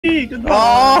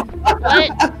Oh!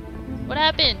 What? What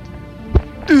happened?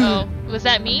 Oh, was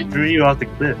that me? Threw you off the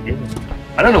cliff, yeah.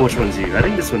 I don't know which one's you. I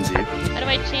think this one's you. How do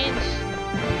I change?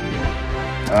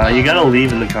 You gotta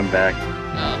leave and then come back.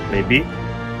 Oh. Maybe?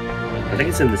 I think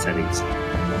it's in the settings.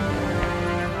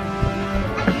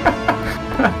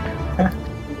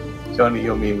 Johnny,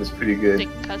 your meme was pretty Is good. it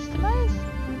customized?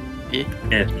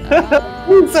 Yeah.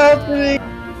 What's happening?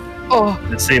 Oh,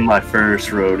 This ain't my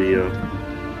first rodeo.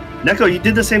 Neko, you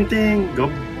did the same thing. Go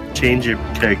change your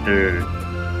character.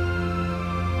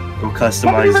 Go I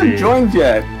customize haven't it. joined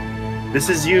yet. This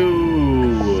is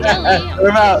you. Skelly? What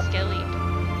about- Skelly.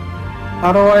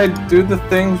 How do I do the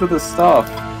things with the stuff?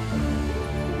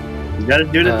 You gotta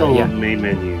do it at the Yeah. main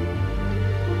menu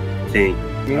thing.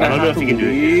 You I don't know have if you to can do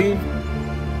it. leave?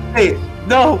 hey,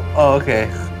 no. Oh, okay.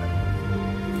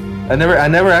 I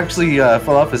never actually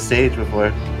fell off a stage before,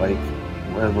 like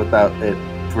without it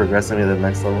progressing me to the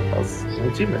next level. That was an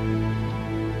achievement.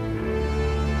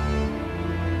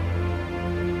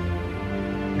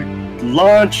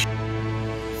 Launch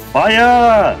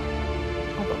fire!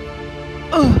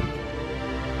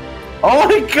 Oh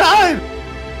my god!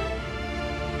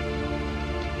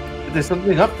 There's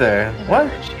something up there. What? I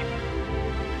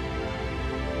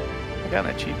got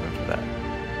an achievement for that.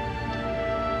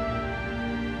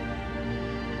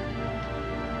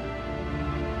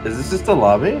 Is this just a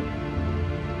lobby?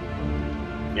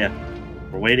 Yeah.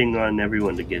 We're waiting on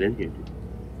everyone to get in here, dude.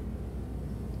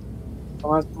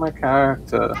 Where's my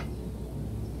character?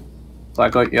 So I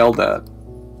got yelled at.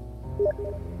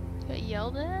 Got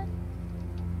yelled at?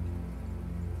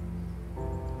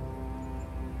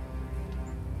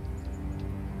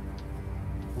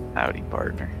 Howdy,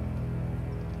 partner.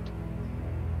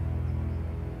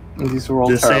 These were all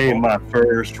This terrible. ain't my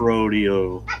first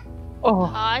rodeo. Oh,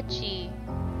 Hachi.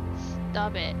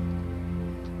 Stop it.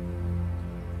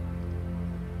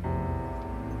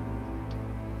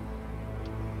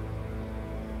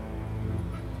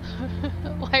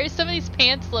 Why are some of these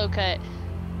pants low cut?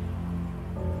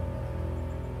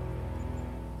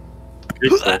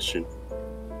 Good question.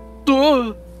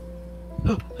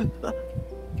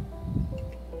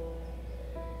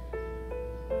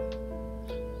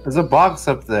 There's a box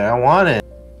up there. I want it.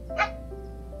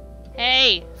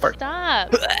 Hey, Bark.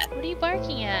 stop. What are you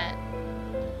barking at?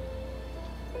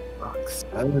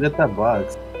 I didn't get that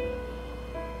box.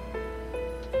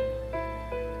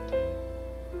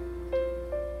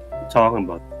 What are you talking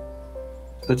about?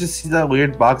 Don't you see that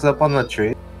weird box up on the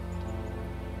tree?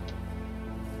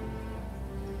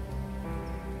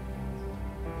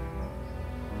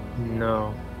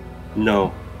 No.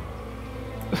 No.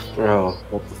 Bro,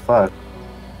 what the fuck?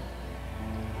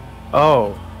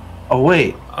 Oh. Oh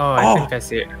wait, Oh, I Oh. think I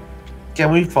see it.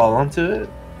 can we fall onto it?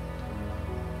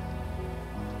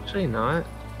 Actually not.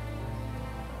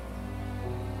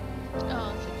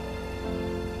 Oh, it's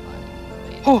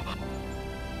Oh.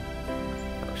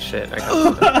 Oh shit, I got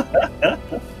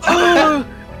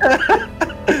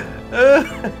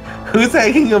something. Who's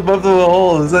hanging above the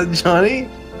hole? Is that Johnny?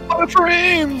 My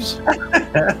frames! right.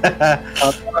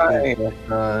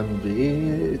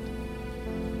 Bitch.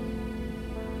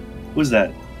 Who's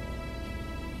that?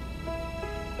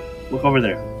 Look over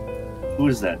there. Who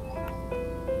is that?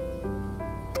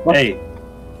 What? Hey,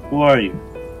 who are you?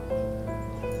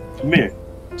 Come here.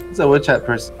 It's a witch hat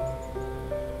person.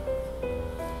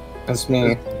 That's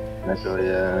me. Actually,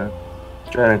 yeah.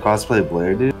 Trying to cosplay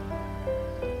Blair, dude.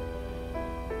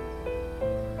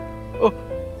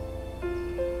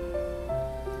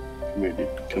 Come here, dude.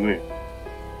 Come here.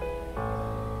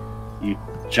 You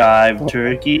jive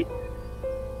turkey.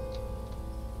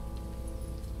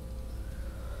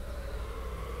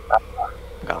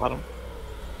 Got him.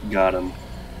 Got him.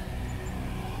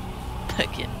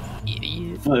 Fucking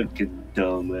idiot. Fucking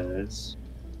dumbass.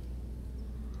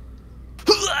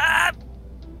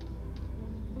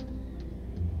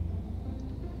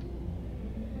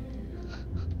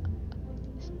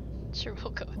 Sure,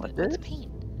 we'll go with What it. It's did?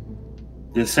 paint.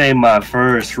 This ain't my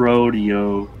first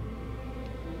rodeo.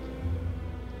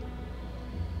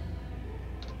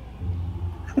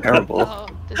 Terrible. Oh,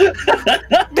 this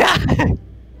is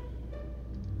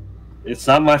It's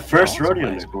not my first No, it's rodeo,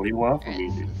 fine. Nick. What do you want from me,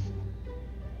 this dude? is-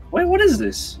 Wait, what is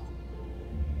this?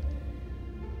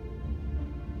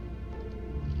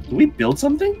 Did we build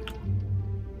something?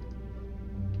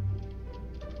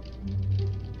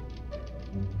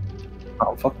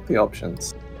 Oh, fuck the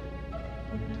options.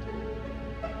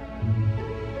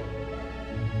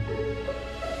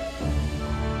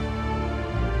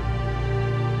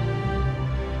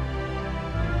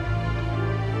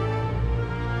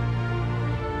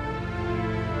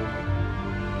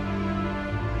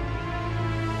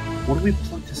 What do we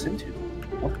plug this into?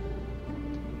 Oh.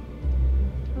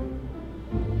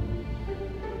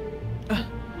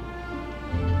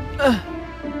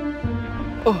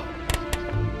 Oh.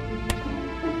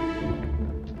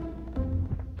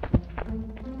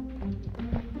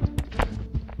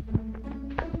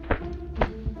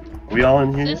 Are we all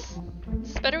in here? Is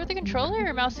this better with a controller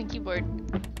or mouse and keyboard?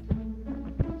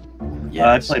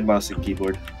 I played mouse and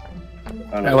keyboard. I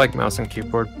don't I know. like mouse and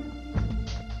keyboard.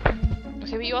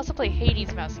 Okay, but you also play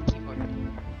Hades mouse and keyboard.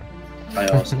 I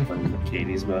also played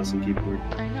Katie's mouse and keyboard.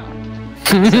 I know.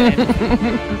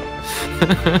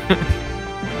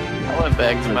 I went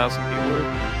back to mouse and keyboard.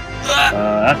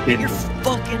 I Get your played.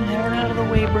 fucking head out of the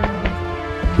way, bro.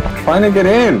 I'm trying to get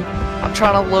in. I'm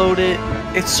trying to load it.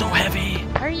 It's so heavy.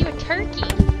 Are you a turkey?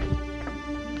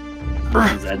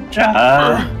 Is that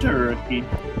John Turkey?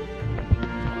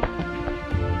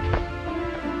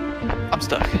 I'm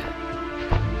stuck.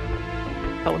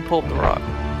 Helen, pull up the rock.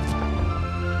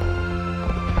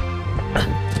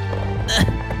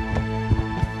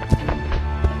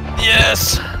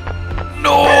 Yes!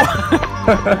 No!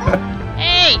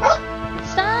 Hey!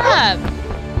 Stop!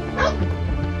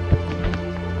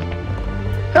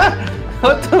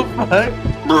 What the fuck?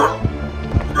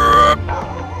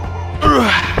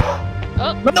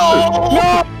 Oh,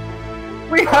 No!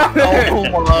 We have it.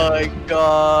 Oh my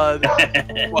god.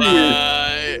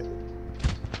 Why?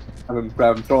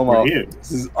 Grab him, throw him We're off. here.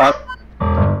 This is up.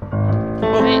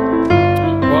 wait.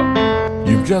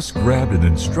 You've just grabbed an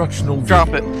instructional video. Drop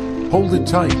it. Hold it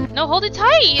tight. No, hold it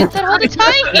tight! It said hold it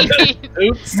tight!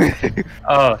 Oops.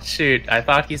 Oh shoot! I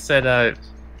thought he said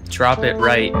drop it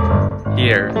right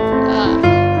here.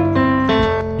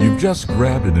 You've just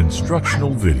grabbed an instructional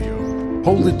video.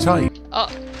 Hold it tight. Oh.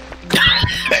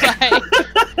 Why?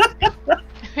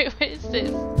 Wait, what is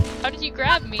this? How did you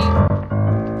grab me?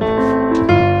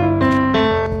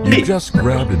 You've just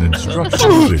grabbed an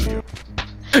instructional video.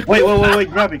 Wait,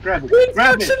 grab it. Grab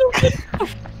it.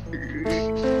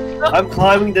 I'm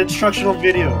climbing the instructional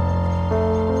video.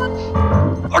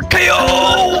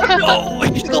 RKO! No!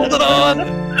 He's holding on!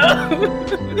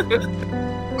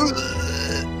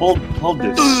 Hold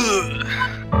this.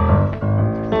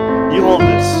 You hold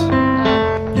this.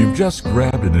 You've just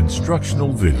grabbed an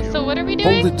instructional video. So what are we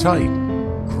Hold doing? it tight.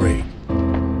 Great.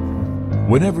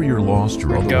 Whenever you're lost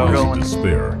or otherwise in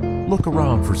despair, look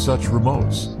around for such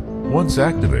remotes. Once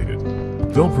activated,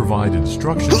 they'll provide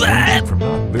instructions ranging from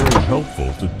not very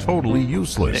helpful to totally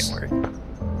useless. Didn't work.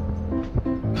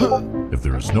 If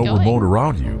there is no Going. remote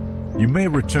around you, you may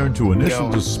return to initial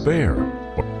Go. despair.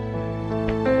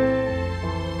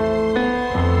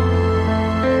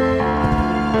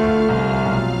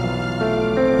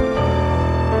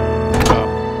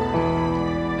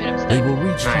 Wait, I'm They stuck. will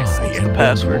reach Nice. high Get and the bend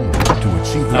password. low to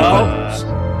achieve their goals.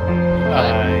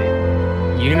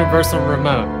 Universal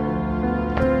remote.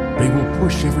 They will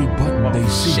push every button they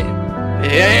see. Shit.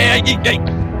 Yeah.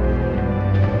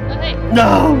 Oh, hey.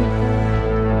 No!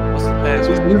 What's the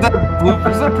password? Who's that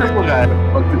purple guy?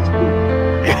 Fuck this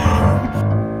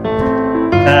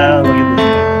Look at this.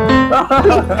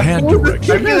 Hand I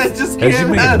direction. mean, I just As you can't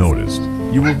may have pass. noticed,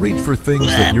 you will reach for things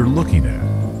that you're looking at.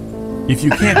 If you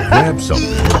can't grab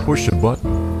something or push a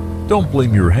button, don't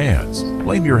blame your hands.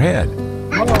 Blame your head.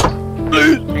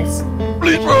 Nice.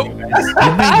 Please, bro! You may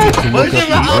need to look up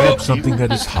and grab something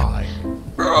that is high.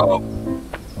 Bro!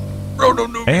 Bro,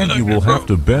 no. And you will have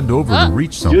to bend over to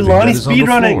reach something Dude, that Lonnie's is on the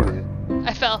floor. speedrunning.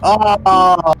 I fell. Oh,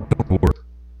 Don't worry.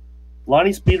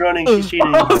 Lonnie's speedrunning. She's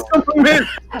cheating. Wait.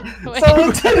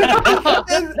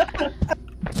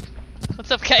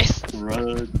 What's up, guys?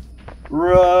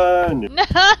 Run! No!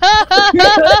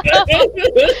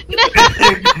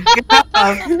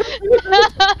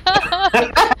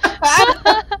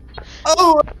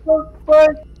 oh, what the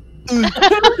fuck?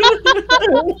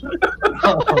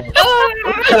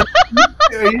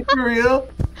 Are you for real?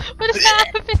 What is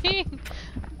happening?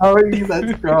 How are you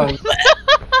that strong?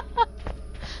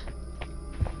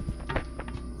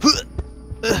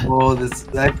 Whoa,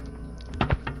 that.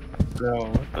 Bro,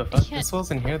 what the fuck? Can't- This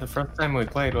wasn't here the first time we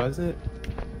played, was it?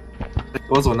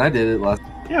 was when I did it last.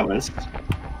 Yeah, it was.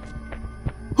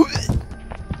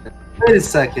 Wait a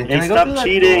second. Hey, Can I go stop through that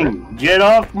cheating! Get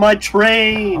off my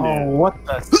train! Oh, what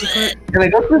the secret? door? Can I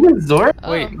go through this door?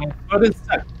 Oh. Wait, my foot is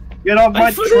stuck. Get off My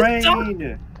my foot is train!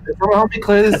 Someone help me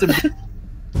clear this.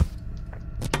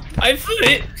 I foot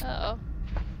it! Uh-oh.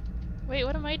 Wait,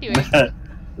 what am I doing?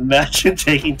 Imagine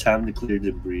taking time to clear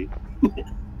debris.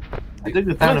 I took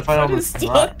the time to find all foot this is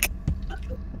rock. stuck.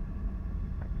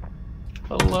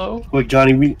 Hello? Wait,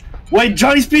 Johnny, wait,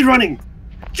 Johnny's speedrunning!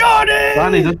 Johnny!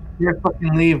 Johnny, just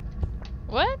fucking leave.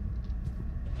 What?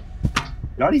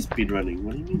 Johnny's speedrunning.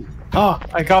 What do you mean? Oh,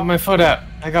 I got my foot out.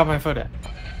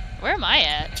 Where am I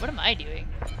at? What am I doing?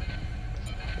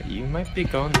 You might be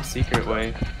going the secret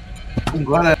way. I'm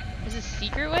glad Is this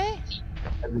secret way?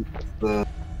 the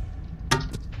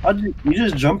How'd you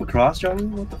just jump across, Johnny?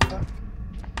 What the fuck?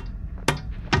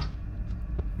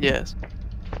 Yes.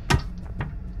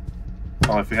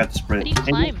 Oh, I forgot to sprint. How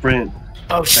do you climb? Sprint,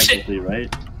 Oh shit! technically,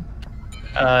 right?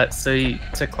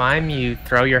 To climb, you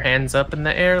throw your hands up in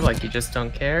the air like you just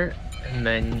don't care, and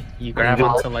then you grab Go.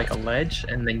 onto like a ledge,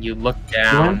 and then you look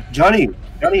down Johnny, to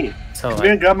come here and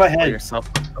like grab my pull head. yourself.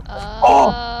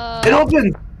 It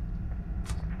opened!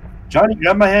 Johnny,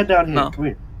 grab my head down here. No. Come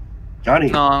here. Johnny,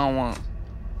 No, I don't want.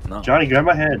 No. Johnny, grab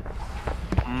my head.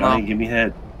 No. Johnny, give me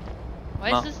head.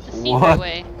 Why is this the secret What?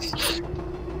 way?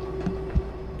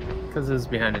 Because it was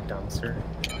behind a dumpster.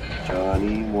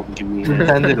 Johnny, won't give me head.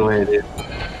 Pretended way, dude.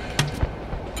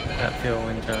 That feel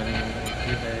when Johnny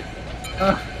you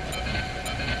had.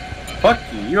 Fuck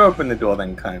you. You open the door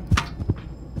then, kind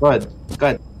Good.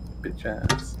 bitch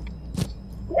ass.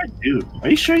 What, dude? Are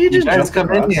you sure you just guys jumped come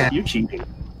in across? here. You cheating.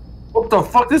 What the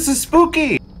fuck? This is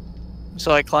spooky!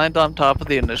 So I climbed on top of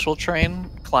the initial train,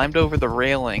 climbed over the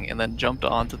railing, and then jumped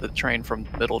onto the train from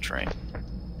the middle train.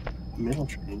 Middle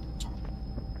train.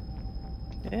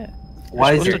 Yeah.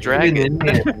 Why is supposed your to drag in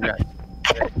here?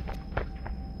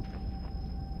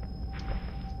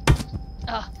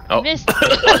 Oh, Oh. I missed. No,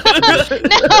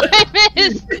 I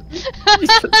missed.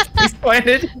 He's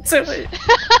pointed to it.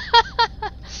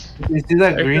 You see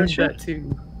that I green heard shit? that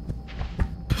too.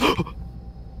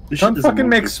 This shit Don't doesn't fucking move.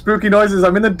 make spooky noises.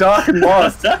 I'm in the dark and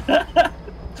lost.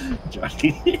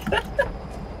 Johnny.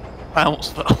 I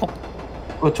almost fell.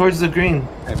 Go towards the green.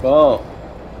 Hey, Bo.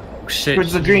 Oh, shit.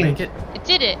 Towards the did you green. make it? It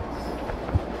did it.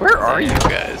 Where are you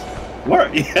guys?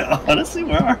 Where? Yeah, honestly,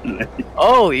 where are they?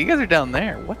 Oh, you guys are down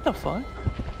there. What the fuck?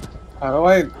 How do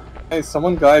I... Hey,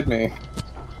 someone guide me.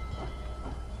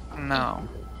 No.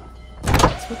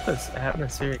 What's with this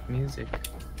atmospheric music?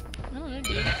 I don't know,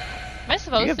 dude. Am I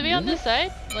supposed have to be on this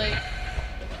side? Like,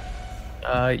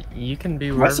 You can be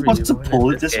Am I wherever supposed you to want pull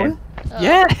in it this game. way? oh.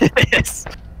 Yes.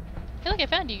 I feel like I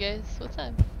found you guys. What's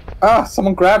up? Ah,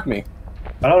 someone grabbed me.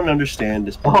 I don't understand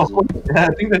this Oh, puzzle. I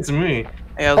think that's me.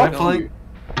 Hey, how's it Fuck, going?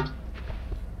 like-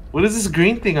 What is this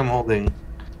green thing I'm holding?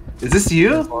 Is this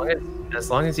you? As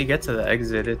long as you get to the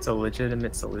exit, it's a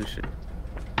legitimate solution.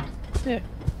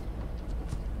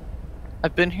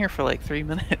 I've been here for like 3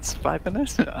 minutes, 5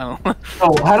 minutes. I don't know.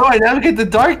 Oh, how do I navigate the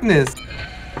darkness?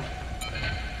 I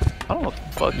don't know what the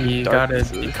fuck. You gotta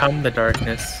darkness is. become the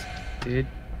darkness, dude.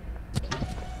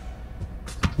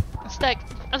 I'm stuck.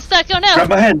 I'm stuck. Oh no! Grab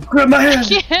my hand! Grab my I hand!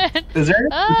 can't. Is there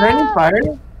any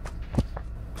fire?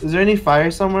 Is there any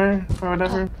fire somewhere or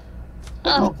whatever?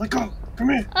 Oh, Let go! Come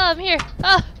here! oh, I'm here.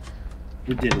 Oh,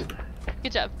 You did it.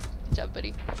 good job. Good job,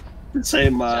 buddy. This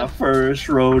ain't my first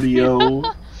rodeo.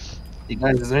 You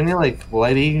guys, is there any like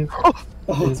lighting?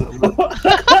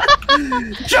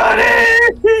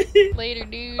 Johnny! Later,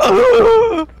 dude.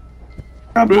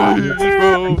 Come on!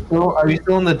 Are you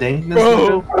still in the dankness?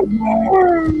 Mitchell?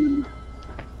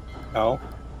 No.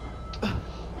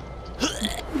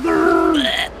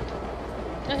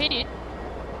 Oh, hey, dude.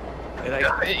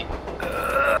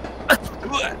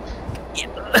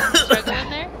 Struggle in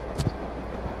there?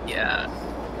 Yeah.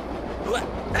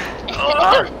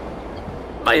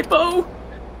 My bow!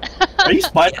 Are you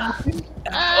spying?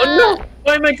 Oh no!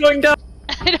 Why am I going down?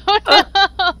 I don't know.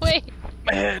 Wait.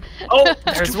 My head. Oh,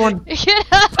 there's one. Get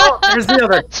Oh, there's the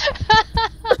other.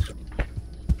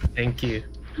 Thank you.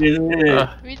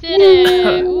 Yeah. We did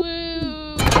it.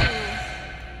 Woo.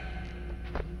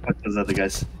 Fuck those other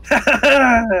guys.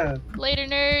 Later,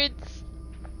 nerds.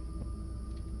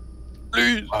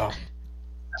 Please.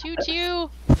 Choo choo.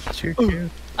 Choo choo.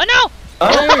 Oh no!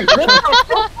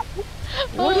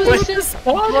 What Oh, is shit. this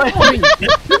spawn?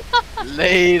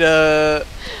 Later.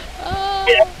 Oh.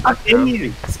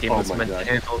 This game Oh was my meant God. to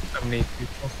handle so many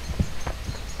people.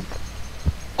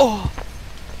 Oh.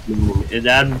 It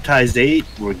advertised 8,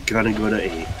 we're gonna go to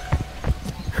 8.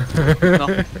 No.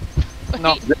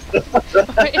 No.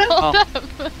 Wait, hold Oh.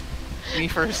 up. Me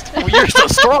first. Well, you're so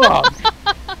strong.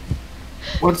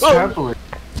 What's Oh. happening?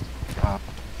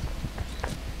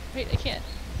 Wait, I can't.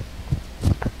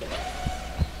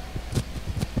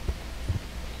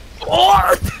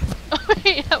 Oh. Oh,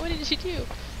 wait, what did you do?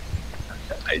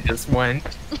 I just went.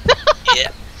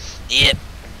 Yeah.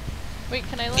 Wait,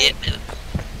 can I like?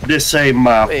 This ain't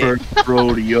my Wait. first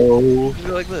rodeo. Do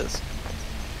like this.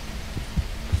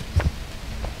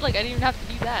 Look, I didn't even have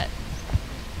to do that.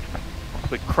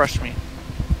 But crush me.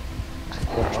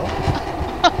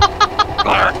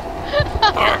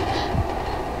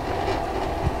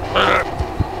 Whatever.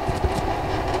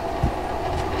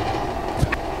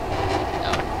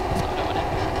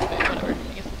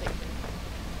 I guess I'll take it.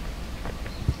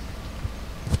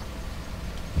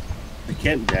 I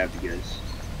can't dab you guys.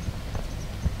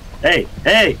 Hey,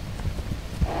 hey!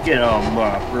 Get on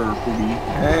my property.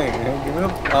 Hey, give it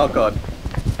up. Oh god.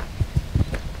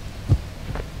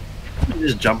 You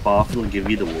just jump off, it'll give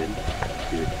you the win.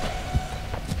 Dude.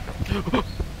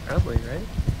 Probably, right?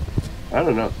 I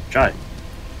don't know. Try.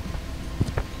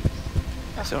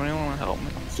 Does anyone want to help me?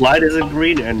 Slide isn't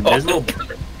green and there's no.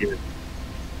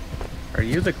 Are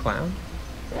you the clown?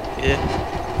 Yeah.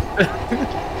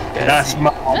 That's my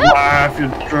life, you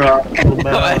drop the Oh,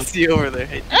 I mouse. see you over there.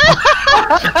 Hey.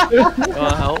 You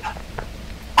wanna help? Oh,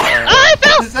 I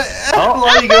fell! Oh,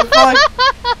 why you get fucked?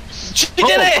 She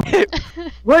did it!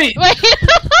 Wait! Wait.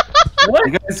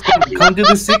 You guys come do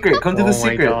the secret. Come do the Oh my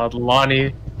secret. god,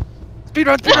 Lonnie.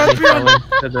 Speedrun, Lonnie speedrun, fell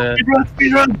speedrun! into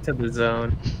Speedrun! to the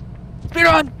zone.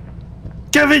 Speedrun!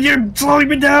 Kevin, you're slowing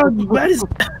me down! That is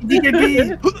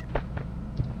DKP!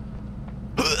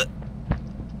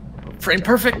 Frame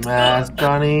perfect! Mask,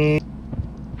 Johnny.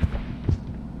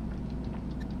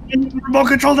 Remote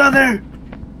control down there!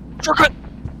 Shortcut!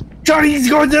 Johnny, he's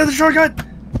going down the shortcut!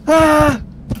 Ah!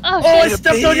 Oh, Oh, I shit.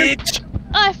 stepped on your... Bitch!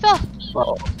 Oh, I fell.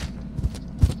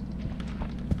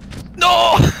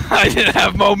 No! I didn't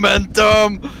have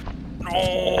momentum!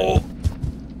 No!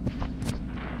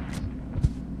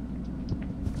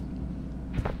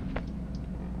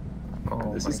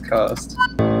 Oh This my is cursed.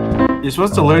 You're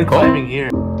supposed to learn climbing here.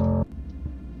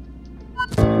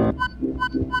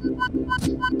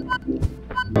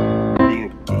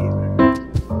 Being a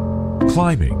gamer.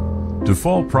 Climbing. To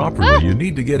fall properly, you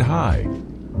need to get high.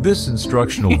 This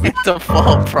instructional video To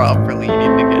fall properly, you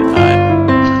need to get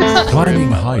high.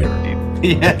 climbing higher. To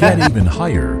Yeah. get even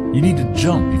higher, you need to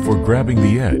jump before grabbing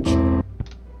the edge.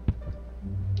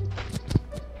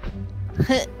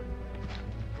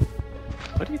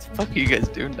 What the fuck are you guys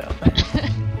doing down there?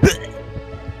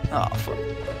 Oh, fuck.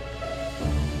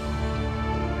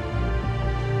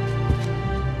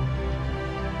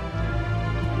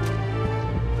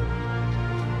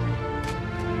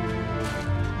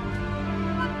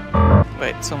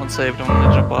 Wait, someone saved him. I'm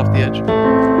gonna jump off the edge.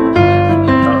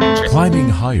 Climbing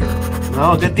higher.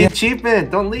 No, get the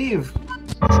achievement. Don't leave.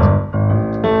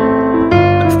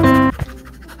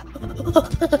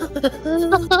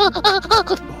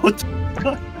 What?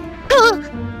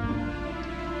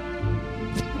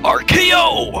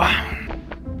 RKO!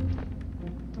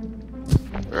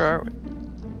 Where are we?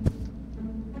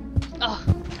 Oh,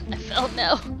 I fell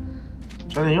now.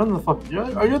 Johnny, you're on the fuck.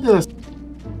 Are you the?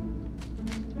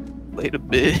 Wait a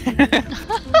bit.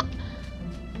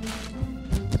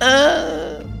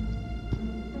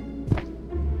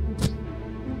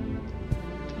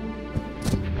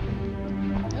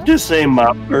 This ain't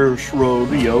my first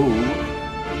rodeo.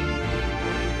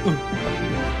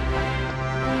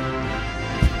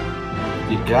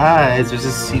 You guys, there's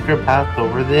a secret path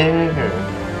over there.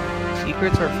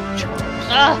 Secrets are for chumps.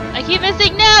 Ah, I keep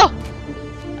missing now.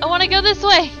 I want to go this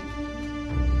way.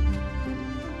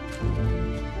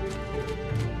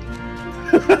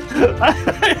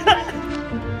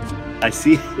 I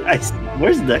see.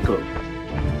 Where's Deco?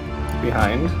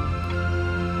 Behind.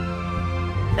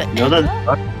 You know that?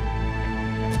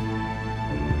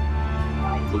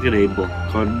 Look at Abel,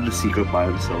 going to the secret by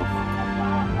himself.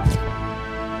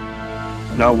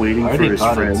 Not waiting for his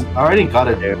friend. I already got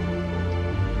it there.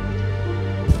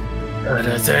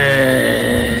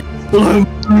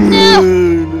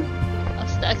 I'm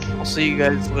stuck. I'll see you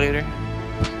guys later.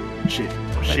 Shit!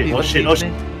 Oh shit! Oh shit! Oh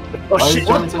shit! Oh Why shit! is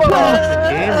Johnny such a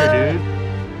toxic gamer, dude?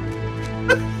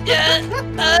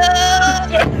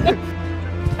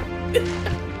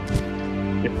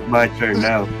 It's my turn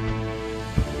now.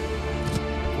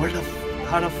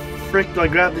 How the frick do I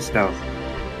grab this now?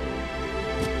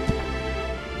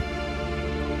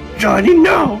 Johnny,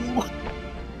 no!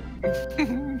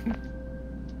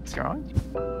 What's wrong?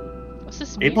 What's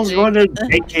this Abel's music? going to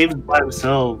eight caves by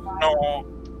himself. No.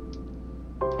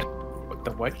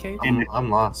 The what cave? I'm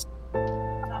lost.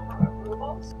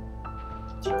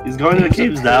 He's going to the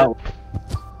caves now.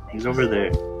 He's over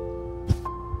there.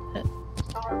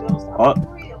 Oh,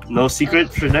 no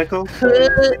secret for Neko?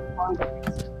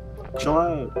 Chill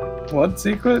out. What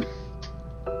secret?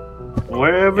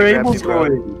 Wherever Hey, grab Abel's me, bro.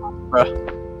 going. Bruh.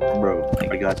 Bro,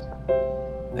 I got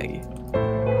Thank you.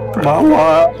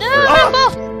 Mama. No, I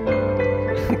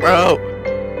fell.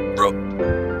 Bro!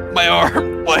 My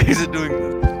arm! Why is it doing this?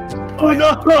 Oh no!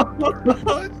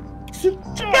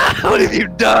 What have you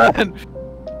done?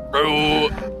 Bro!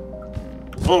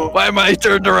 Oh, Why am I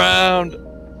turned around?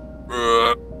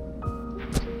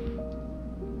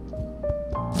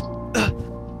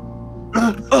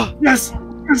 Yes!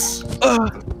 Yes!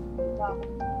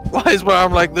 Why is my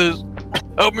arm like this?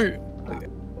 Help me!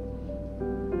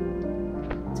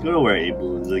 Let's go to where A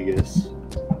balloons, I guess.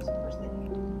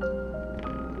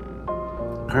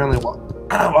 Currently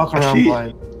walking around Actually-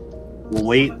 blind. We'll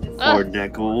wait for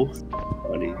Neko.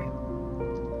 Buddy.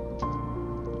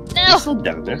 No! He's still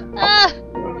down there. Ah!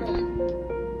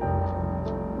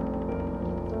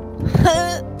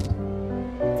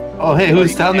 Oh, hey,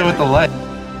 who's down there with the light?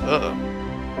 Uh-oh.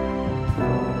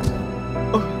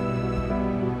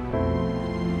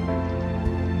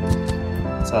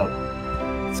 What's up?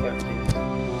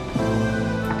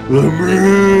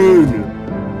 Lemon!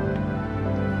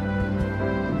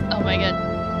 Oh my god.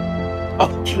 Oh,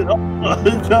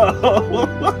 no!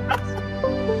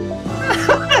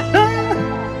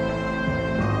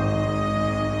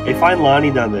 Hey, find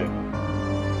Lonnie down there.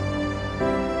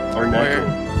 Or Neko.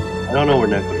 I don't know where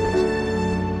Neko is.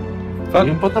 You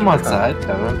can put them outside,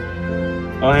 Kevin.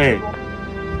 Oh, hey.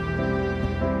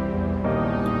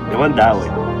 They went that way.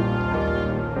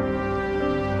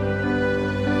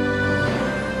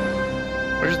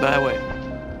 Where's that way?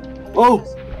 Oh!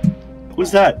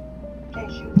 Who's that?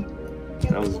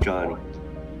 That was Johnny.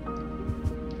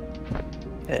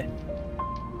 Hey.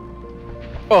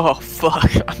 Oh,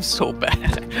 fuck. I'm so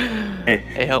bad. Hey.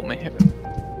 Hey, help me.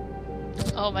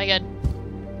 Oh my god.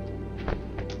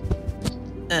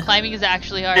 Climbing is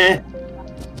actually hard.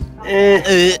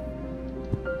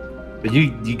 But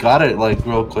you got it like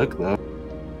real quick though.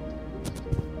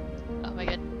 Oh my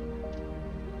god.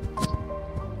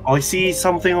 Oh, I see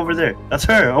something over there. That's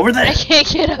her. Over there. I can't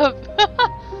get up.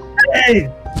 Hey!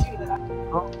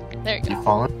 There you You go.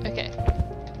 falling? Okay.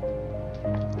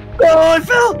 Oh, I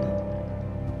fell!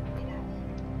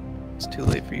 It's too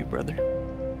late for you, brother.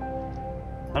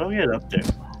 How do we get up there?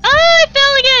 Ah, I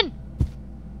fell again!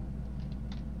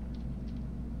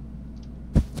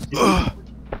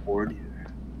 Board here.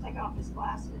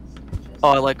 Oh,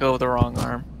 I let go of the wrong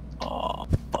arm. Oh,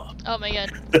 fuck. Oh my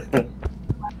god.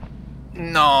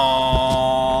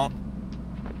 No.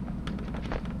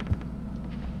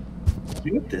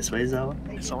 You went this way, Zawa?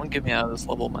 Someone get me out of this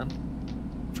level, man.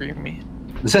 Free me.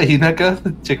 Is that you, Neko?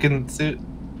 Chicken suit?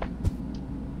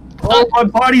 Oh, my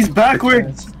body's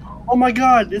backwards! Oh my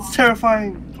god, it's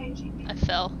terrifying! I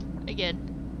fell again.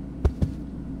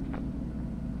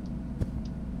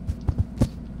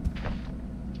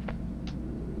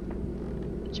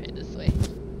 Try this way.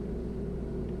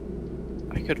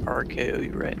 I could RKO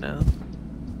you right now.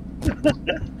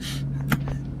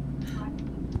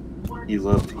 You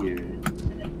love to hear it.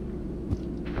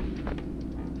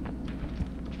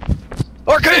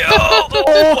 RKO!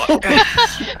 Oh,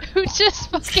 fuck. Who just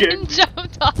fucking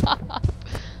jumped off?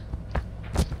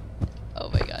 Oh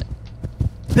my god.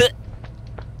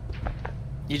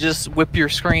 You just whip your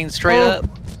screen straight up,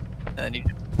 and you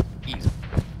easy.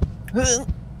 There's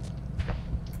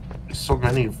so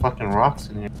many fucking rocks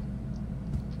in here.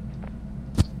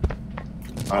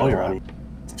 Oh, you're on.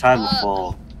 It's time to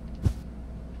fall.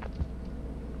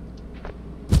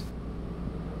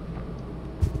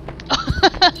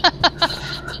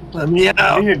 Let me Come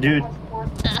out! here, dude.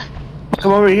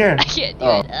 Come over here! I can't do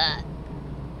Oh. it.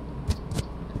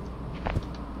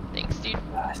 Thanks, dude.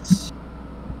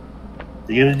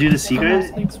 You gonna do the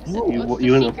secret? What's the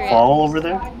You gonna secret? fall over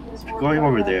there? You're going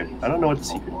over there. I don't know what the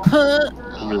secret is.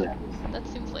 Over there. That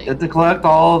seems like You have to collect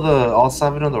all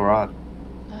 7 of the rocks.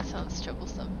 that sounds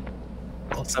troublesome.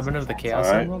 All 7 of the chaos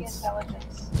Alright. emeralds?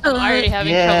 I'm already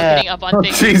having trouble Yeah. getting up on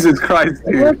things. Jesus Christ,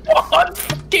 dude.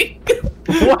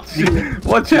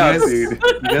 Watch out, guys- dude.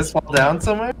 You guys fall down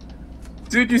somewhere?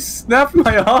 Dude, you snapped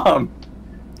my arm.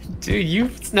 Dude, you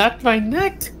snapped my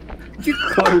neck! You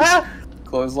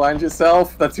clotheslined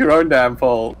yourself. That's your own damn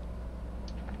fault.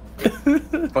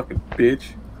 Fucking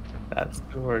bitch. That's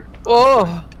the word.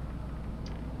 Oh.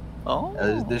 Oh.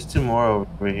 There's 2 more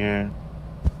over here.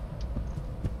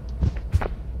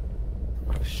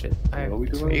 Oh shit. What are we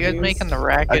doing? Are you guys making the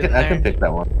racket I in can there? pick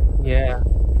that one. Yeah.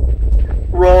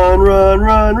 Run, run,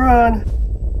 run, run!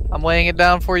 I'm laying it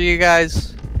down for you guys.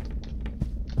 Is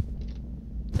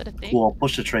that a thing? Cool, I'll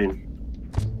push the train.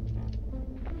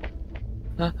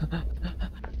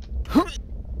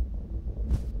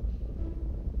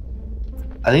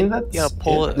 I think that's. Yeah,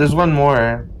 pull it. There's one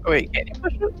more. Wait, can you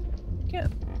push it?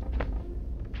 Can't.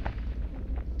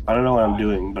 I don't know what I'm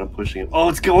doing, but I'm pushing it. Oh,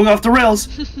 it's going off the rails!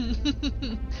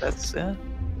 That's I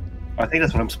think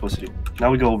that's what I'm supposed to do.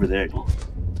 Now we go over there. Off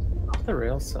the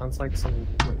rails sounds like some.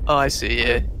 Oh, I see.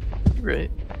 Yeah. You're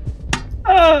right.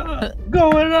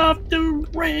 Going off the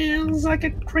rails like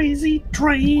a crazy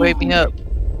train. Wake me up.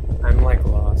 I'm like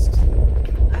lost.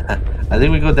 I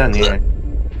think we go down here.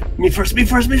 Me first, me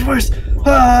first, me first!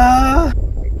 Ah!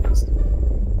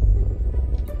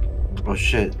 Oh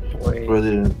shit. Wait. Bro,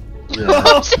 didn't. Yeah.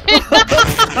 Oh, shit.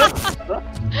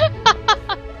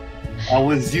 I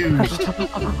was used.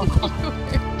 Totally.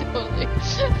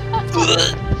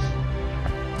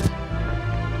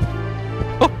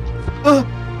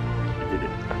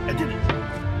 I did it.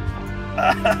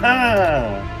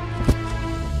 Ah!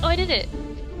 Oh, I did it.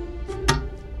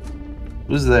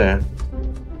 Who's there?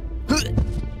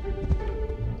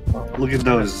 Look at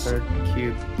those Third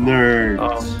cube.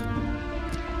 nerds.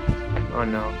 Oh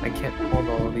no, I can't hold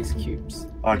all of these cubes.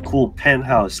 Our cool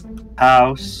penthouse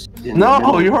house. in the middle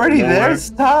No, of you're already there. nowhere.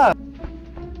 Stop.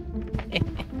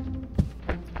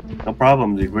 No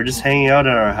problem, dude. We're just hanging out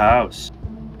at our house.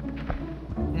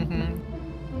 Mm-hmm.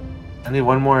 I need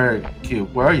one more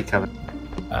cube. Where are you, Kevin?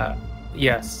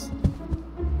 Yes.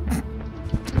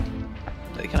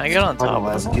 Can I get on Find the top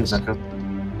last of cube, them?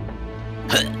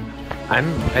 Neko.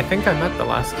 I think I'm at the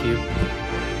last cube.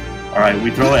 Alright,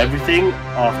 we throw everything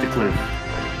off the cliff.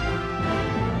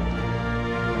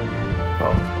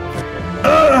 Oh,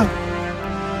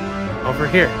 Ah! over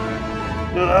here.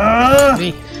 Ah!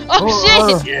 Me.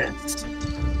 Oh, shit! Yes.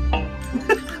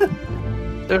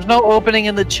 There's no opening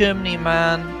in the chimney,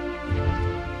 man.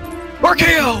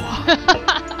 RKO!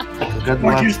 Good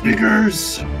Mark luck. your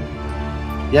speakers!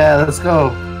 Yeah, let's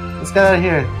go. Let's get out of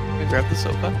here. Can we grab the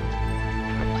sofa?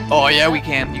 Oh yeah, we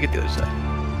can. You get the other side.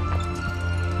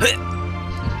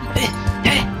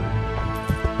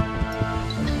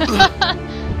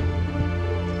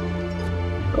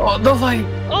 Oh, the light.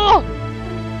 Oh!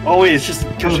 Oh wait, it's just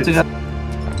cushions. Together.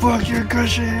 Fuck your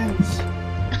cushions!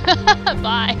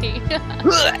 Bye.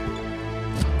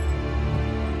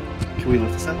 Can we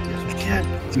lift this up? Yes, we can.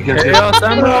 You get Hey, it.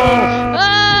 Osama!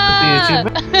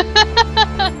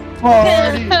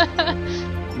 Party!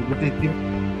 You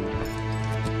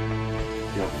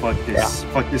Yo, fuck this.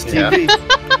 Fuck this Yeah. TV.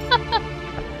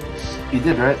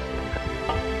 did, right?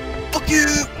 Fuck you!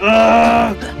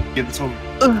 Ah! Get this over.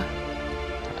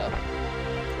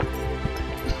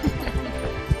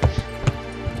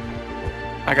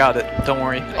 I got it. Don't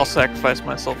worry. I'll sacrifice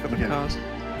myself for the Okay. cause.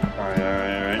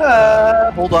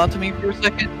 Alright. Hold on to me for a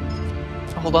second.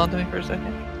 Hold on to me for a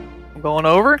second. I'm going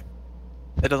over.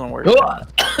 It doesn't work.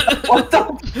 What the?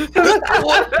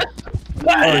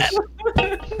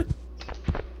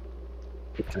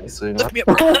 Can I swing Lift up? me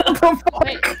up.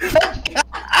 Wait.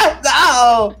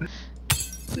 No!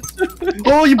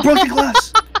 Oh, you broke the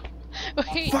glass!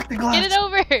 Wait. Fuck the glass! Get it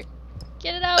over.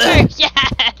 Get it over.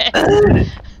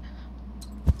 Yes.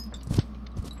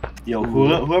 Yo,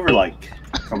 whoever like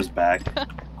comes back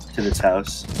to this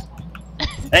house.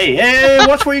 Hey,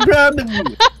 watch where you grabbing!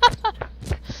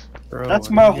 Bro, That's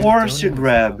what my are you guys horse doing you're in this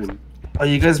grabbing. Oh,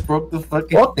 you guys broke the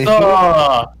fucking house? What thing. the?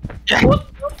 What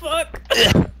the fuck?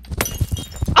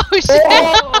 Oh shit.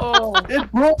 Oh,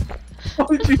 It broke! What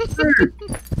did you do?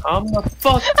 I'm the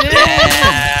fuck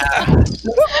dead.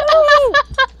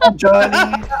 Johnny!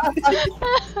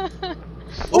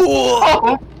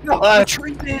 Oh, God.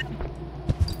 tree man.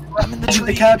 I'm in the The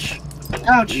tree. couch!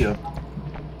 Couch! Yeah.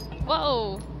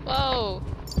 Whoa. Whoa.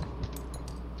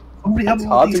 Somebody help It's me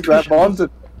hard with to these grab cushions.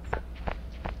 onto.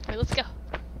 Wait, let's go.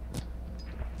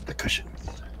 The cushions.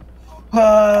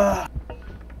 Ah.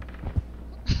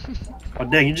 Oh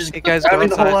dang, you just Hey guys, go grabbing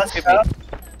the whole outside. ass couch?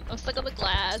 I'm stuck on the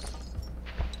glass.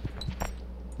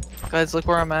 Guys, look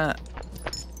where I'm at.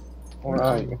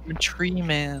 Alright. I'm a tree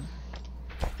man.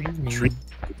 Tree.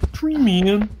 Tree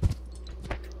man.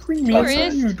 Tree man, Where what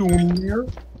is- are you doing here?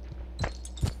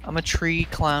 I'm a tree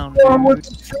clown. What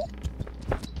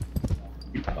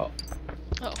dude.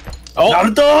 Oh,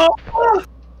 Naruto!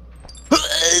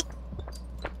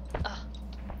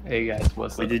 hey guys,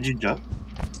 what's Wait, up? did you jump?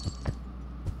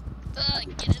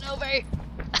 Get it over. Hey.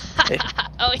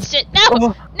 Oh shit.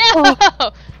 No.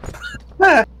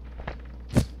 No.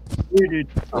 Dude.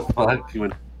 Oh, fuck. You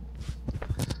went.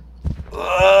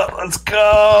 Let's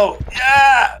go!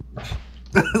 Yeah!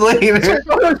 Later.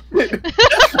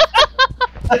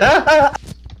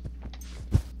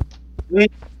 You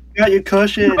got your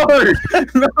cushion.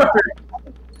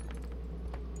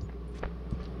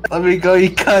 Let me go, you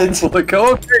cunt. Let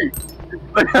go of me!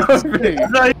 Let go of me!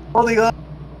 I'm not holding on.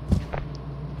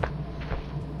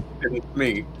 It's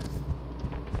me.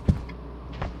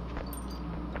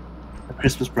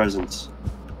 Christmas presents.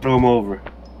 Throw them over.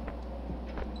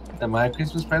 Am I a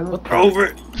Christmas present? Throw over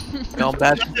it. No,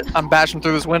 I'm bashing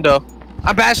through this window.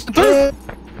 I'm bashing through.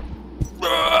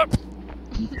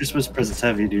 Christmas presents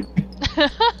heavy, dude.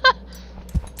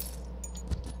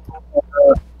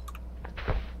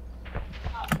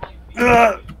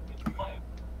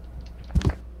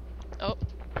 Oh.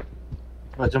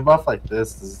 I jump off like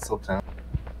this. Does it still count?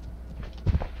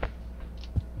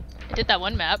 I did that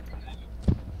one map.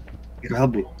 You can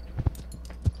help me.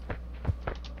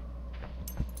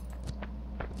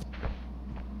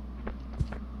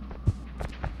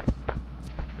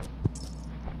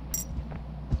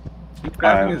 Keep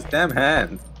grabbing his damn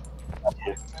hand.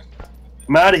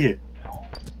 I'm out of here.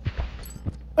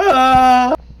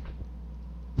 Ah!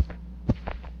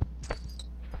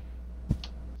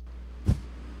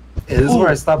 Hey, this is where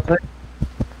I stopped playing.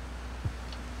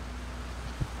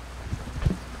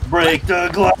 Break the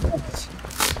glass.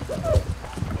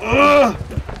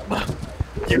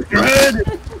 You're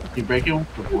good. You break it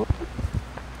with the wood?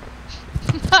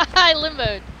 I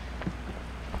limboed.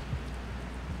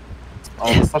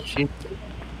 Oh, stop cheating.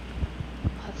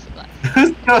 That's the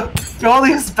glass.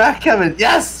 Jolie is back, Kevin.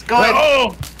 Yes, go ahead.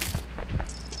 Oh!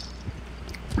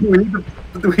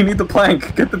 We need the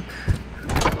plank. Get the.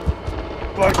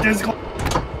 Fuck this.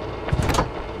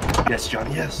 Yes,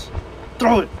 Johnny. Yes.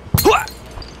 Throw it.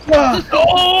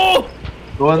 Oh!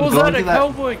 Go Was that a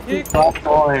cowboy kick? Top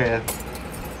boy.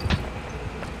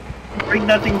 Bring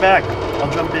that thing back.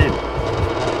 I'll jump in.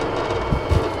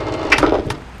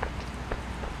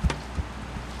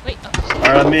 Wait,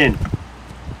 Alright, I'm in.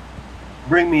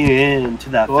 Bring me in to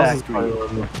that factory.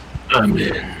 I'm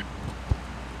in.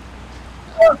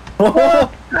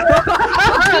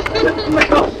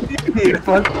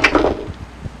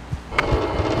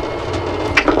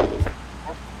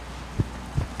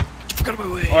 Get my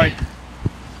way. Alright.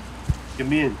 Get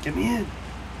me in. Get me in.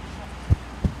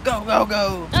 Go, go,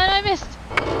 go. No, I missed.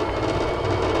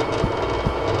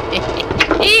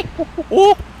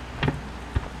 Oh!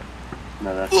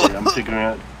 No, that's it. I'm figuring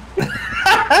out.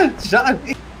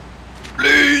 Johnny.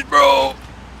 Please, bro.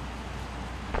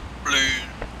 Please.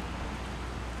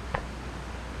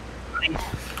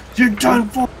 You're done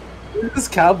for. This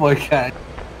cowboy guy.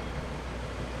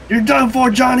 You're done for,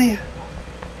 Johnny.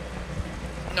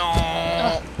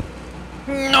 No.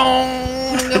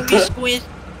 No. Don't be squished.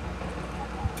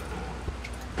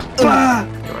 Ah!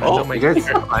 Oh, you guys-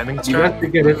 climbing You strat? got to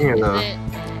get in here Is though. it?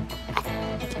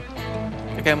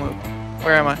 I can't move.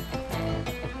 Where am I?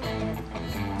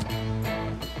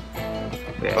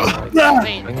 Yeah, like, Ah!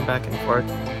 Wait. swing back and forth.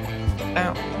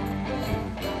 Ow.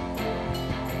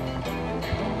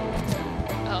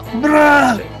 Oh.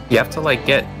 Bruh! You have to like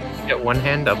get one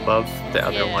hand above the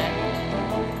other Yeah. one.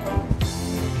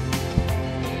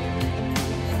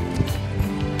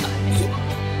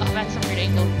 Oh, I'm at some weird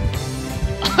angle.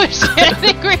 Oh shit, I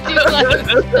think we're too close.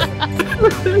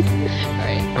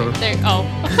 Alright, there. Oh.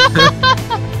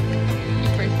 You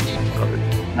first,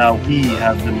 dude. Now we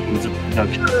have the means of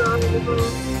production.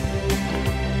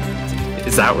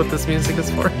 Is that what this music is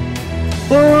for?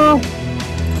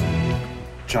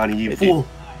 Johnny, you fool.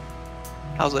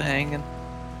 How's it hanging?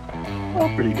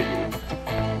 Oh, pretty good.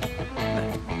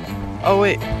 Oh,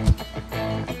 wait.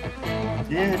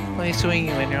 Yeah. Let me swing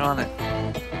you when you're on it.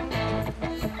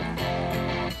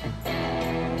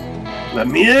 Let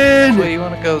me Which way in! do you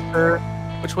want to go, sir?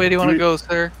 Which way do you want to go,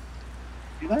 sir?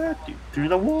 Through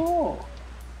the wall.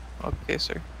 Okay,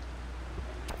 sir.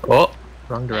 Oh,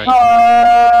 wrong direction.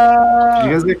 Did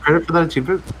you guys get credit for that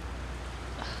achievement?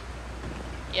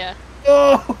 Yeah.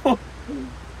 Oh!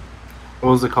 What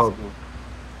was it called?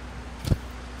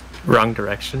 Wrong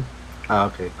direction. Oh,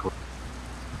 okay, cool.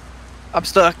 I'm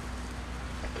stuck.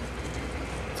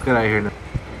 Let's get out of here now.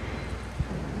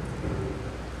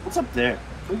 What's up there?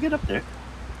 Can we get up there?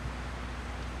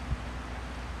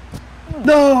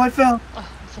 No, I fell. Oh,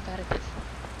 I'm so bad at this.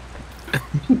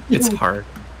 It's hard.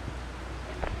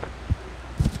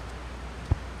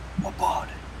 My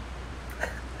body.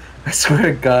 I swear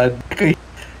to God,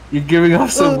 you're giving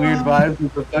off some weird vibes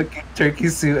with the fucking turkey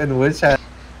suit and witch hat.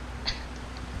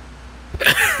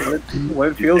 What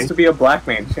it feels to be a black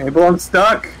mage. Abel, I'm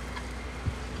stuck.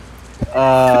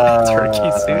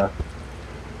 Turkey suit.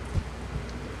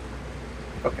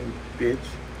 Fucking bitch.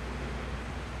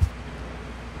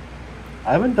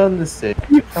 I haven't done this yet.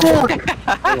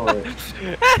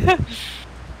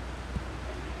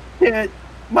 Yeah,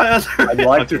 my other. I'd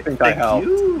like to think I thank helped.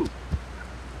 you.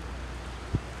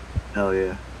 Hell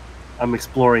yeah. I'm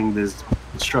exploring this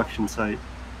construction site.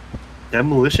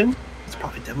 Demolition? It's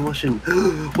probably demolition.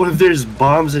 What if there's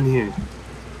bombs in here?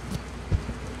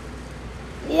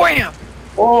 Wham!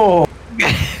 Oh!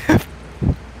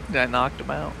 I knocked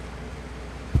him out.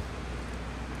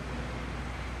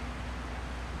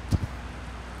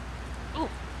 Ooh.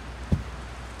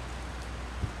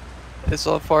 It's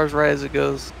as far as right as it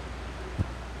goes.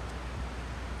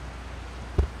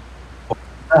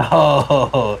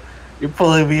 Oh! You're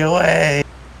pulling me away!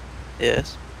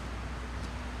 Yes.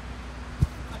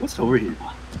 What's over here?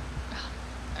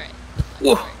 Alright.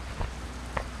 Whoa.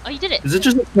 Oh, you did it! Is it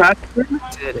just a crash?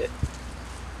 Did it.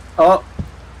 Oh,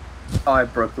 I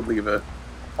broke the lever.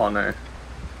 Oh no.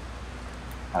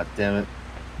 God damn it.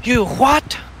 You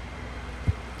what?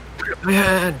 My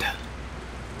hand.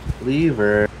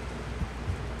 Lever.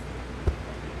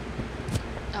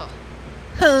 Oh,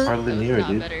 Hardly that was near, not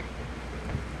dude. better.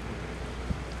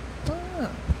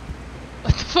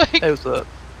 What the fuck? Hey, what's up?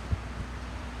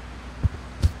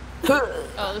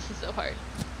 Oh, this is so hard.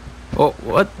 Oh,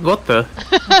 what the?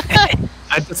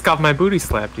 I just got my booty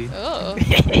slapped, dude. Oh,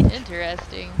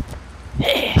 interesting.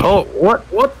 Oh, what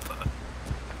the?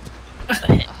 Oh,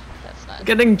 that's not.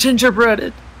 Getting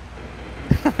gingerbreaded.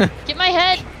 Get my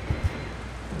head!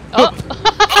 Oh!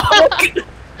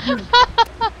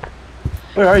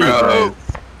 Where are you guys?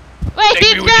 Wait,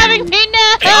 he's grabbing me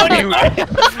now!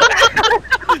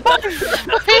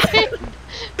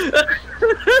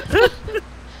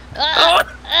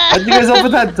 How'd you guys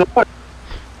open that door?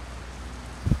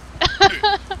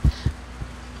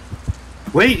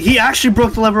 Wait, he actually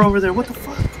broke the lever over there. What the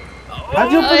fuck?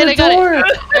 How'd you Oh, open I the got door? it.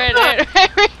 Alright,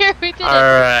 right here, we did it.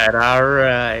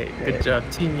 Alright. Good job,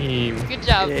 team. Good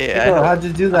job. Yeah. Oh, how'd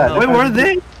you do that? Wait, where are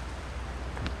they?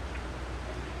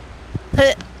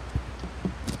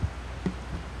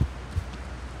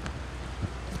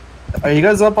 Are you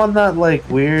guys up on that like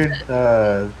weird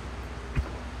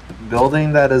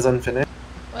building that is unfinished?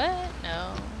 What?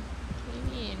 No. What do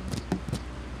you mean?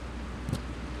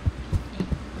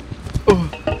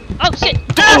 Oh shit!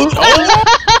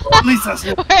 Lisa,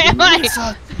 Where am I?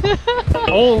 Lisa.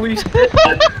 Holy shit.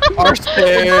 Our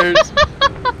stairs.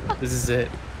 This is it.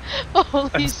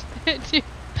 Holy shit, dude.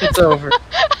 It's over.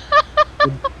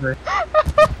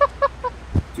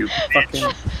 You fucking.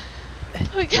 Oh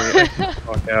my god.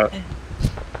 Walk out.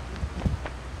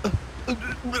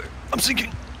 I'm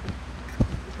sinking.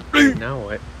 Now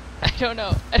what? I don't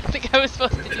know. I don't think I was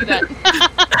supposed to do that.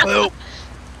 Help!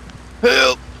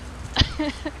 Help!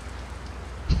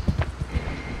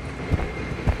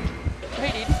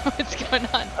 Wait, dude. What's going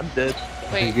on? I'm dead.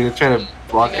 Are you Wait. gonna try to I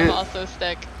block think I'm it? also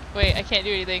stuck. Wait, I can't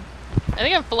do anything. I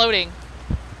think I'm floating.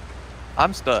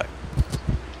 I'm stuck.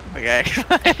 Okay.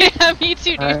 Yeah, me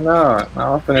too, I dude. know.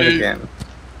 I'll open it again.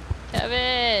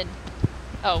 Kevin!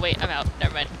 Oh, wait, I'm out.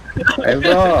 Never mind. Hey,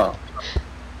 bro.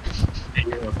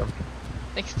 You're welcome.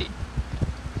 Thanks, dude.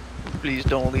 Please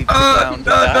don't leave me down.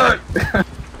 Down. Wait,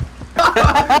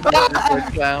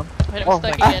 I'm Oh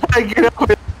stuck my again. I get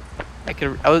over it.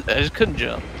 I just couldn't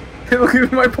jump. Look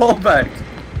at my ball back.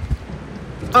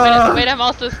 Wait, I'm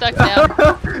also stuck now.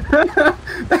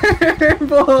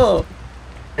 Ball.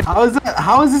 How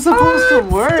is this supposed to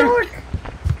work?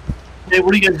 Hey,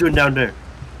 what are you guys doing down there?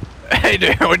 Hey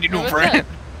there, what you doing, What's friend?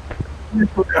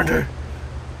 Down there.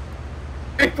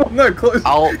 No, close.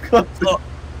 I'll. Close.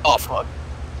 Oh fuck!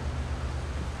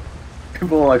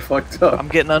 Ball, I fucked up. I'm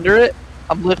getting under it.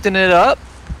 I'm lifting it up.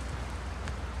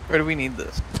 Where do we need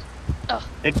this?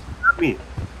 Hey, grab me.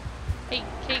 Hey,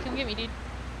 come get me, dude.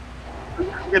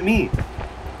 Get me.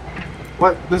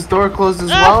 What? This door closed as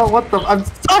Ah! well? What the? I'm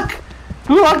stuck!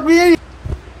 Who locked me in?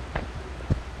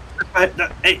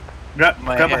 Hey, grab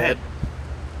my head.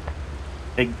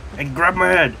 Hey, grab my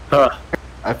head.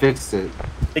 I fixed it.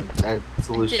 Hey,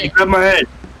 Solution. Did it. grab my head.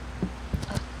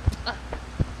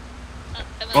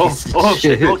 Oh,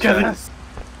 Shit. oh, Kevin.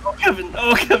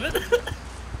 Oh, Kevin.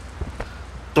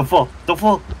 Don't fall.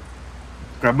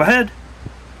 Grab my head.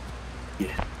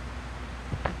 Yeah.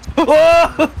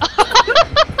 Oh!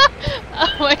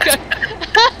 Oh my god.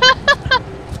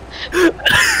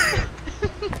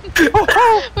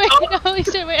 Wait, no, holy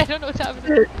shit, wait, I don't know what's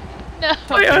happening. No.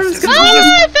 My arm's Oh, gonna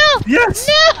I fell! Yes!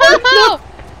 No!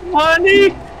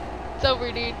 Money! It's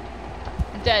over, dude.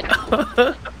 I'm dead.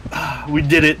 We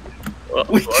did it.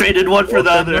 We traded one for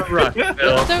the other.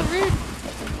 That's so rude.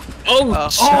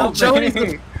 Oh, Joey's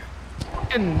dang.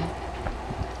 fucking.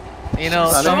 You know,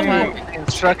 Honey.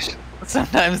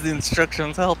 sometimes the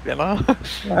instructions help. You know.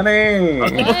 Honey.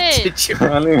 What? Did you?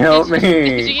 Honey, help Did you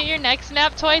me. get your neck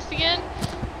snapped twice again?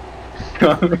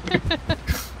 Don't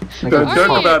Where joke are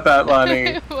you? about that,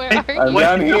 Lonnie. Where are I'm you?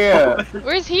 down here.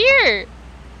 Where's here?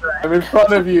 I'm in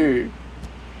front of you.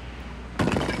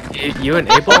 You and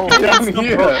Abel? Down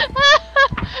here. What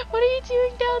are you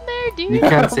doing down there, dude? You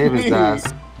can't save his ass.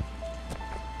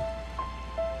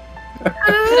 Can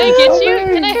I get you?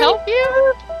 Can I help you?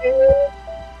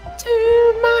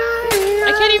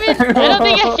 I can't even. I don't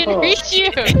think I can reach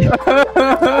you.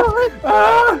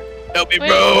 Help me, Wait,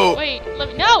 bro. wait. Let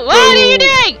me. No. What are you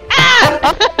doing?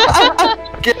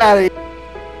 Ah! Get out of here.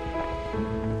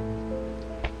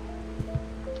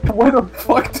 Where the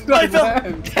fuck did I I fell.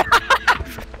 land?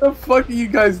 the fuck are you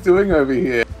guys doing over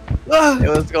here? Hey,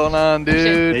 what's going on,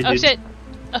 dude? Oh shit!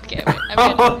 Okay, wait, I'm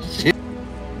gonna... Oh shit!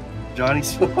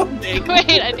 Johnny's so big.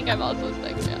 Wait, I think I'm also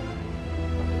stuck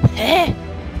now.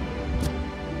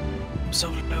 So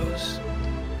knows.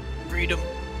 Freedom.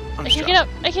 I can't get up!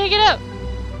 I can't get up!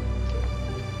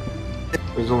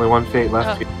 There's only one fate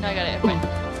left. Oh, no, I got it. Fine.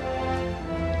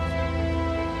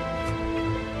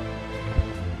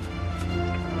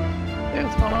 Hey,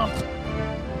 what's going on?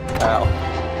 Ow.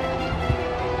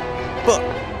 Fuck.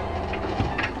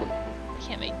 I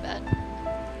can't make that.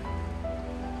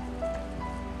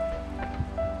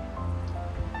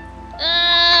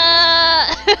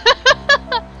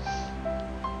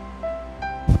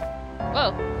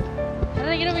 Whoa. How did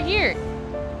I get over here?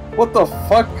 What the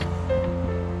fuck?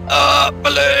 My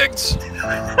legs!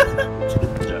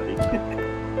 Johnny.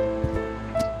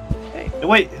 Hey,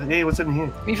 wait. Hey, what's in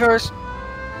here? Me first.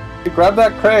 Hey, grab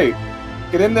that crate.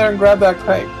 Get in there and grab that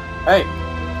crate. Hey,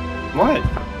 What?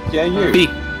 yeah, you. B.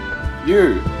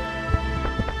 You.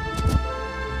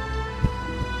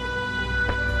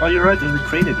 Oh, you're right. There's a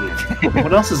crate in here.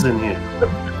 What else is in here?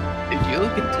 Dude, you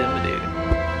look intimidating.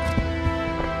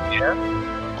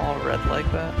 Yeah? All red like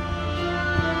that?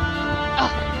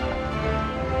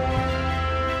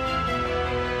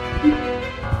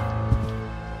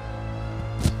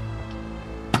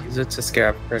 Use it to scare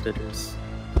off predators.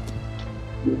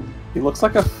 He looks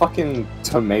like a fucking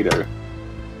tomato.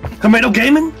 Tomato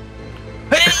gaming?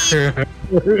 I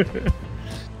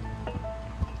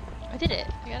did it.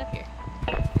 I got up here.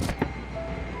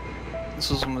 This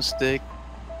was a mistake.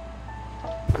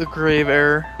 A grave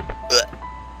error.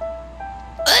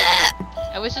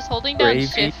 I was just holding down Gravy.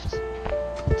 shift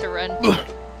to run.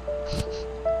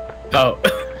 Oh.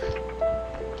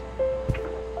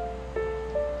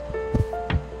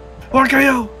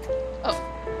 RKO!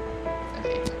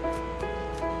 Okay.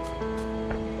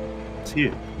 It's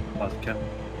here. Oh, okay.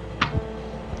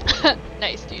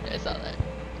 Nice, dude. I saw that.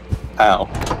 Ow.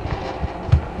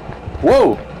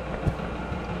 Whoa!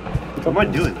 What am I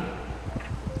doing?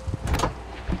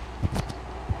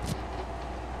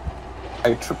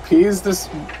 I trapeze this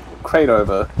crate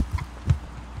over.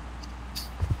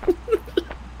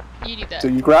 You do that. So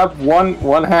you grab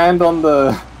one hand on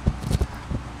the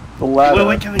ladder.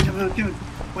 Wait, Kevin.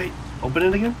 Wait, open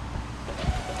it again?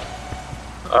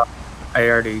 I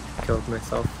already killed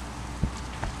myself.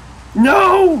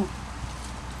 No!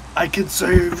 I can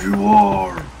save you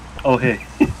all! Oh, hey.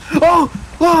 Oh!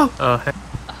 Oh! Oh,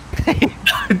 hey.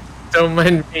 Don't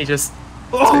mind me just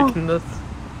Oh! taking this.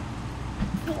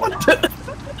 What the?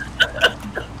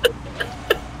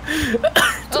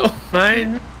 Don't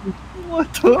mind.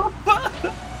 What the?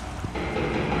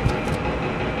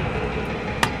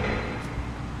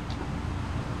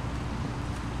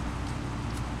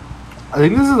 I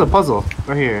think this is a puzzle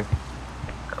right here.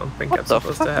 I don't think What I'm the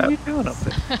supposed fuck to are have. you doing up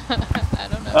there? I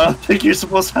don't know. I think you're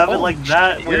supposed to have it like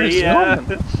that. shit, Wait, you're yeah.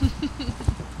 zooming.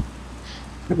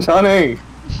 Johnny,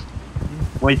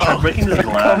 Wait, try breaking this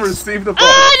come glass. receive the box.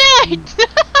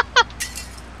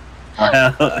 Oh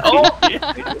no! Oh!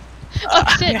 Oh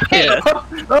shit! Hey! Oh,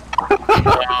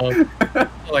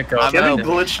 like I'm Kevin out.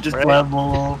 glitched this Right.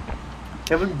 level.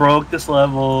 Kevin broke this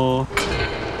level.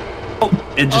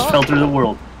 Oh, it just fell through the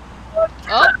world.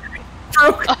 Oh!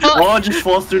 Oh, it just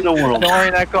falls through the world. Don't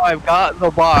worry, Neko, I've got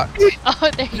the box. Oh,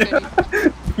 there you go.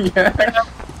 Yeah.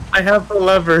 I have the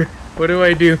lever. What do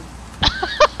I do?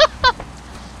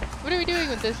 What are we doing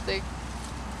with this thing?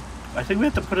 I think we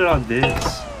have to put it on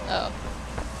this. Oh.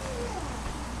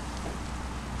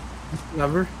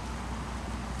 Lever?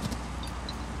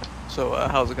 So,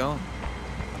 how's it going?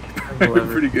 I have the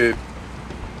lever. Pretty good.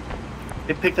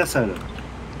 It picked us out of.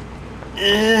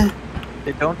 Hey,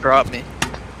 don't drop me.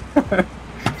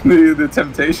 The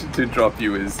temptation to drop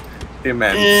you is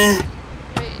immense.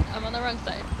 Wait, I'm on the wrong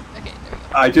side. Okay, there we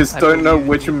go. I just I don't know believe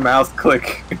which you. mouse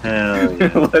click Hell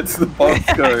yeah. lets the box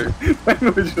go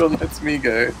and which one lets me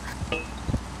go.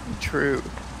 True.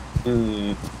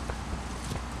 Hmm.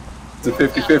 It's a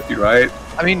 50-50, right?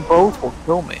 I mean, both will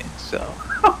kill me, so.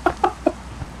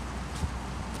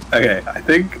 Okay, I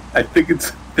think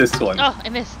it's this one. Oh, I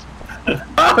missed.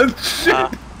 Oh shit!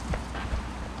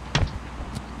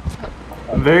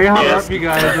 I'm very high Yes. up, you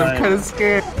guys. I'm kind of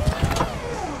scared.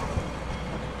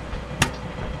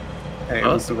 Hey, it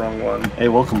was the wrong one. Hey,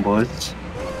 welcome, boys.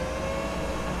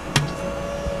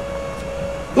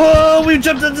 Whoa, we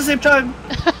jumped at the same time!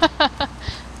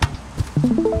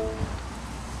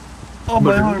 Oh,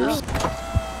 my arms.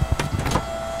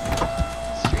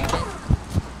 Streaming.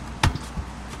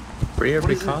 Free What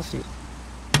every is this? costume.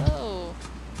 Oh.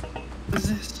 What is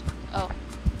this? Oh.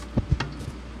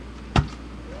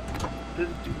 What did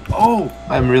it do? Oh!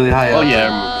 I'm really high Oh, up. yeah.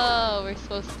 Oh, we're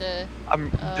supposed to. I'm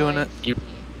doing it. You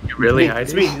really hide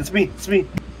It's me, it's me, it's me.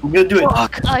 I'm gonna do it.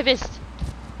 Fuck! Oh, I missed.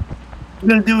 I'm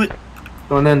gonna do it.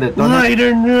 Don't end it. Don't end it.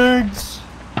 Lighter, nerds!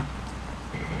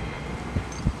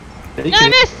 Yeah, you No, I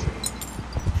can- missed.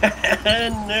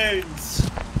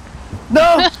 Nerds!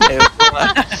 No! Hey,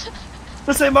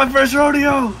 This ain't my first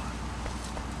rodeo!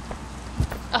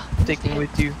 Oh, take me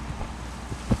with you.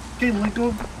 Okay, let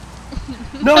go.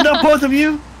 No, not both of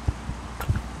you!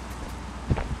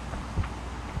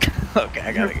 Okay,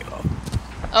 I gotta get off.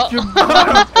 Oh.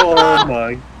 Oh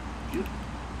my.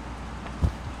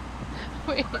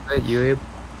 Wait. you.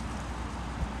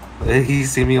 You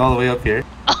see me all the way up here?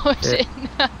 Oh shit.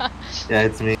 Yeah,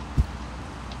 it's me.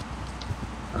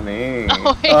 Honey.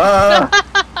 Oh, wait.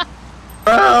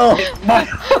 Oh! My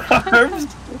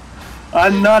arms!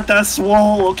 I'm not that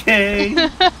swole, okay?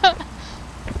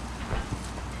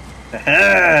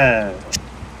 Oh,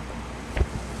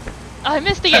 I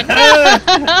missed again. No!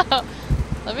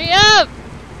 Let me up.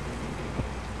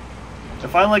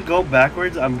 If I like go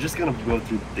backwards, I'm just gonna go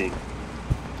through the thing.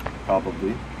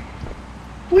 Probably.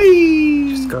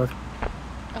 Whee! Just go.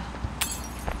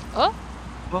 Oh.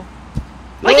 Well.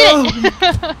 I did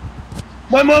it.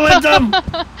 My momentum!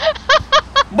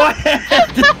 My head!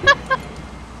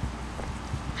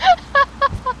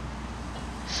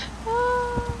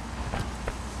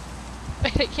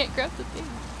 Wait, I can't grab the thing.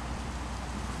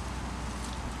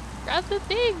 Grab the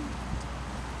thing.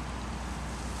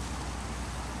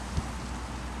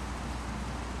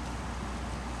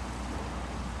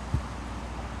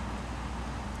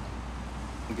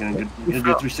 We're gonna do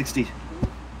 360.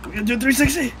 We're gonna do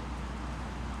 360!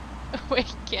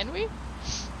 Wait, can we?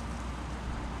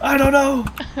 I don't know!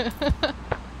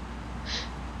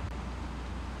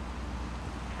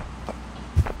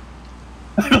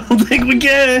 I don't think we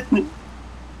can!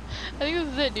 I think this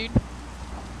is it, dude.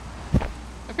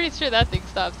 I'm pretty sure that thing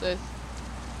stops us.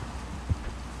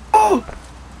 Oh!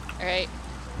 Alright.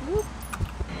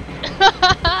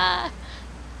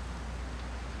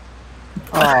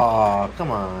 Oh,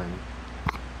 come on.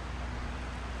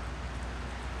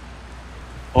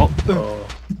 Oh! Oh.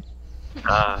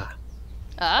 Ah.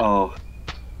 Oh.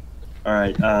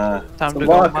 Alright, Time to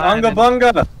go Look, mining. Unga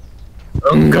Bunga!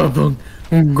 Unga bung.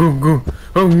 Unga gu.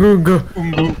 Unga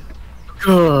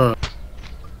gu.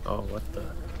 Oh, what the?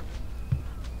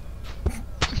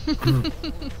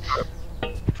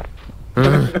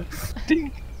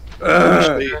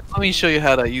 Let me show you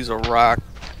how to use a rock.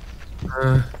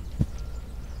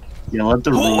 yeah, let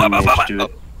the Oh, rolling edge do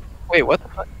it. Wait, what the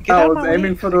fuck? Get I out of was my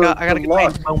aiming way. for the- I gotta the get my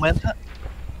lock. momentum.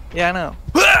 Yeah, I know.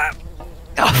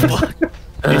 Oh, fuck.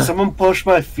 Hey, someone push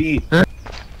my feet.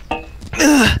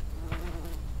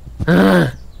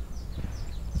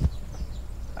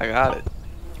 I got it.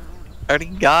 I already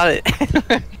got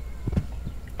it.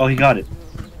 Oh, he got it.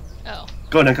 Oh.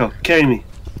 Go, Neko. Carry me.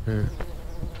 You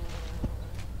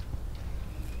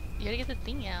gotta get the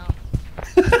thing out.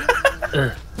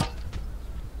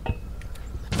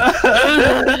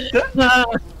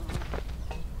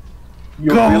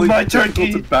 You're Go, really my difficult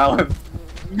turkey. to balance.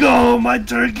 Go, my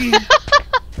turkey!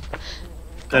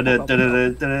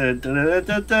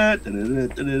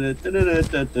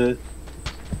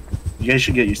 You guys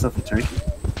should get yourself a turkey.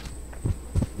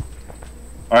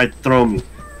 Alright, throw me.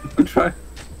 I'm trying.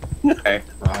 Okay,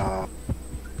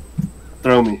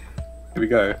 Throw me. here we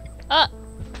go. Ah!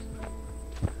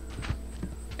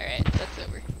 Alright, that's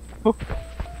over.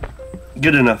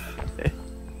 Good enough.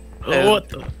 Oh, what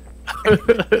the?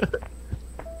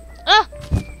 Ah!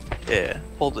 Yeah.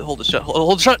 Hold it shut.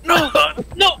 Hold it shut. No!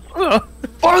 No!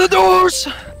 Bar the doors!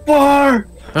 Bar!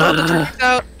 Bar the doors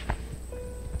out.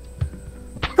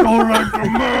 Go right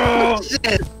from out!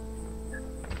 Shit.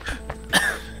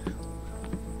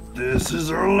 This is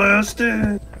our last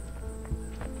day.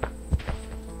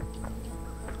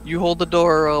 You hold the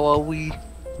door while we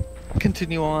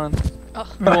continue on.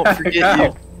 Oh. We won't forget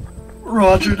you.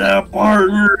 Roger that,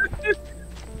 partner.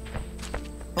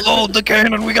 Load the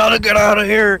cannon. We gotta get out of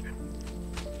here.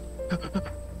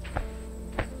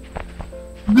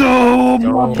 Go, my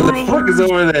No. What the fuck is brother.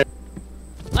 over there?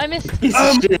 I missed. Piece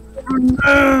of shit.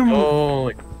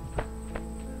 Oh.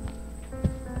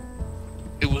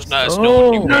 It was nice Oh.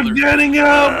 knowing you, You're brother. getting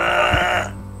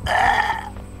out.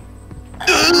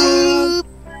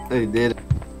 They did.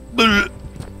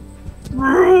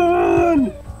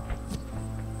 Run!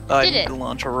 I Did need it. to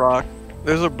launch a rock.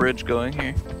 There's a bridge going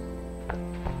here.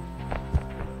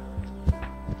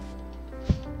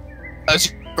 I'm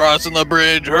crossing the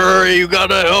bridge. Hurry, you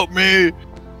gotta help me.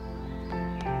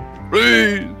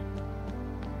 Please.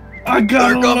 I got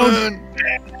They're a load.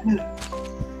 coming.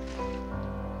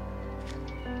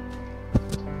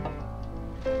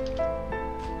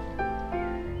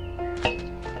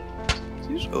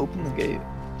 open the gate.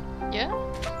 Yeah?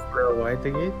 Throw wide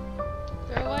the gate.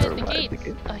 Throw wide the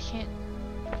gates. Oh, I can't.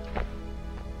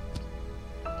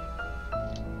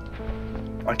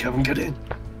 Alright, Kevin, get in.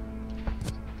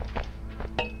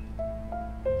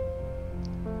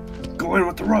 Go in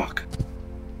with the rock.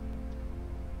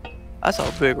 I saw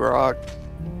a big rock.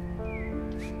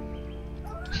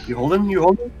 You hold him? You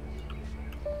hold him?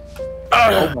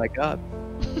 Oh my god.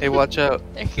 Hey, watch out.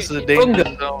 There This is you a go. danger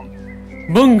Bunga. zone.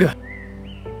 Bunga!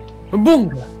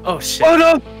 Bunga! Oh shit. Oh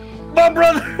no! My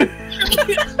brother!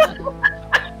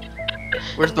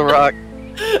 Where's the rock?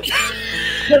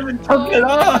 Kevin took it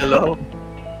off! Hello?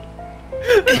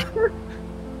 Oh,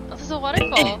 this is a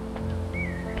waterfall.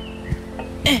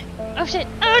 Oh shit!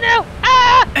 Oh no!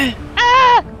 Ah!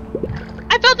 Ah!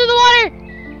 I fell through the water!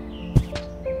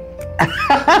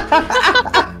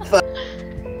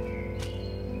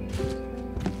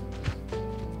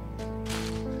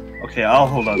 Okay, I'll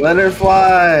hold on. Let her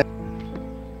fly.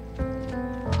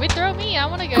 Wait, throw me. I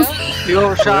wanna go. You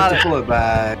overshot it. Pull it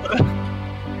back.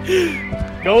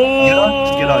 Go!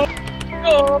 Get on.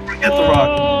 Forget the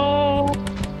rock.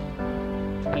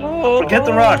 Forget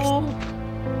the rocks.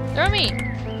 Throw me.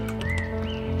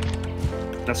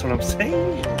 That's what I'm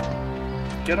saying.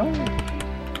 Get on.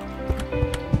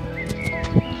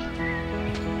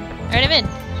 Alright, I'm in.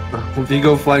 If you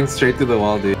go flying straight through the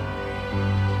wall, dude.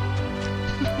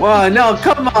 Whoa, no,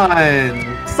 come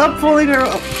on! Stop pulling her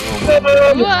up!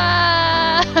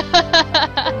 Wah!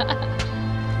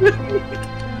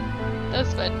 That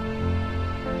was fun.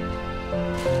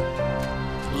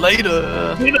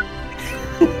 Later.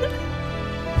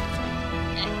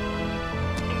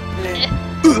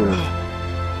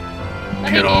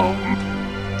 Get on.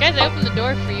 Guys, I opened the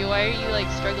door for you. Why are you like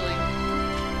struggling?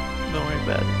 Don't worry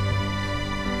about it.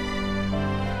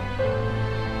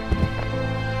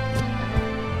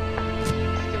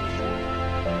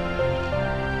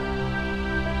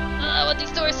 I want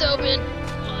these doors to open.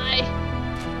 Why?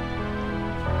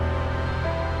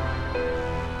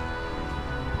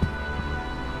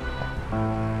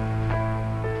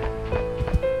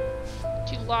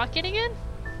 Did you lock it again?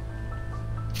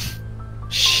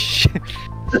 Shh.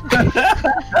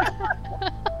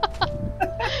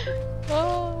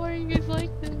 Oh, why are you guys like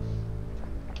this?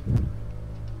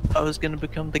 I was gonna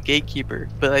become the gatekeeper,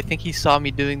 but I think he saw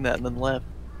me doing that and then left.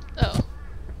 Oh,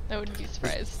 I wouldn't be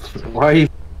surprised. Why are you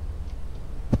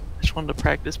I just wanted to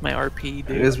practice my RP,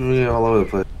 dude. guys moving all over the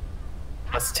place?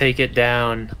 Let's take it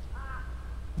down.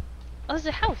 Oh, there's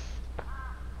a house.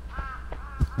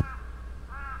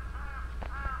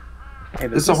 Hey,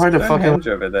 It's so hard to fucking- Stonehenge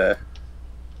over there.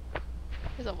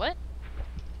 There's a what?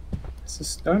 It's a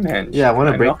Stonehenge. Yeah, I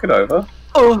wanna Can break- knock it over.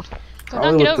 Go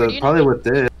Probably knock it with over, the, dude. probably with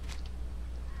this.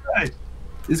 Hey.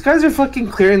 These guys are fucking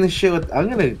clearing this shit with.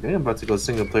 I'm about to go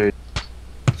single player.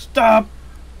 Stop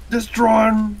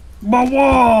destroying my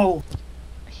wall!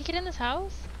 I can get in this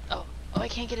house? Oh, I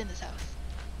can't get in this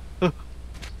house.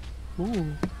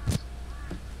 Ooh.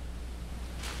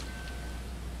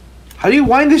 How do you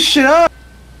wind this shit up?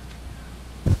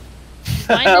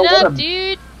 Wind it What up, a-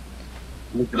 dude.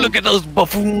 Look at those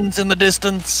buffoons in the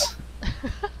distance.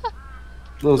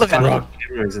 Those Look at fucking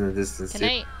cameras in the distance. Can dude.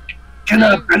 I? Can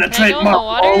I Can I penetrate go in my the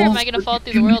water, or am walls? I gonna fall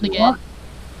through the world again?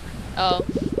 Oh.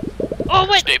 Oh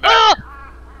wait! Stay back. Oh!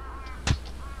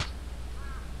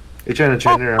 You're trying to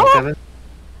train her out, Kevin?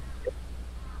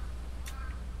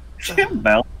 Jim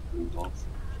Bell. Oh,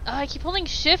 I keep holding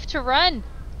shift to run.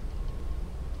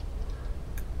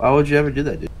 Why would you ever do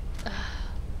that, dude?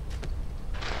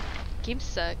 Game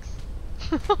sucks.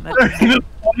 They're not even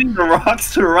pointing the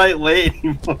rocks the right way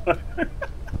anymore.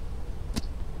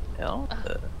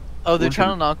 Oh, they're trying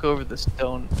to knock over the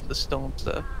stone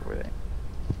stuff. Were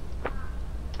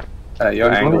they?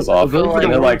 Your angle's off. Go for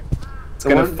You're the like, it's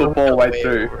gonna one- football right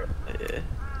through. Yeah.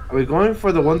 Are we going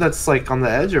for the one that's like on the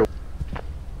edge or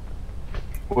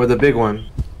the big one?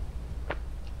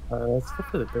 Let's go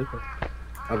for the big one.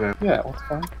 Okay. Yeah, that's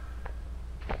fine.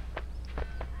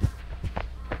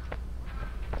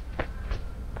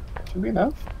 Should be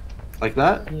enough. Like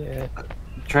that? Yeah.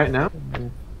 Try it now?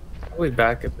 Probably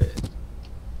back a bit.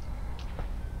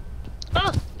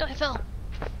 Oh no, I fell.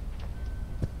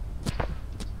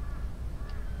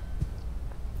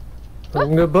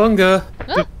 Bunga bunga!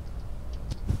 Ah,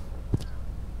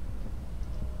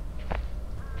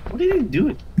 What are you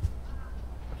doing?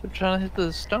 They're trying to hit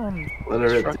the stone. Let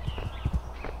her. Struck-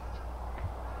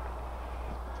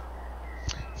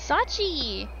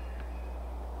 Sachi.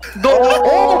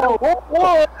 Oh!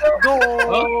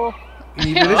 Go! Can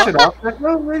you finish it off,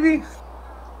 Necro, maybe?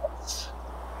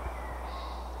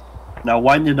 Now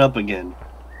wind it up again.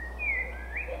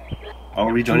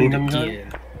 Are we joining them again?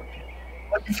 Again.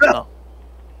 No.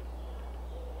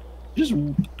 Just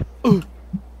come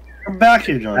back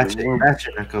here, Johnny. Bash it, bash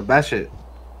it, Neko, bash it.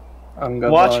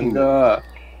 Anga Watching banga.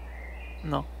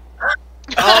 No.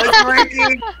 Oh, it's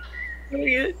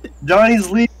breaking! Johnny's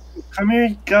leaving. Come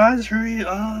here, guys. Hurry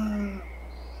up.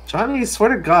 Johnny,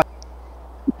 swear to God.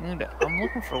 Dude, I'm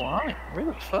looking for Lonnie. Where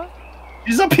the fuck?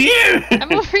 He's up here!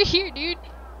 I'm over here, dude.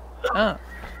 Huh.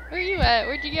 Where are you at?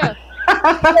 Where'd you go?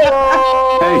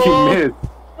 Hey, he missed.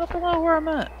 I don't know where I'm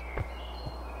at.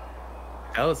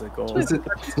 That was a goal. Was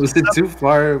it too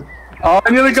far? Oh,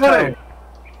 I nearly got it.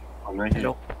 I'm right here.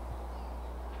 Nope.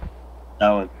 That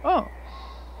one. Oh.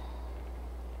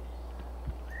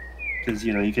 Because,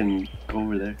 you know, you can go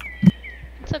over there.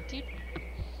 What's up, dude?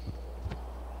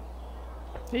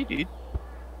 Hey, dude.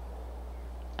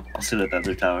 I'll sit at the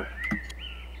other tower.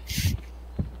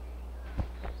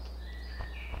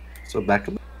 So back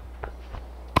up.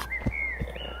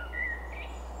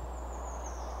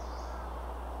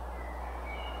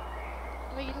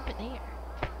 Oh, you over there.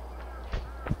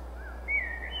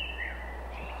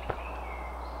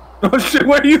 Oh shit,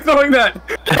 where are you throwing that?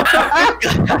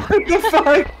 What the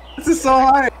fuck? This is so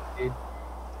high.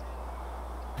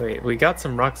 Wait, we got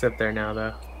some rocks up there now,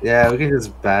 though. Yeah, we can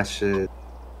just bash it.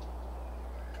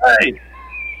 Hey!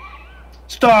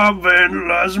 Stop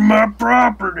vandalizing my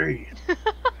property!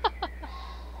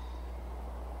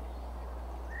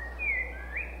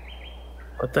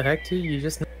 What the heck, dude? You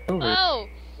just knocked over. Oh!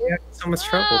 We had so much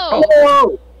trouble. Oh!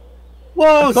 Whoa!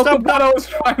 Whoa! Stop Stop that! I was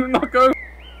trying to knock over.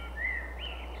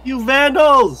 you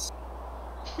vandals!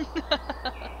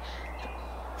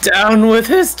 Down with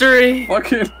history!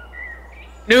 Fucking.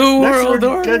 New Next world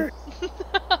one, order! good.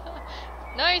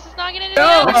 No, he's just knocking into the No!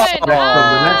 other one! The next one.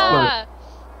 Ah!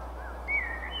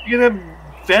 You're gonna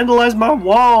vandalize my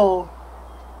wall!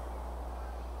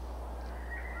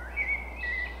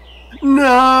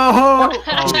 No!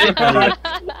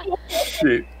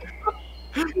 Shit.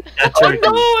 That's Oh right. no,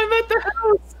 I'm at the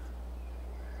house!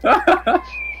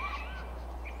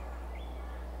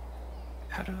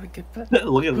 How do I get back?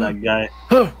 Look at that guy.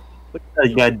 Look at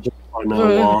that guy jumping on the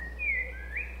wall.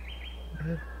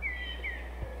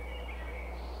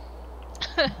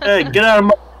 Hey, get out of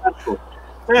my castle.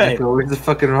 Hey, Neko, where's the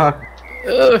fucking rock?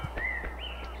 Ugh.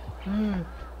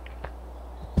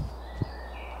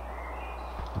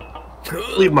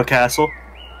 leave my castle.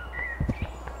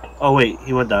 Oh wait,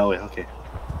 he went that way, okay.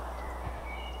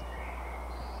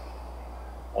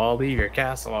 I'll leave your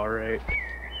castle, alright.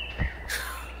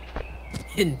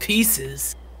 In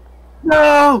pieces.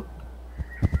 No!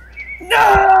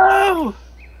 No!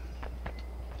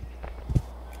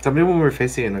 Tell me when we're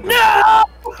facing it, Neko. No!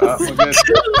 We're good.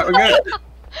 We're good.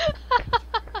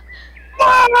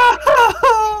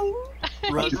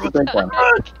 Run, Just run, a big one.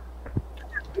 run!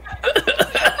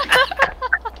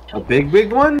 A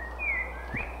big one?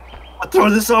 I'll throw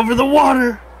this over the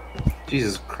water!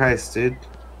 Jesus Christ, dude.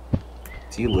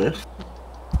 Do you lift?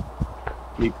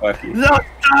 Me lucky. No,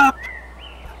 stop!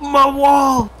 My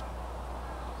wall!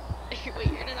 Wait, you're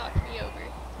gonna knock me over.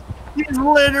 He's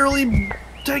literally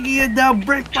taking it down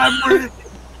brick by brick! How do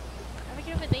we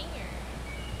get over there?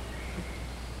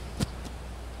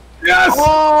 Yes!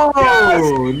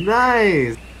 Oh,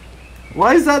 nice!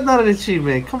 Why is that not an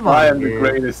achievement? Come on, I am the dude.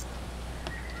 greatest.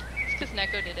 It's because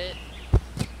Neko did it.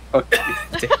 Okay.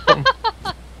 Damn.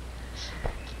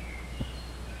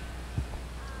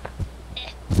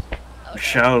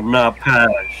 Shall not pass.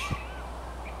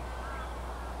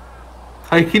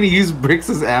 How can you use bricks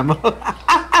as ammo?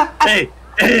 Hey,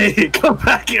 hey, come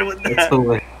back here with That's that.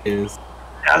 hilarious.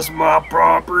 That's my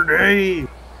property.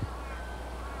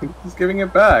 He's giving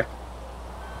it back.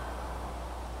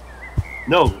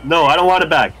 No, no, I don't want it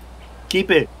back.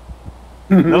 Keep it.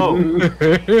 No. Point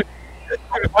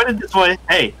it this way.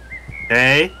 Hey,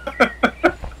 hey.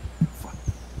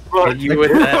 Hit you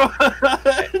with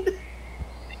that.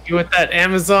 You with that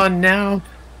Amazon now?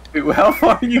 Dude, how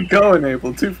far are you going,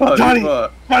 Abel? Too far. Johnny! Too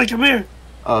far. Johnny, come here.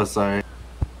 Oh, sorry.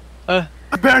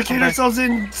 Barricade Okay. ourselves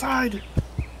inside.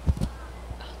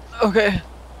 Okay.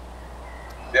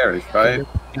 There is, right?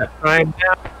 Right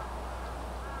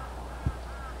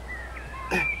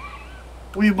now.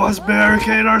 We must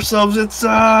barricade ourselves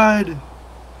inside.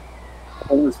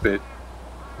 Hold this bit.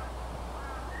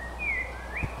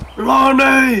 Lonnie!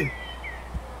 I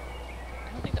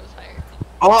don't think that was higher.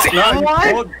 Oh,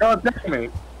 no, you God damn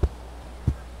it.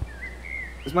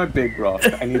 Where's my big rock?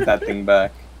 I need that thing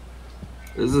back.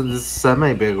 This is this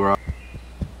semi-big rock.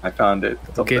 I found it.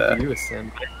 It's up Give there. you a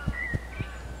sim.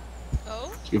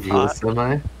 Oh? If you a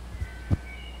semi,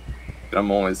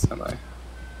 I'm always semi.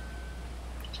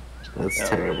 that's Yeah.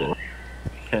 terrible.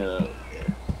 Yeah. Oh,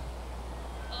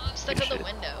 I'm stuck on the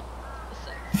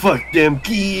Fuck them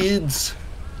kids.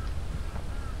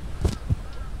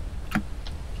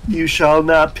 You shall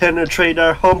not penetrate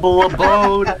our humble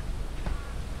abode.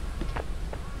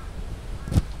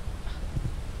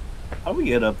 How do we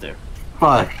get up there?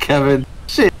 Fuck, Kevin.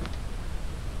 Shit.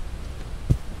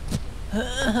 Alright.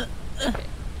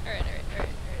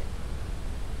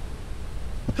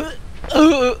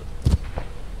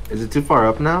 Is it too far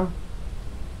up now?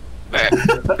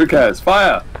 Who cares?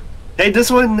 Fire! Hey,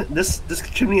 this one, this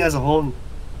chimney has a hole.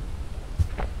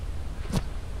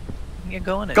 You're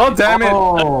going in. God damn it!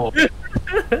 Oh,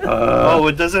 Oh,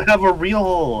 it doesn't have a real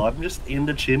hole. I'm just in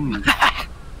the chimney.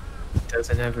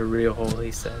 Doesn't have a real hole,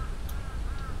 he said.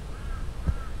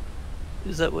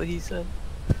 Is that what he said?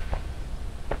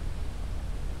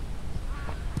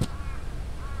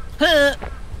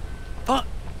 Fuck.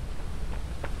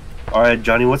 Alright,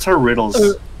 Johnny, what's our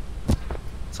riddles?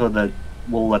 So that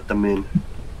we'll let them in.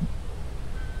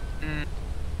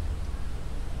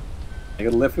 You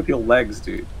can lift with your legs,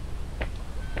 dude.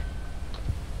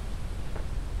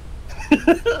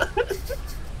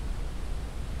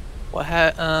 What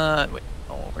wait, that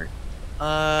won't work.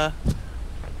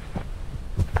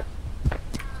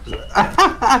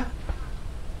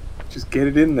 Just get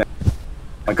it in there.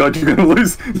 My god, you're gonna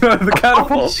lose the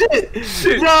catapult. oh shit!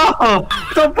 Shit. No!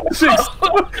 Stop pushing!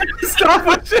 Stop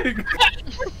pushing!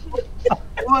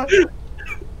 What?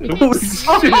 Holy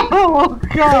shit! Oh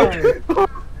god!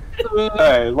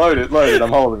 Hey, load it, I'm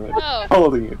holding it. Oh.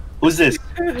 Holding it. Who's this?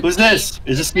 Who's this?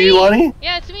 Is this It's me, me. Lonnie?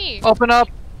 Yeah, it's me. Open up.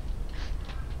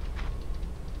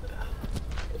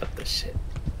 What the shit?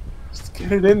 Just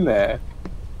get it in there.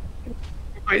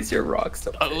 Why is your rock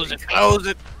so Close big? it. Close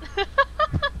it.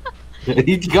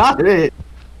 He got it!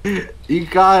 He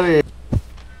got it!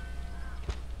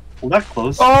 Well, that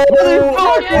close. Oh, Yay.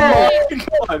 my god!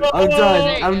 I'm There you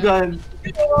done, I'm go. done.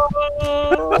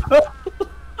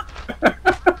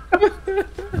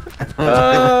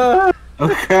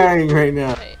 I'm crying right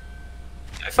now. Wait.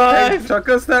 Hey, chuck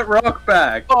us that rock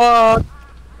back. Oh,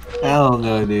 Hell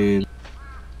no, dude.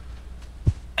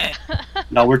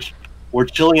 No, we're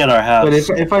chilling at our house. But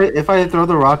if I throw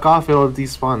the rock off, it'll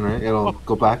despawn, right? It'll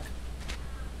go back.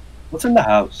 What's in the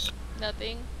house?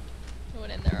 Nothing. No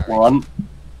one in there already. Well,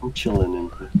 I'm chilling in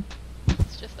here.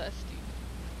 It's just us, dude.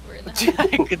 We're in the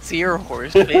house. I could see your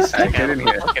horse face Hey, stuck get out in of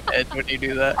the here. fucking edge when you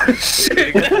do that.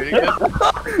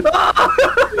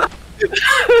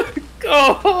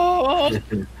 Oh!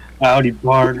 Howdy,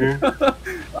 partner. Got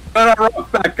our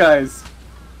rock back, guys.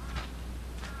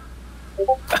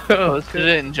 Oh, let's do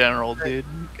it in general, dude.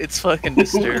 It's fucking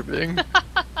disturbing.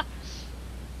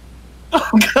 Oh,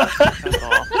 God. That's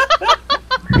all.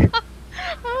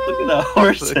 Look at that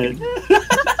horse head.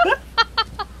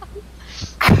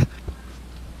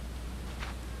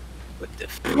 What the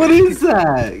f- What is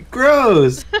that?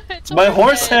 Gross! It's my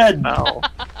horse head. Ow.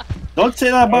 Don't say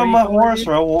that about my horse,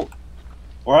 or I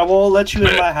won't let you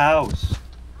in my house.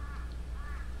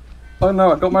 Oh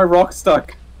no, I got my rock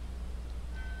stuck.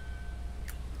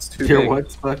 It's too Your big.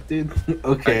 what's fuck, dude?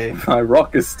 Okay. My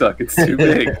rock is stuck. It's too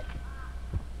big.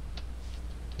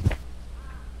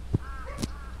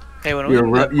 Hey, when we Your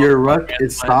do ru- that your Pokemon ruck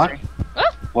is stock?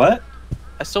 randomizer, What?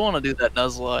 I still want to do that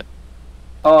Nuzlocke.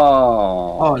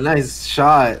 Oh, Oh, nice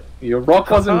shot. your rock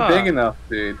wasn't Haha. big enough,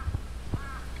 dude.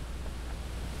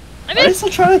 I Are you missed! still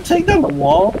trying to take down the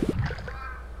wall?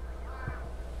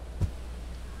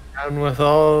 And with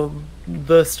all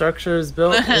the structures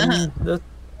built in the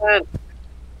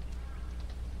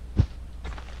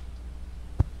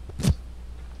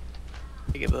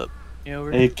I give up. You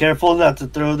over? Hey, careful not to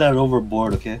throw that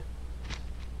overboard, okay?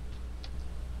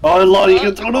 Oh, Lonnie,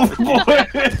 you can throw it overboard!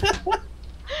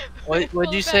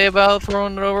 What'd you say about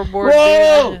throwing it overboard?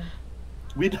 Whoa! dude?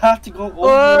 We'd have to go over.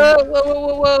 Whoa, whoa,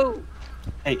 whoa, whoa, whoa!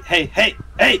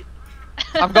 Hey!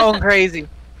 I'm going crazy.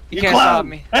 You can't stop clown.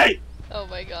 me. Hey! Oh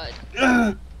my god.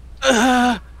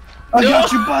 I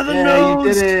got you by the Yeah, nose!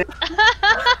 you did it.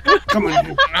 Come in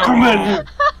here! Come in here!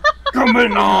 Come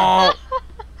in here!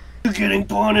 You're getting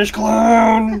punished,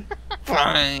 clown!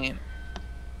 Fine.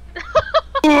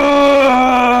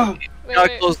 Ah! Wait, Gotta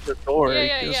wait. close the door.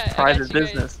 Yeah, It's I got private you guys.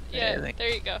 business. Yeah, I think. there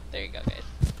you go, guys.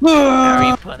 Are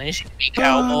you Ah! punishing me,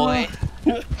 cowboy?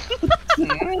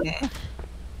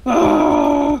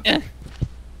 Ah! Eh.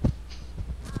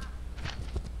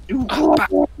 You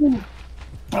clown!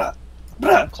 Blah,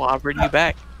 blah. Clobbered you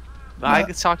back. I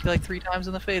could sock you like 3 times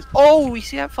in the face. Oh, you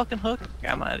see that fucking hook?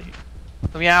 Yeah, I'm out of here.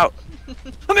 Let me out.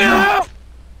 Let me out!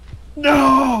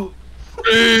 No!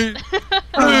 Please!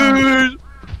 Please!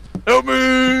 Help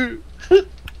me!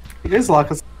 You guys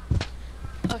lock us.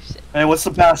 Oh shit. Hey, what's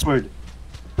the password?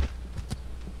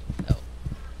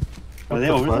 Are they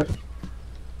the over fuck? there?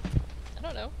 I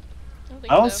don't know. I don't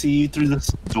think I don't so. see you through this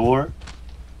door.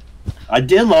 I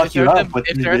did lock you out, but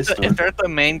if through they're, this at the, door. if they're at the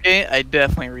main gate, I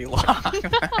definitely relock.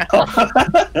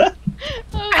 I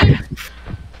was like,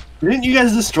 Didn't you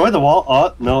guys destroy the wall?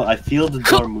 Oh, no, I feel the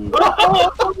door move.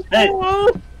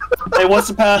 Hey, what's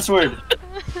the password?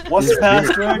 What's the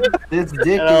password? This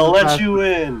dick And I'll is let not- you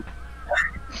in.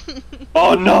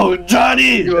 Oh no,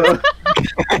 Johnny!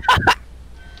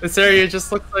 This area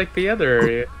just looks like the other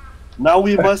area. Now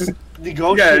we must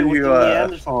negotiate Yeah, with you, the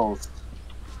Neanderthals.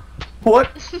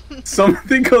 What?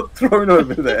 Something got thrown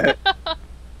over there.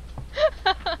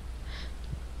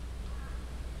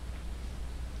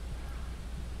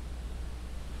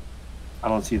 I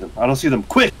don't see them. I don't see them.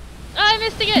 Quick! I'm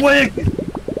missing it! Quick!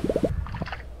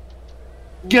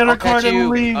 Get our I'll catch card and you.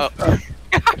 leave! Oh,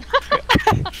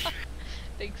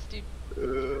 Thanks, dude.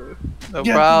 no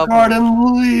Get the card problem.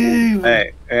 and leave!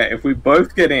 Hey, if we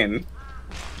both get in,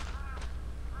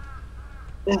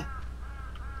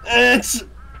 It's...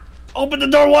 Open the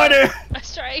door wider! I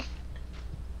was trying.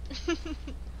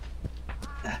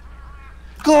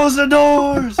 Close the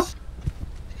doors!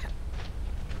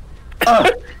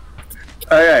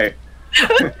 okay.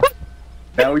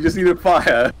 Now we just need a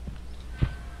fire.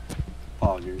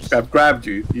 Poggers. I've grabbed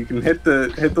you. You can hit the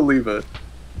lever.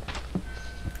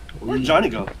 Where'd Johnny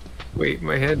go? Wait,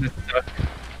 my head is stuck.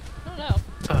 I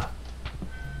don't know.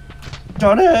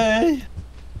 Johnny!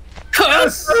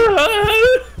 Yes!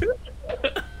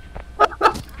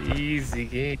 Easy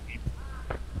game.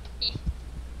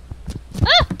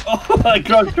 Oh, I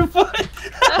grabbed your foot!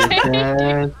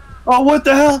 Bitch Oh, what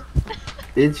the hell?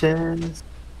 ass.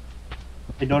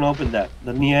 Hey, don't open that.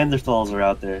 The Neanderthals are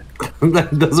out there.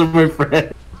 Those are my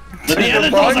friends. The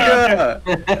Neanderthals are out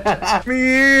there! Let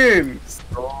me in!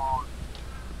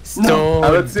 Stone.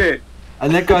 Oh, that's it.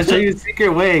 And then I'll show you a secret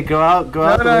way. Go out. Go No,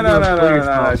 out. the no, window no, and no, kill no, no,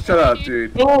 yourself. shut up,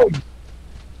 dude.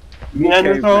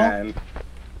 Neanderthal? Caveman.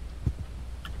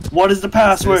 What is the This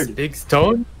password? big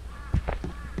stone?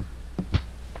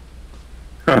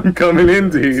 I'm coming in,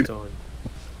 dude. Stone.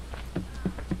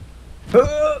 Okay,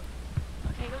 go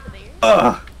over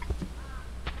there.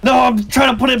 No, I'm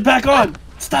trying to put it back on!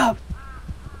 Stop!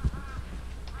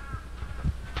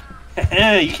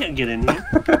 Hey, you can't get in here.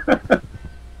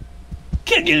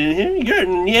 Can't get in here. You're a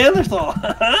Neanderthal.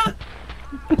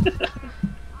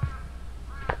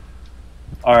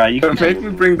 Alright, you can Don't make me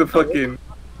bring the fucking.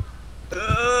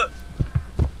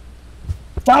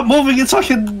 stop moving it so I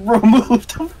can remove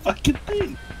the fucking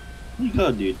thing. Where you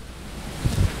go, dude?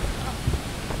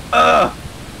 Ugh!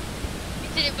 You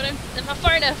did it, but I'm not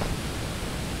far enough.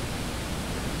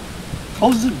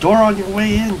 Close the door on your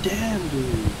way in, damn,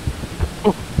 dude.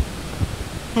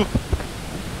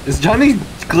 Is Johnny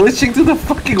glitching through the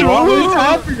fucking wall? What is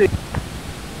happening?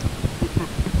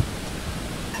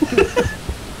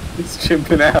 It's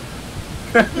chimping out.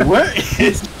 Where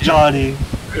is Johnny?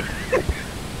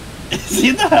 Is he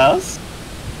in the house?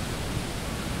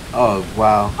 Oh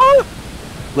wow.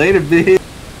 Later, bitch.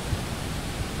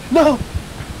 No.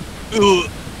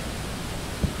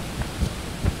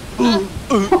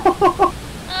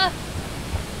 Ah,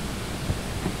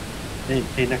 Hey,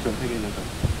 Necro, hey, Necro.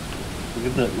 Look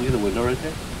at the window right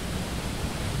there.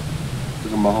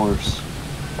 Look at my horse.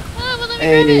 well, let me grab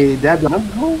it. Hey, that. No,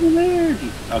 go over there.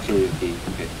 Okay.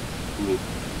 Look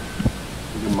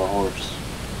at my horse.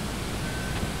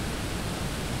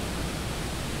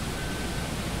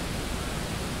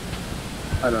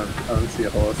 I don't see a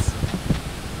horse.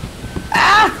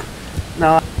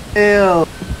 No. Ew.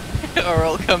 Or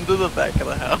I'll come to the back of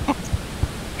the house.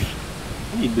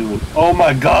 What are you doing? Oh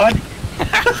my god!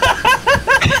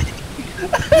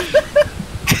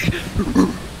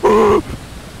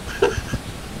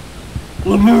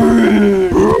 Lemurian!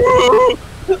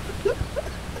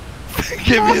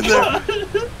 Get me in there.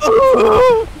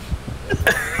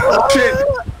 Shit!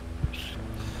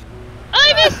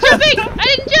 I missed jumping! I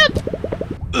didn't jump!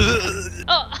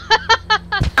 Oh.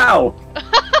 Ow!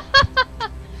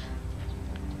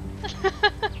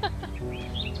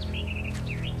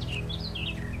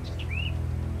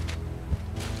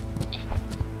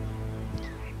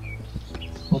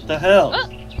 What the hell?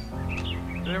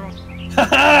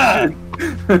 Oh.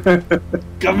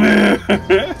 Come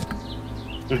here!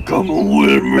 You're coming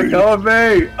with me! Go with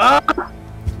me! Ah!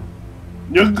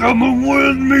 You're coming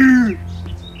with me!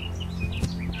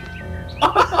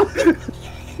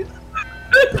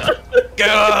 Get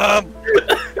up!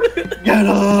 Get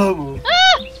him!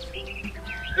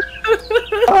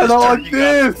 I don't like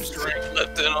this! Strength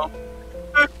left in him.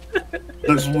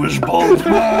 This wishbone's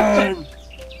mine!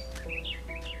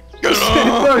 Get up!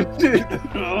 Oh shit!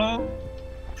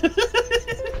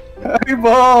 Hey,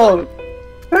 Paul! Hey,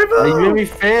 Oh, Paul! you made me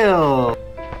fail.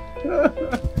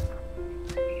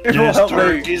 This Help me.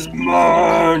 turkey's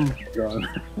mine. Gone.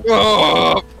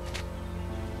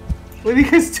 What are you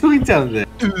guys doing down there?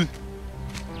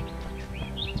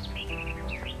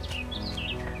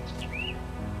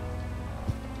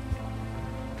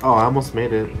 Oh, I almost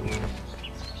made it.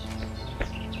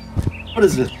 What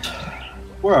is it?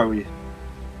 Where are we?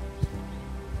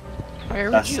 Where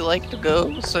would That's- you like to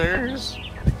go, sirs?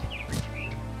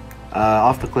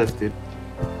 Off the cliff, dude.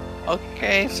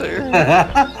 Okay, sir.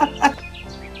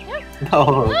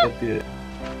 No, don't do it.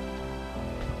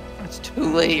 It's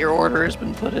too late. Your order has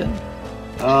been put in.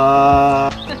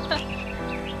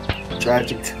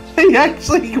 Tragic. He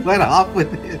actually went off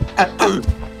with it. Let's hold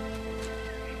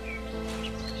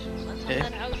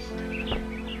that house.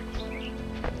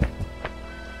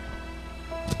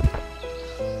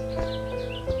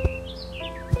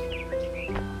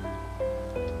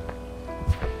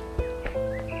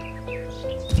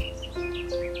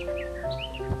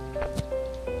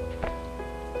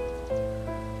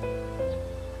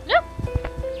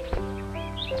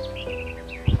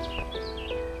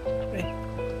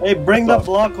 Hey, bring the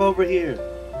block over here.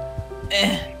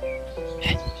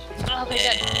 Oh my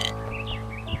god.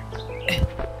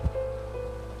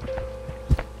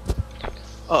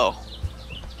 Oh.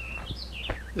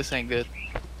 This ain't good.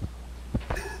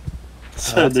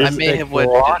 So I there's may a have went.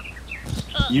 block.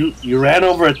 You ran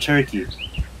over a turkey.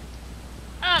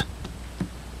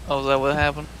 Oh, is that what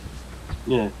happened?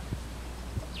 Yeah.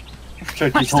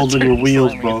 Turkey's holding your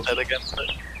wheels, bro.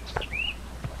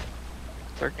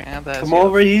 Turkey, have that. Come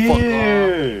over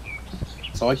here,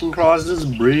 so I can cross this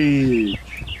bridge.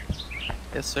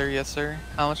 Yes, sir. Yes, sir.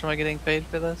 How much am I getting paid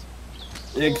for this?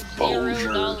 Exposure.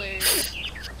 $0.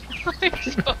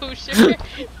 Exposure.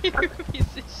 You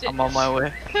piece of shit. I'm on my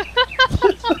way.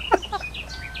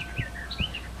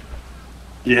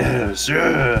 Yes,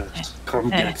 yes. Come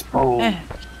get exposed.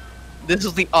 This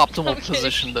is the optimal Okay.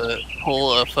 position to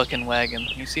pull a fucking wagon.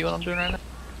 You see what I'm doing right now?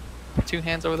 2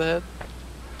 hands over the head.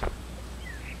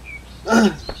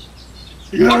 Fuck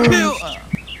you! Yes.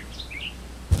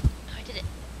 I did it.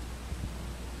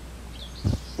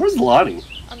 Where's Lonnie?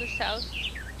 On the south.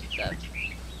 South.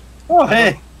 Oh,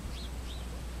 hey.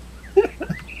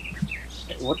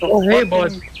 What the Oh, hey, fuck?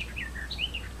 bud.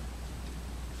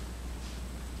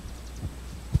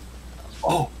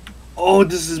 Oh,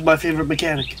 this is my favorite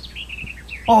mechanic.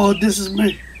 Oh, this is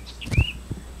me. Oh,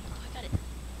 I got it.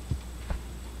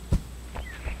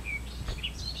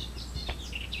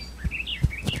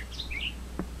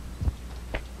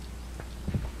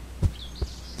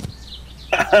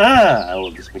 I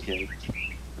love this mechanic.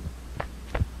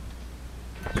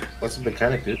 What's the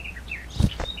mechanic, dude?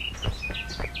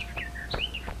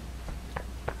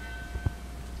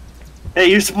 Hey,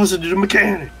 you're supposed to do the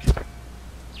mechanic.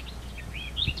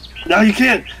 No, you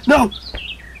can't. No.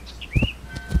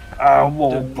 I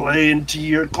won't play into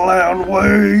your clown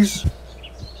ways.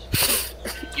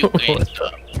 You ain't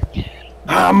tough.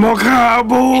 I'm a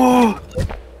cowboy.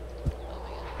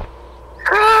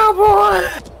 Cowboy.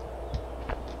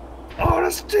 On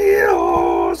a steel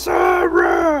horse I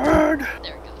ride.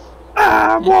 There it goes.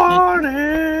 I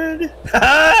wanted.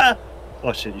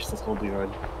 Oh shit! You're still holding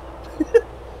on.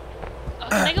 Oh,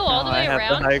 can I go all the I way have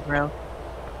around? the high ground.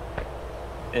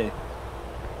 Hey.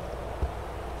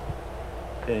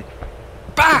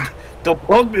 Bah! Don't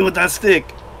poke me with that stick.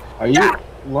 Are you,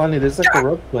 Lonnie? There's like a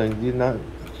rope playing. Do you not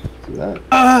see that?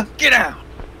 Get out!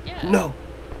 Yeah. No,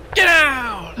 Get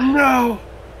out! no.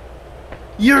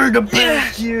 You're the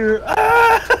best here.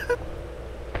 Ah!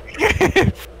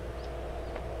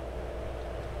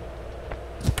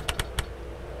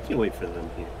 You wait for them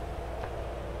here.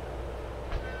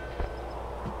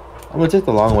 I'm gonna take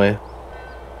the long way.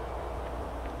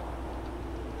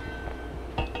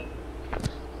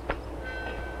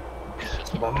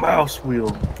 My mouse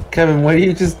wheel. Kevin, why are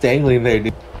you just dangling there,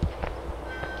 dude?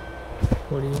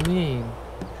 What do you mean?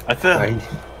 I fell. Why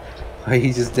are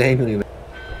you just dangling there?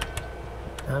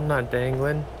 I'm not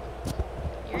dangling.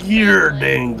 You're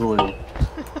dangling.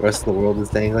 The rest of the world is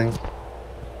dangling.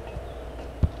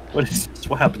 What is this?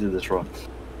 What happened to this rock?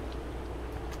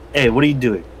 Hey, what are you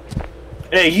doing?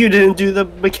 Hey, you didn't do the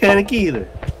mechanic either.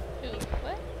 Who?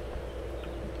 What?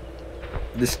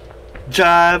 This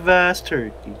jive ass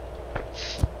turkey.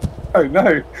 Oh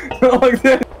no! Not like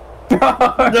that! No!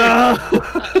 No!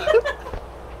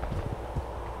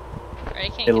 Alright, I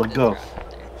can't Hey, get let this go. rock up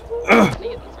there. Can I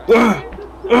get this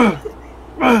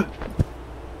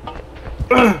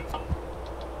rock?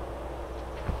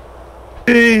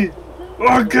 Hey!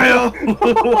 Okay!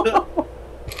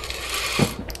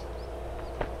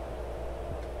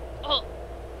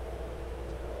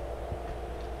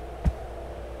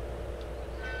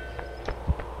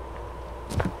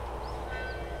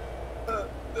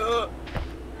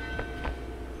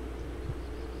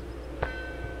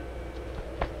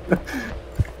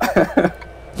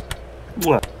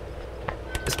 Mwah.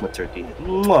 It's my turkey.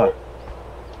 Mwah.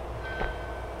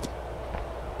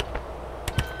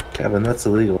 Kevin, that's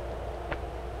illegal.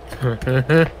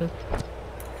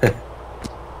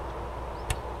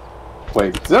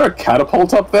 Wait, is there a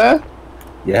catapult up there?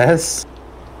 Yes.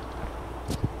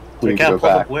 We I need to can't go pull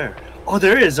up back. where? Oh,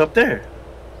 there is up there.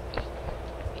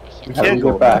 We How do can't we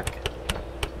go go back?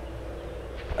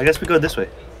 I guess we go this way.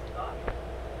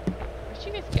 Where'd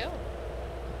you guys go?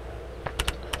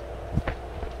 Okay,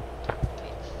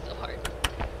 it's so hard.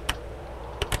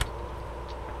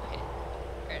 Okay.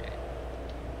 Alright.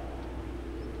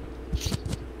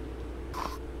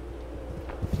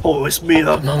 Oh, it's me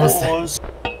up. I'm almost there. boys.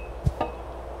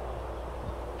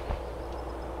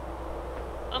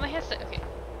 Oh, my headset. Okay.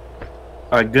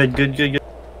 Alright, good.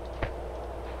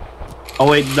 Oh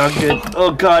wait, not good.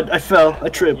 Oh god, I fell. I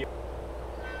tripped.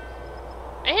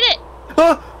 I hit it!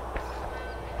 Ah!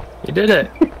 You did it.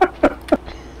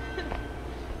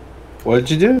 What did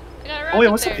you do? I got around Oh wait,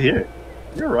 up what's there. up here?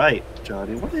 You're right,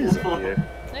 Johnny. What is up here?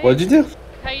 Nice. What did you do?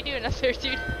 How you doing up there,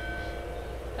 dude?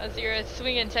 How's your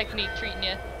swinging technique treating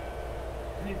you?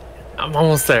 I'm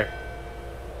almost there.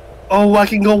 Oh, I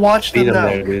can go watch them Beat him now.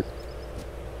 there, dude.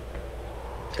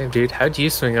 Damn, dude, how'd you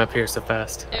swing up here so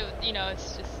fast? You know,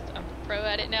 it's just I'm pro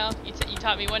at it now. You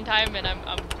taught me one time, and I'm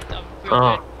real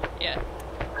Oh. good. Yeah.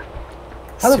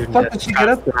 How the Student fuck at did you get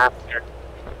up there? master.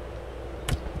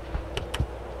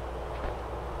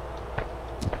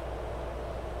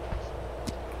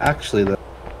 Actually, though,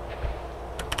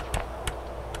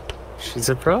 She's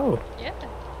a pro. Yeah.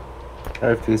 I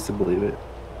refuse to believe it.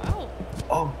 Wow.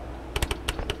 Oh,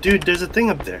 dude, there's a thing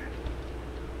up there.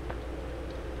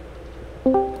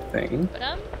 Thing.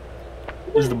 But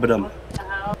There's the bottom.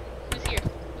 who's here?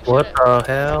 What the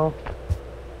hell?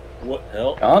 What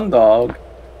hell? Gun dog.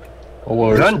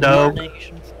 Or Gun dog.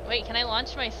 Wait, can I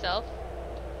launch myself?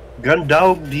 Gun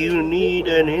dog, do you need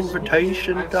an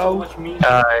invitation, dog?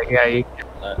 Yeah, you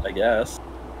I guess.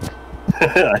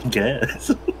 I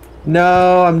guess.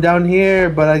 No, I'm down here,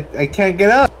 but I can't get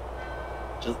up.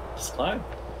 Just climb.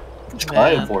 Just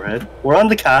climb, forehead. We're on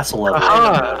the castle level.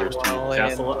 Aha.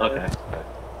 Castle. Okay.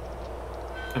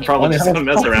 I'm Hey, probably just how gonna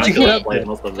mess the fuck around did you and get up play there?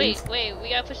 most of these. Wait, we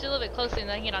gotta push it a little bit closer and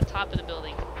then get on top of the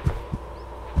building.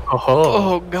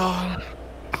 Oh. god.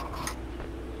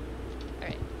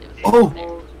 Alright.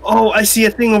 Oh, I see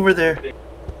a thing over there.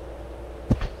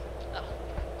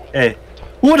 Hey,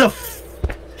 what a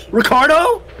Ricardo?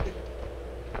 Oh,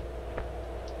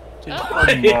 Oh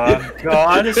my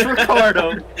god, it's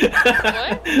Ricardo.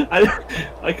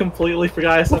 I completely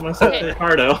forgot I set myself to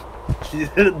Ricardo.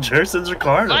 Jerson's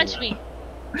Ricardo. launch me!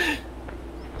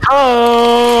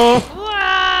 Oh. Wah!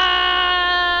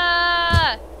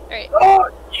 Alright. Oh,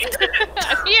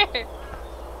 I'm here!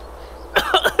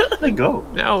 where'd they go?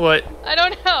 Now what? I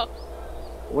don't know.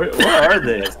 Where are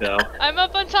they now? I'm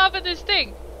up on top of this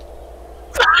thing.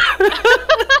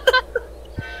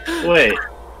 Wait,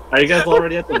 are you guys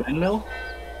already at the windmill?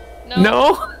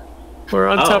 No. We're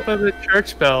on Oh. top of the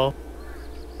church bell.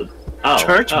 Oh,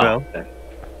 Church oh, bell. okay.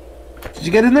 Did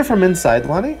you get in there from inside,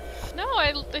 Lonnie? No,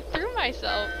 I threw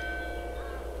myself.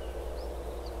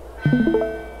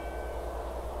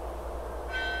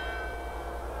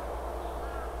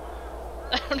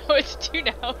 I don't know what to do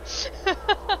now.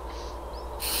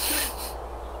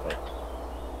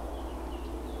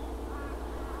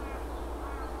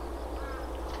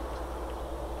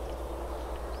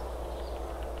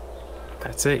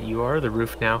 That's it. You are the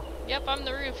roof now. Yep, I'm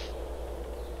the roof.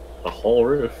 The whole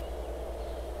roof.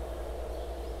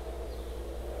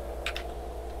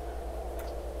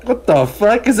 What the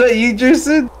fuck? Is that you,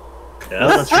 Jerson? Yeah,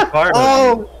 that's Ricardo.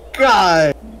 Oh,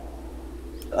 God.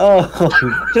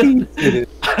 Oh, Jesus.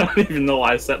 I don't even know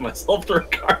why I set myself to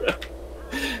Ricardo.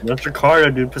 That's Ricardo,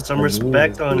 dude. Put some Oh,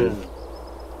 respect yeah. on it.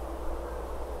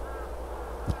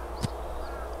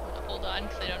 Hold on,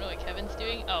 because I don't know what Kevin's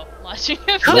doing. Oh, launching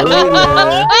him.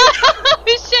 Yeah.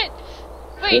 Oh, shit!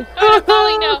 Wait, I'm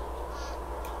falling now.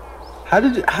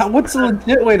 What's the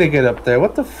legit way to get up there?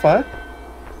 What the fuck?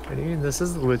 I mean, this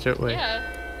is the legit way. Yeah.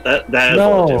 That is a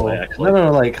No, legit way, actually.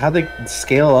 no, like, how'd they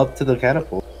scale up to the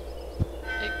catapult?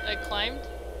 I climbed.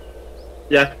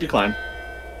 Yeah, you climb.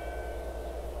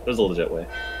 There's a legit way.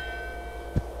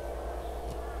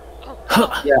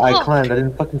 Oh, Yeah, I oh. climbed. I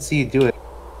didn't fucking see you do it.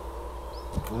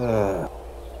 Ugh.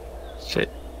 Shit.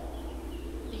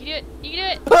 You can do it. You can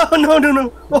do it. Oh,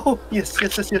 no. Oh, yes.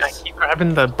 I keep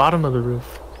grabbing the bottom of the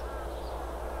roof.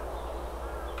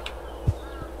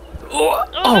 Oh,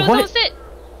 Oh, that was what? almost it.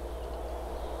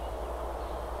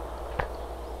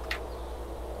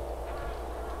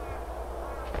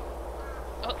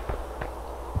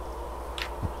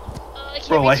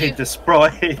 Bro, I beat you. hate this. Bro, I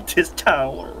hate this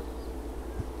tower.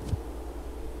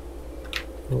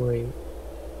 Wait.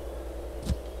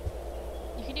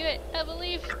 You can do it. I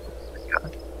believe.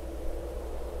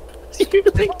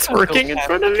 It's working in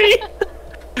front of me.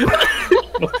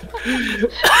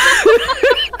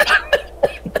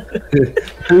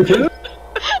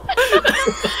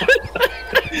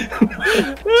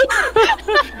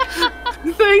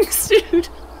 Thanks, dude.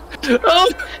 Oh,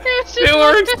 it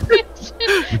worked.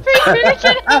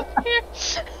 Get up here.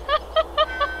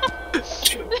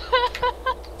 It's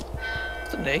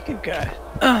a naked guy.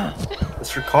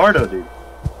 It's Ricardo, dude.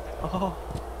 Oh.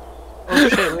 Oh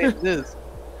shit, wait, it is.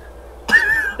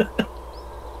 Oh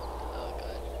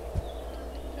god.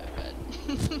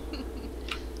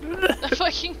 The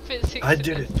fucking physics I of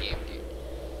did this it. game, dude.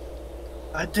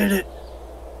 I did it.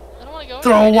 I don't wanna go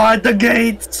Throw anywhere now. wide the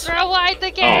gates. Throw wide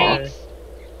the gates!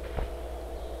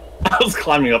 I was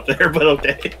climbing up there, but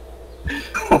okay.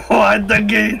 Wide the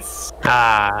gates.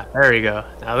 Ah, there we go.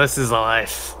 Now this is a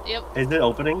life. Yep. Is it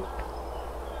opening?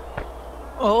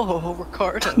 Oh,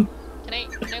 Ricardo. Can I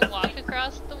walk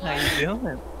across the How wall? you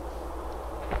doing?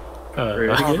 Uh,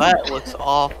 Oh, that looks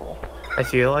awful. I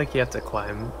feel like you have to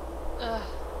climb. Ugh,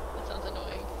 that sounds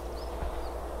annoying.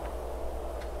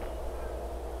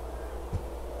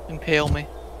 Impale me.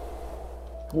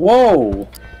 Whoa!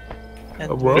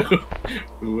 End Whoa. me.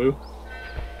 Woo.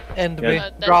 End Yeah. me.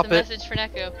 That's Drop the it. message for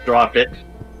Neko. Drop it.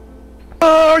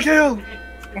 Oh, kill.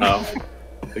 Oh.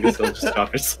 I guess I'll just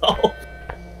drop yourself.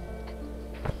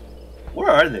 Where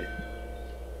are they?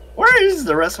 Where is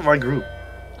the rest of our group?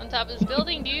 On top of this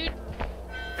building, dude.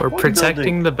 We're What protecting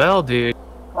building? the bell, dude.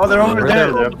 Oh, they're over Where there.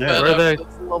 the- They're up there. Where the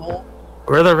Level.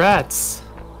 where the rats?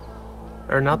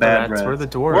 Or not Bad the rats? Where the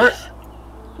rats. dwarves?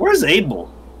 Where's Abel?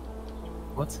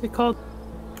 What's it called?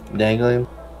 Dangling.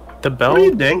 The bell? What are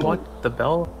you dangling? What? The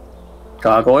bell?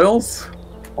 Gargoyles?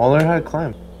 All learn how to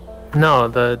climb. No,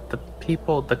 the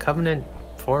people, the covenant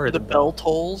for The the bell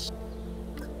tolls.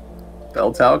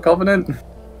 Bell Tower Covenant?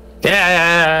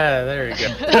 Yeah, there we go.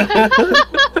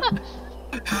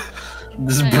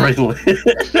 This is brilliant.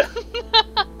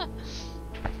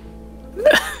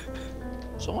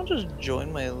 Someone just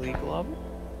joined my league lobby.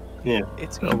 Yeah.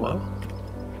 It's Oh, emo.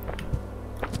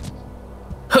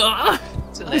 wow.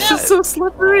 It's an This no. is so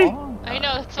slippery. Oh, I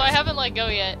know, that's why I haven't let go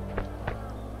yet.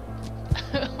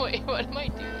 Wait, what am I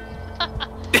doing?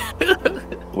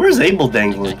 Where's Abel I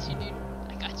dangling? got you, dude.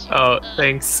 I got you. Oh,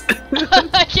 thanks.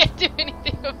 I can't do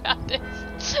anything about this.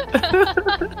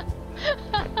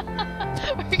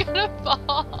 We're gonna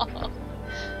fall.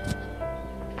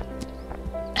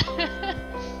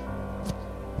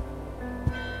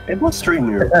 Abel, stream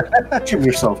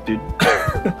yourself, dude.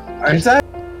 Aren't I?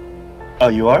 Oh,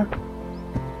 you are? Oh,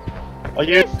 What are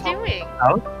you're. you guys doing?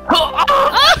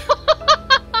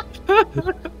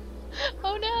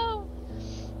 Oh no!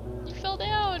 You fell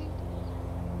down.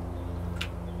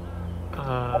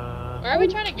 Where are we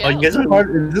trying to go? Oh, you guys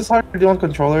are. Is this hard to do on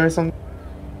controller or something?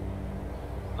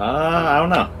 I don't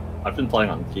know. I've been playing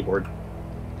on the keyboard.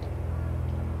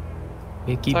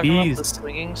 Mickey talking about the Bees.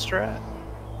 swinging strat.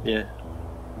 Yeah.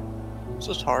 It's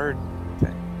just hard.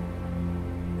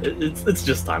 It's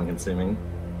just time consuming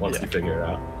once you figure it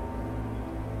out.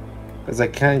 Because I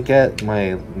can't get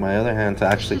my other hand to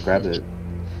actually grab it.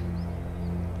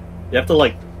 You have to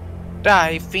like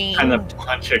Die, fiend. kind of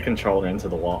punch your controller into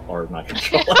the wall, or not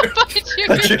controller.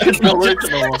 That's your controller to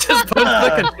the wall. Just put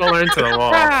the controller into the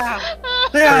wall.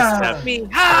 First step. Me.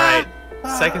 Alright.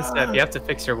 Second step, you have to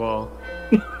fix your wall.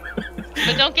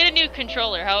 But don't get a new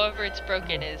controller. However it's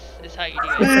broken is how you do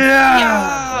it.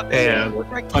 Yeah. Damn.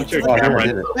 Punch your Oh, I camera.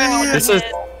 did it.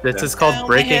 This is called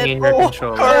breaking in your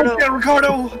controller. Oh, yeah,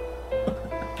 Ricardo.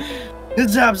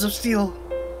 His jabs of steel.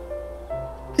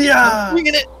 Yeah.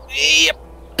 Swinging it. Yep.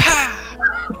 Pa.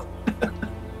 I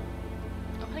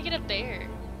wanna get up there.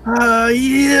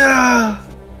 Yeah.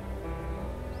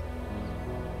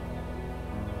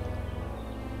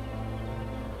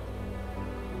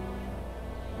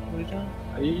 What are we doing?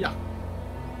 Yeah.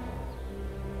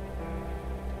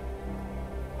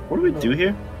 What do we do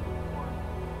here?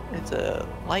 It's a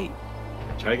light.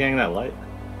 Try getting that light.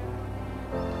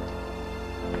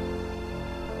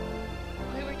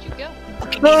 Wait, where'd you go?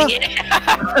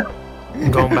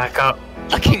 I'm going back up.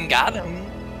 Fucking got him.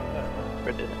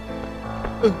 Or did it?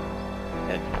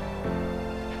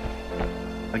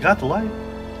 I got the light.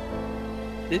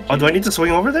 Did you? Oh, do I need to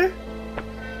swing over there?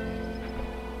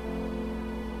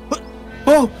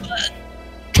 Oh!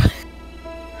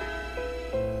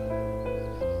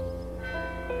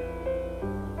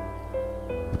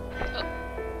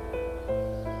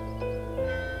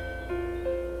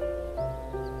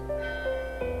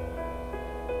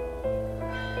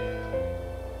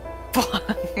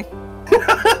 fuck?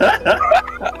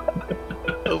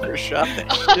 Overshot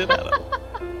the shit out of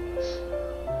him.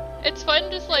 It's fun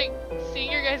just like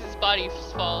seeing your guys' bodies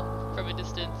fall from a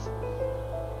distance.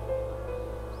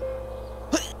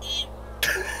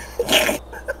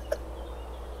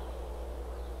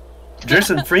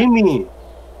 Jerson, free me!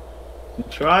 I'm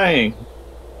trying.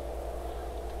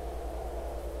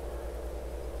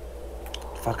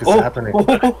 Fuck is happening?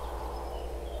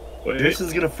 Wait.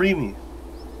 Jerson's gonna free me.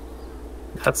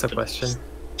 That's a question.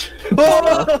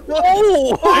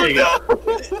 Oh! There you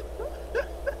go.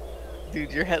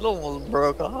 Dude, your head almost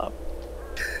broke off.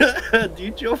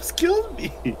 Dude, you almost killed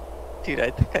me. Dude,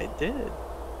 I think I did.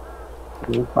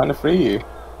 We're trying to free you.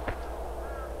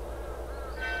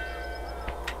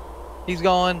 He's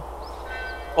going.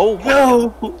 Oh,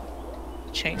 No!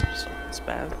 change something's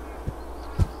bad.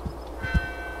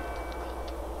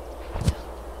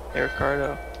 Hey,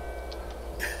 Ricardo.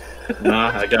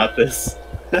 Nah, I got this.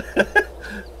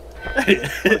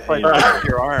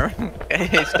 Your arm.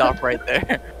 Hey, stop right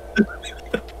there.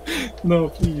 No,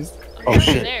 please. Oh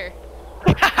shit. There.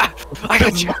 I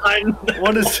got you.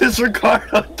 What is this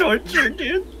Ricardo torture,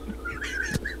 dude?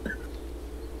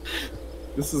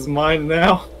 This is mine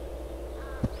now.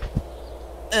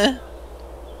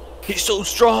 He's so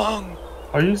strong.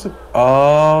 Are you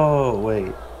Oh,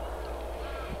 wait.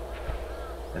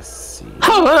 Let's see.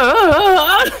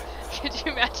 Could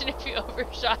you imagine if you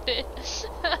overshot it?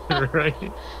 Right.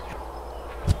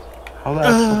 How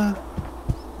that?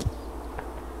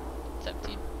 It's up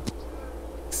to you.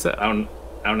 So, I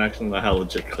don't actually know how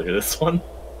legit clear this one.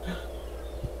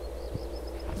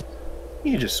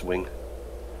 You just swing.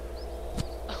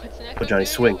 Oh, it's Neko. Oh, Johnny, You're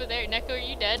swing. over there. Neko, are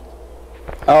you dead?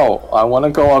 Oh, I want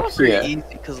to go up Pretty here. easy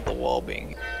because of the wall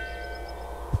being.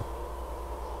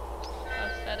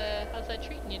 How's that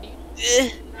treating you,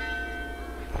 dude?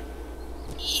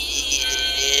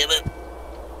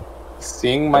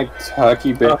 Seeing my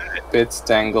turkey bits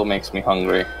dangle makes me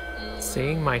hungry.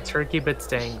 seeing my turkey bits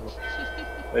dangle.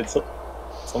 Wait,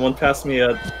 someone passed me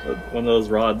one of those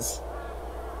rods.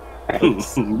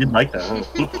 You'd like that, huh?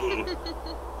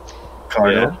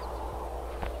 Ricardo.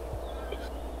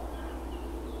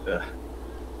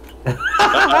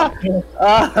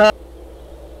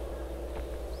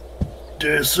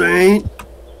 This ain't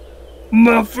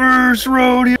my first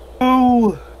rodeo.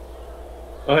 Oh,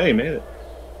 hey, you made it.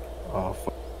 Oh,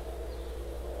 fuck.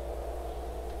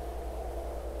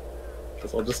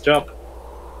 Guess I'll just jump.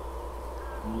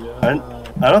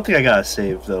 I don't think I got a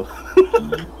save though.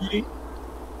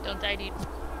 Don't die, dude.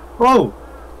 Whoa!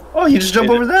 Oh, you just jump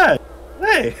over that.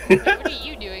 Hey. What are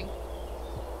you doing?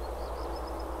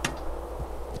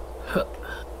 You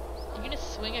gonna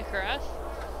swing across?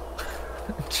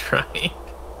 Trying.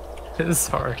 It's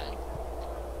hard.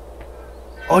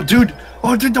 Oh, dude!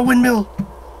 Oh, dude, the windmill!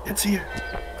 It's here.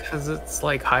 Because it's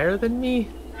like higher than me?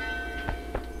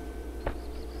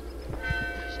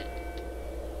 Shit.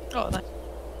 Oh, nice.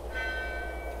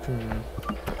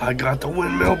 I got the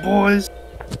windmill, boys.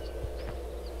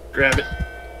 Grab it.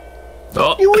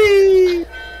 Oh, Whee!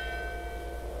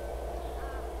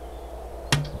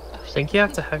 I think you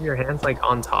have to have your hands like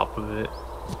on top of it.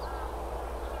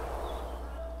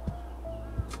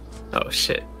 Oh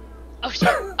shit. Oh shit.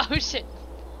 Oh shit.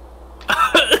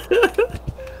 I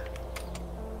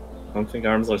don't think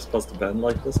arms are supposed to bend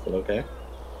like this, but okay.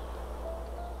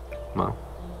 Come on.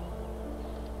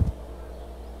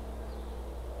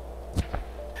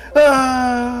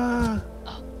 Ah!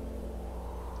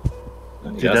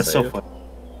 You Dude, gotta that's so save. fun.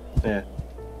 Yeah.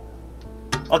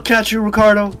 I'll catch you,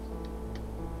 Ricardo.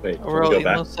 Wait, can we Aurel, go you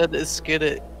back? know, said it's skid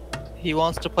it. He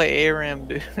wants to play ARAM,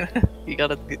 dude. you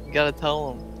gotta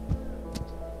tell him.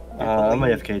 I'm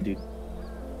AFK, dude.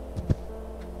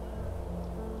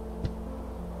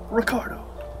 Ricardo.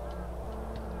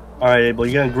 Alright, Abel,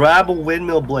 you're gonna grab a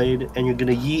windmill blade and you're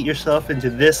gonna yeet yourself into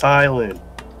this island.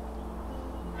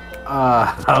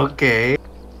 Okay.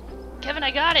 Kevin,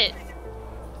 I got it.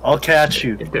 I'll catch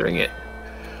you. You're doing it.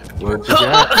 What'd you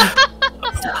get?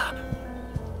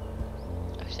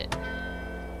 Oh shit.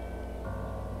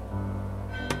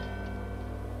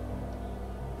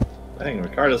 Dang,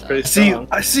 Ricardo's pretty I see you. strong.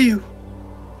 I see you.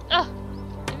 Oh,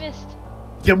 I missed.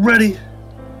 Get ready.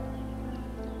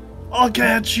 I'll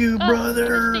catch you, Oh, I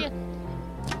brother. missed again.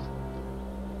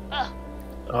 Oh,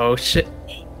 Oh shit.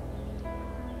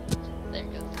 there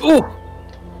it goes. Ooh!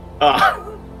 Ah,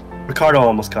 Ricardo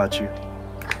almost caught you.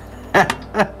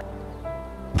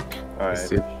 Alright.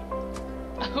 See.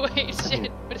 Oh wait,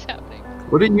 shit. What is happening?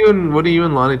 What are you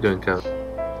and Lonnie doing, Kevin?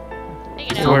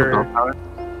 Hanging Still out. on the bell tower?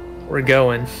 We're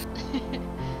going.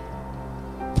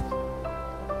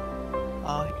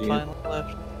 Oh, he Yeah. finally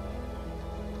left.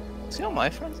 See on my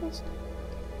friends list?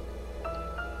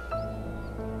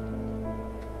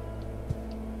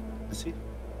 Is he?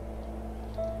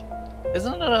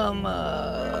 Isn't it, I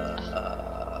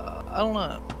don't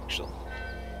know, actually.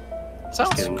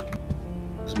 Sounds... Kidding.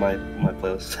 It's my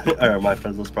playlist. Or my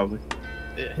friends list, probably.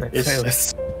 Yeah,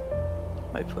 Playlist.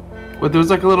 my play. Well, there was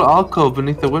like a little alcove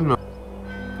beneath the windmill.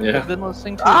 I've Yeah. been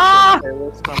listening to Ah! the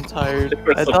playlist, I'm tired.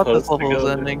 We're I thought this supposed to level was go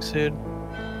ending soon.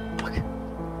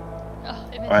 Oh,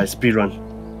 Alright, speedrun.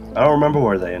 I don't remember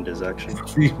where the end is, actually.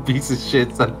 You piece of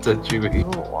shit, stop touching me. A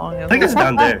little long, I think it's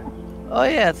down there. Oh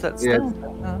yeah, it's that Yeah. stone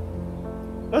thing, huh?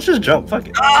 Let's just jump, fuck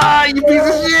it. Ah, you piece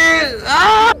of shit!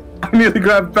 Ah! I nearly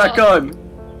grabbed back on.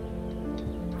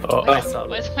 Oh, I saw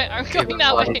Why that. is my arm going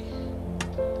that way?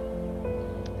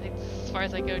 That's as far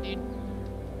as I go, dude.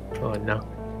 Oh no.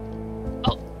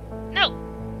 No!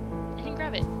 I can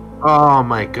grab it. Oh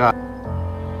my god.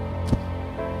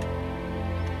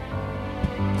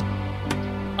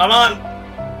 I'm on!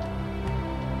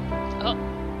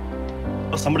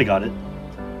 Oh, somebody got it.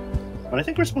 But I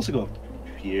think we're supposed to go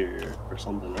here or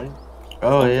something, right?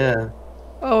 Oh yeah.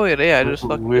 Oh wait, yeah, I just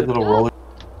fucking weird did it. little roller.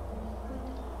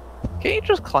 Can't you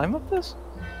just climb up this?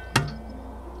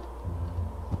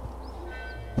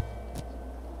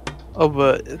 Oh,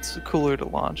 but it's cooler to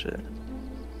launch it.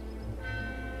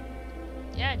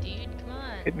 Yeah, dude, come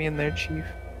on. Get me in there, Chief.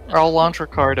 Or I'll launch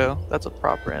Ricardo. That's a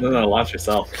proper end. No, launch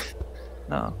yourself.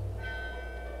 No.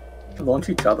 Launch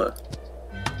each other.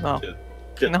 No.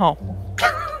 Get- No.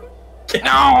 Get-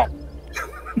 No!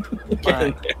 Get in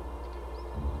Fine. there.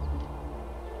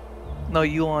 No,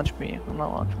 you launch me. I'm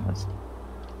not launching this.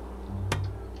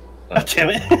 God damn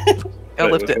it.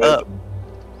 Gotta Wait, lift which it way is up.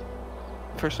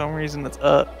 For some reason, it's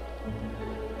up.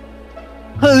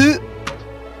 Hey!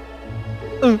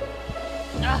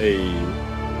 Hey.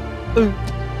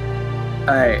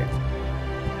 Hey.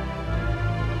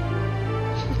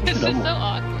 This is so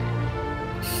awkward.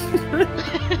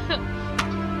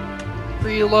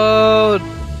 Reload!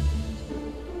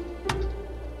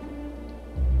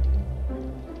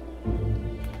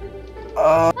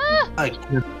 I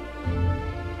can't.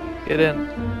 Get in.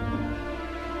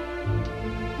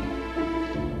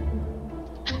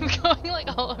 I'm going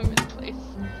like all over the place.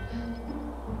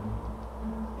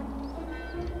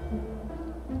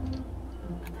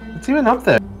 It's even up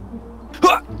there.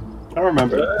 I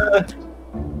remember.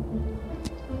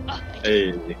 Oh, thank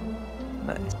you. Hey.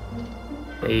 Nice.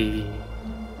 Hey.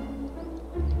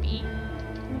 B.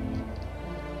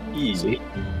 Easy.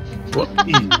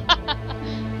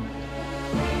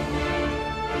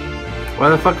 Why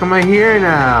the fuck am I here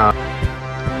now?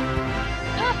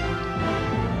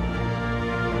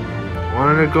 I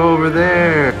wanted to go over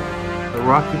there. The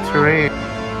rocky terrain.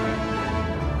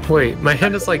 Wait, my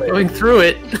hand is like going through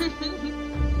it.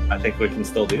 I think we can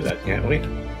still do that, can't we?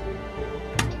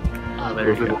 Oh, there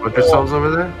There's you a go. bunch of yourselves over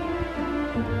there.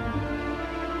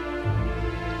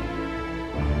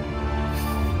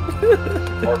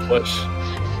 Or push.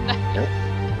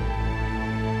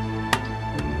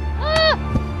 Ah!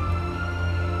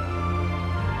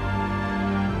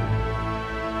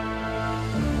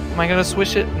 Am I gonna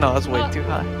swish it? No, that's way too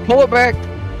high. Pull it back!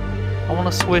 I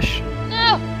wanna swish.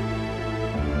 No!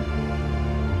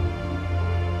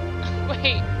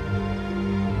 Wait.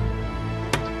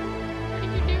 What are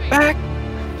you doing? Back!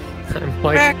 I'm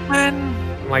like, Back, man!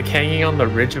 I'm like hanging on the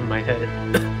ridge of my head.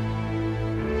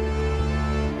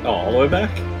 Oh, all the way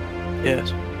back?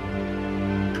 Yes.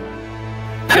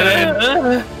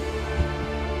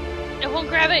 It won't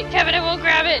grab it! Kevin, it won't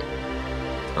grab it!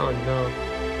 Oh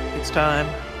no. It's time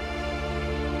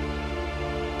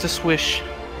to swish.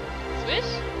 Swish?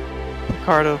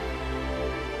 Ricardo.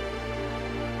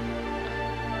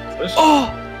 Push.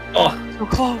 Oh! Oh, So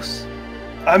close!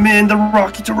 I'm in the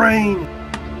rocky terrain.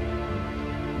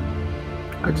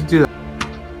 How'd you do that?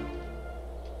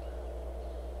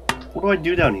 What do I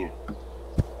do down here?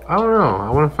 I don't know. I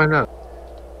want to find out.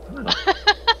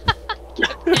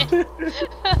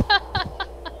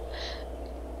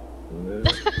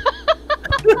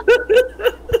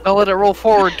 I'll let it roll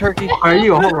forward, Turkey. Why are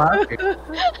you all laughing?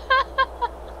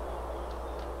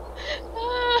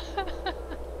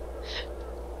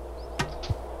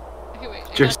 Okay, wait,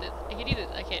 I Just- got this. I can do this.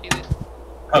 I can't do this.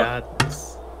 God.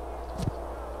 this-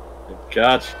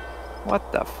 gotcha.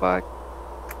 What the fuck?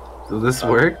 Does this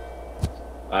work?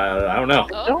 I don't know.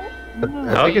 Oh?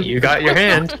 Oh, you got your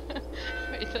hand.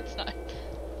 Wait, that's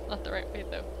not the right way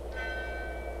though.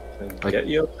 Can I get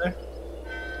you up there?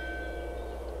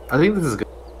 I think this is good.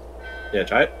 Yeah,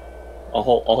 try it. I'll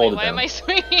hold Wait, it why down. am I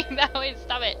swinging that way?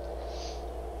 Stop it.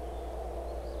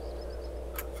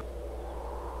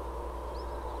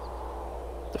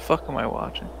 The fuck am I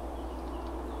watching?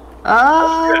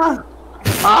 Ah!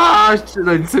 Ah! Shit,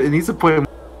 it needs to point.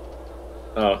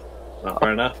 Oh, not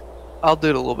far enough. I'll do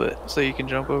it a little bit so you can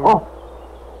jump over. Oh!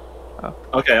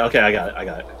 Okay, I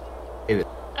got it. Made it.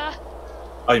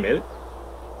 Oh, you made it?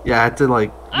 Yeah, I had to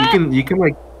like. You can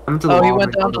like come to the wall. Oh, he went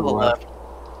and go down to the left.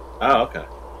 Oh, okay.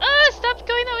 Stop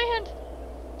going that way, hand.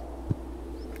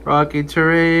 Rocky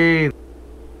terrain.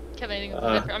 Kevin, I think it's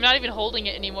different. I'm not even holding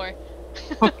it anymore.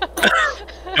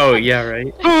 Oh yeah,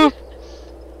 right.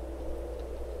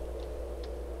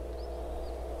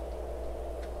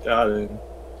 Got it.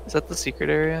 Is that the secret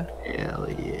area? Hell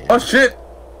yeah. Oh shit!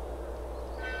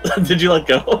 Did you let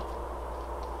go?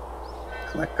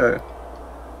 Let go.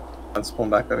 I'll spawn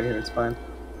back over here, it's fine.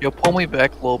 Yo, pull me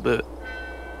back a little bit.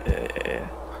 Yeah.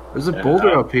 There's a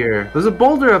boulder up here. There's a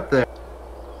boulder up there.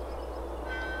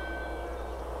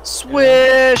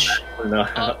 Swish! I don't know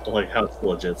how, like how it's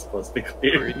legit supposed to be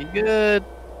clear. Pretty good.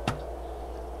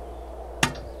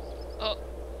 Oh.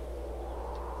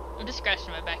 I'm just scratching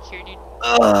my back here, dude.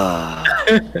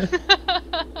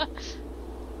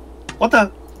 What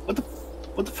the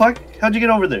fuck? How'd you get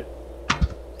over there?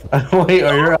 Wait,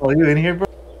 are you in here, bro?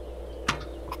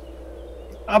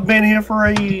 I've been here for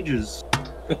ages.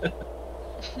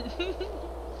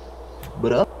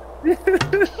 What up?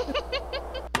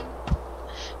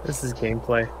 This is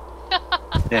gameplay.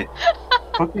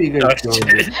 Fuck are you guys Oh,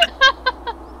 doing? shit.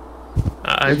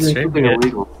 I'm Isn't streaming something it.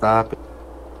 illegal? Stop it.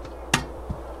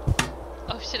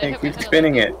 Oh shit, I Hey, hit my keep head on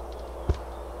spinning the- it.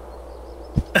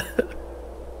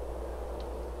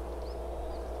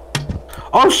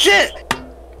 Oh shit!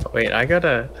 Wait, I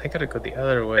gotta go the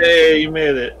other way. Hey, you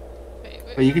made it. Wait,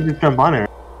 But you can just jump on it.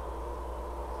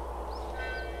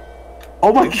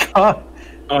 Oh my god!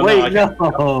 Oh, Wait, no, I can't.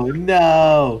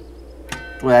 no!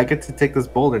 Wait, I get to take this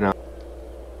boulder now.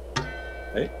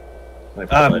 My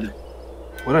pallet.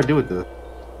 What do I do with this?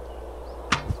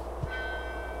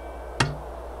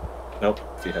 Nope,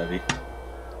 too heavy.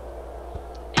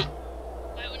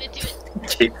 Why wouldn't it do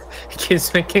it? It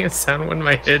keeps making a sound when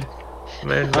my head.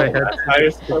 My head. How are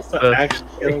you supposed to actually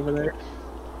get over there?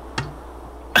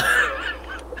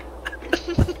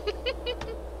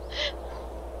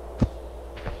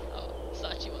 Oh,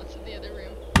 Sachi wants in the other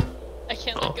room. I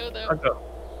can't let go though. I'll go.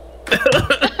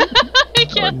 I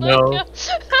can't no. let go.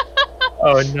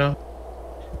 Oh no.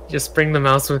 Just bring the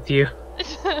mouse with you.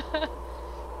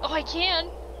 Oh, I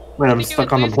can. Wait, I'm Think it stuck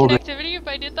would on the lose boulder. connectivity if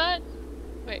I did that?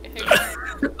 Wait, hang on.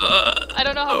 I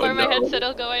don't know how far my headset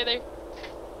will go either.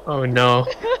 Oh no.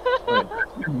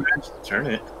 Turn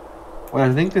it. Well,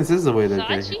 I think this is the way to get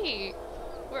here. Sachi,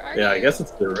 where are you? Yeah, I guess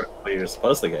it's the way you're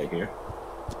supposed to get here.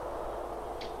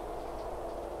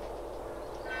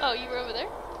 Oh, you were over there?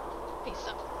 Hey,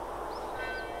 stop.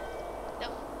 No,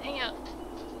 hang out.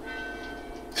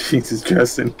 Jesus,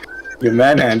 Justin. You're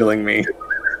manhandling me.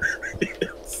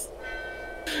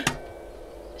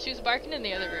 She was barking in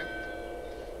the other room.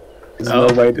 There's no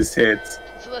way this hits.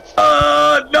 So let's.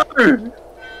 No!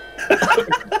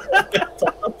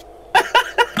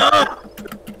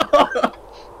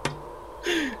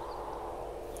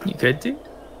 You good, dude?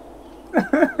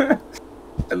 I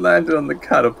landed on the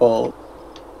catapult.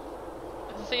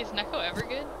 Does it say is Neko ever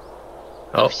good?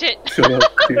 Oh. Shit. Shut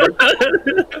up, dude.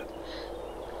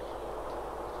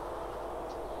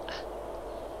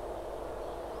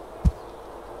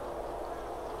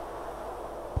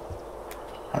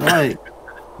 How do I?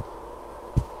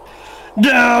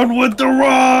 Down with the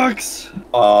rocks!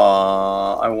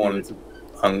 I wanted to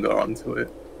hunger onto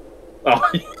it. Oh,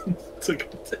 it's a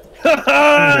good thing.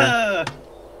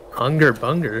 Hunger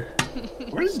bunger.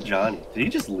 Where's Johnny? Did he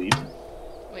just leave?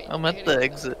 Wait, I'm I at gotta- the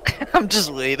exit. I'm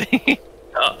just waiting.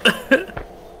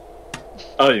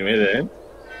 Oh, you made it in?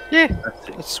 Yeah.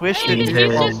 I swished Hey, it. he's Yeah.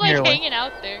 just like hanging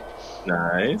out there.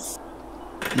 Nice.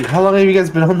 How long have you guys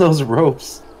been on those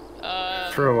ropes?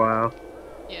 For a while.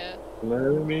 Yeah.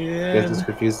 Let me You guys in. just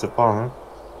refused to fall,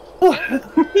 huh? I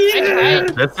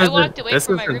tried. This I walked isn't, away this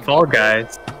from my isn't room. Fall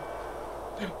Guys.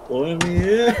 Let me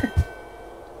in.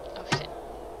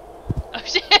 Oh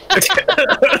shit. Oh shit.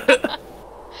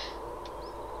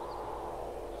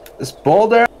 This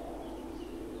boulder.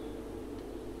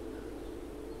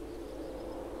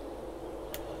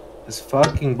 This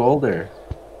fucking boulder.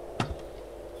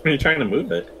 Are you trying to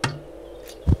move it?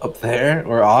 Up there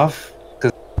or off?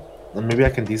 Cause maybe I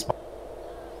can despawn.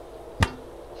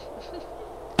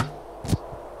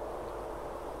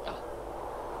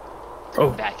 Oh.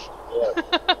 Back.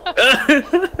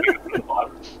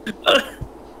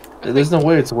 There's no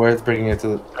way it's worth bringing it to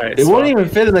the. Alright, It won't even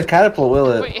fit in the catapult,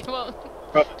 will it? Wait, it won't.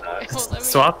 Probably not. It won't let me.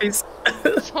 Swappies?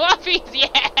 Swappies,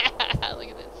 yeah! Look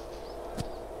at this.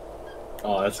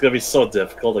 Oh, it's gonna be so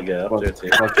difficult to get up there too.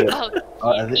 Fuck it.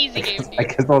 Oh, easy game, I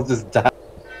dude. guess I'll just die.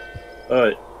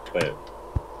 Oh, wait.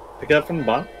 Pick it up from the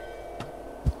bottom?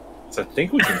 So I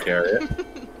think we can carry it.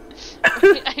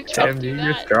 I Damn, don't do dude,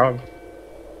 you're that. strong.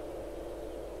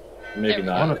 Maybe There we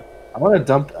not. I want to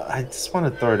dump. I just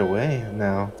want to throw it away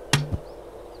now.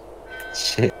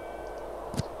 Shit.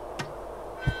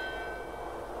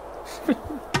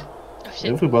 Oh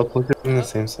shit. If we both look at it on the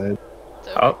same side. It's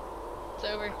over. Oh, It's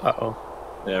over. uh-oh.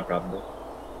 Yeah, probably.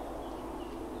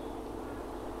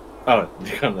 Oh,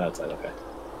 you're on that side, okay.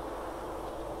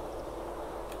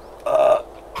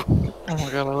 Oh my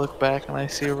god, I look back and I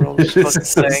see a roll just This fucking is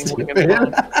so saying looking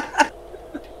stupid. fun.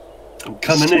 I'm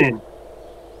coming in.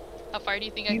 How far do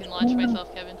you think I can launch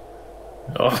myself, Kevin?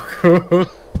 Oh.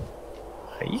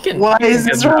 You can. Why you is can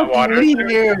this get that rock water. right You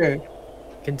here?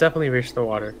 can definitely reach the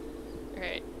water.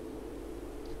 Alright.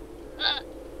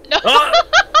 No!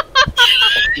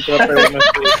 Keep it up there with my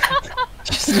feet.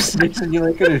 Just makes you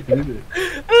like gonna do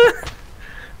That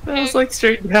was like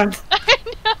straight down. I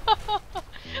know!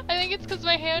 I think it's because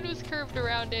my hand was curved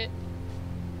around it.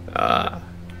 Oh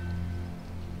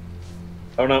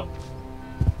no.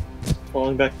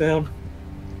 Falling back down.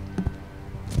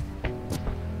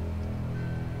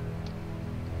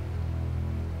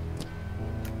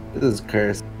 This is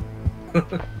cursed.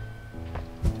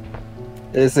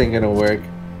 This ain't gonna work.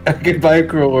 Goodbye,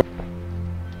 cruel world.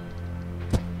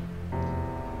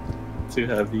 Too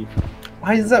heavy.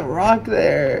 Why is that rock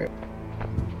there?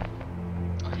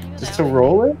 Oh, I go Just that to way.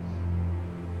 roll it?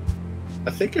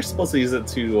 I think you're supposed to use it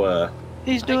to,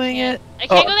 He's doing I it. can't. I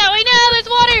can't go that way. No, there's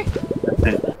water.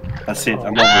 That's it.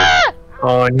 I'm over. Ah!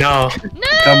 Oh no. No!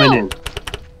 Coming in.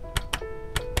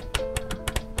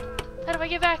 How do I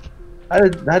get back? How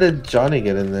did Johnny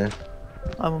get in there?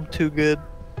 I'm too good.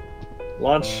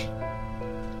 launch. How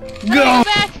do I get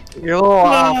back? You're a little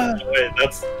off. Wait,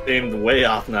 that's aimed way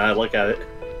off now. I look at it.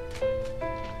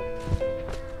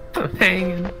 I'm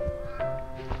hanging.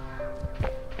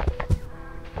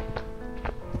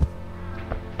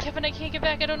 Kevin, I can't get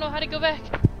back. I don't know how to go back.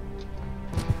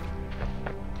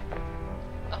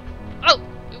 Oh. Oh!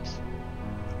 Oops.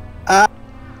 Oh.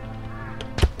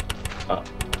 Oh.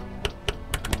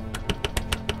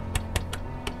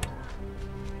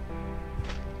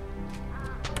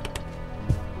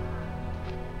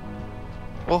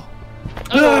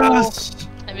 Oh!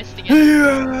 I missed again.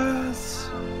 Yes!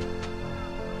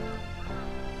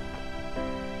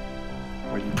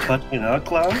 Are you clutching out,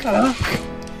 Cloud? Huh?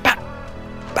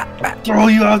 Throw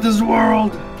you out this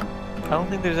world! I don't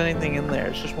think there's anything in there.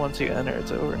 It's just once you enter,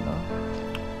 it's over now.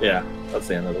 Yeah, that's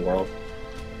the end of the world.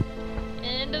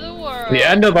 End of the world. The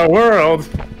end of the world.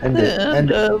 End it. The End end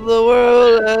it. of the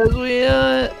world as we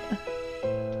know it.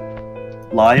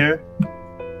 Liar.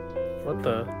 What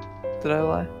the? Did I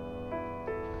lie?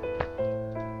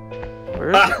 Where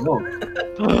is Ah! it? No.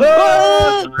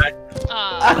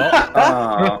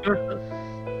 Ah.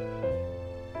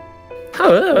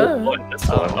 Oh, boy, this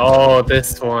one. Oh,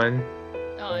 this one.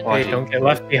 Oh, Oh, Hey, don't get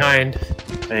left behind.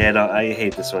 Yeah, no, I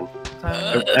hate this one.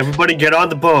 Time- Everybody get on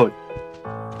the boat.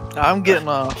 I'm getting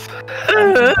off.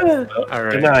 Good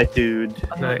Alright. night, dude.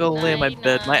 I'm gonna go lay in my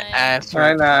bed. My Night-night. ass Night,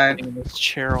 hurts night. sitting in this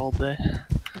chair all day.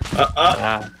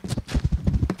 Ah.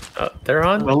 They're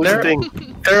on. Well, what's the they're,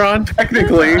 thing? they're on.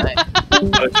 Technically. Okay,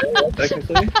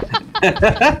 technically.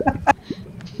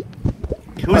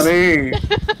 Who's Honey.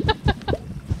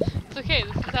 It's okay,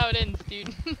 this is how it ends,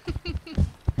 dude.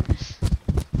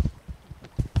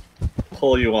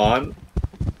 Pull you on.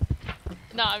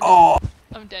 Nah, Oh!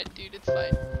 I'm dead, dude. It's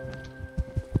fine.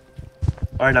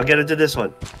 Alright, now get into this one.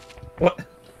 What?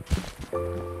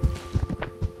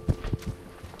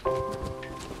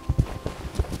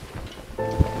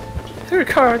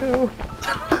 Ricardo.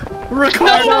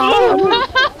 Ricardo!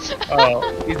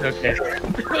 Oh, he's okay.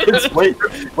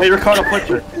 wait, Ricardo, push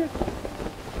her.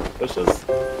 Push us.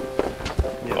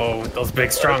 Oh, with those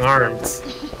big strong arms.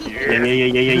 Yeah.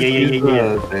 Use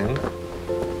the thing.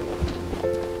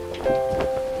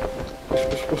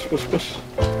 Push, push, push, push.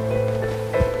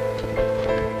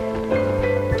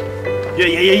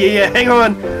 Yeah. Hang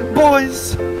on,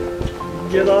 boys.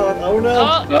 Get on. Oh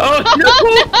no. Oh,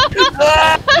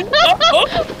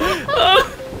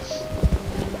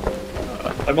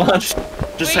 I'm on. Just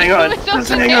Wait, hang on. it's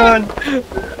Just okay. hang on. who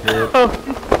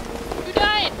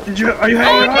died? Are you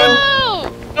hanging on?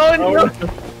 Oh Oh Oh, no!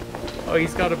 Oh,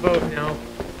 he's got a boat now.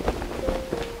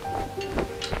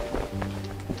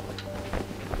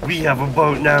 We have a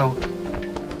boat now.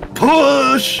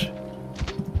 Push!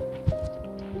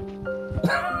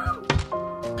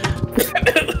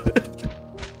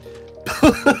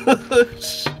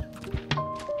 Push!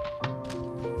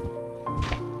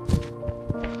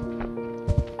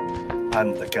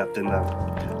 I'm the captain now.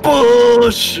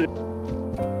 Bullshit!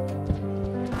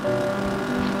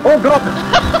 Oh god!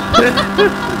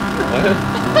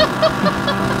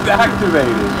 It's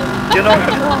activated. Get on!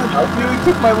 I nearly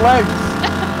took my legs.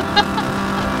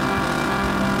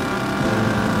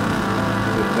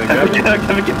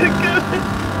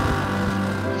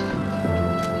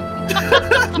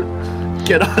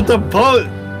 Get on the boat!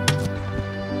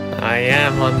 I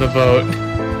am on the boat.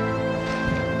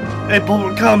 Hey, boat,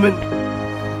 we're coming!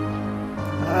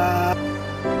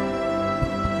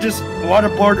 Just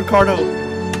waterboard Ricardo!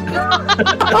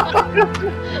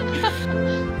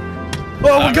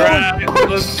 Oh, we're going!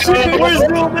 Oh, shit! Where's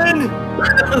Newman?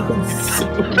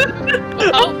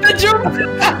 Oh,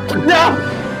 No!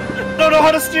 Don't know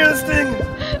how to steer this thing!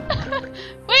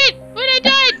 wait, I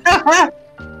died.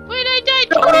 Wait, I died.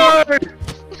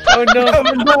 Oh no!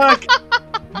 Coming back!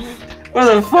 Where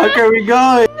the fuck are we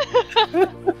going?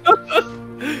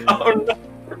 Oh no!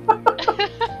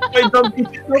 Wait, don't be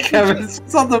Kevin,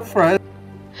 it's on the front.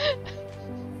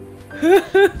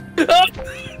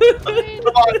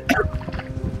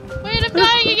 Wait, I'm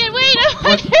dying again. Wait,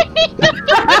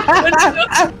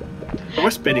 I'm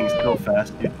We're spinning so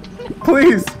fast, dude.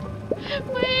 Please.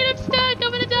 Wait, I'm stuck.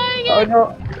 I'm gonna die Oh again.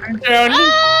 no. I'm drowning.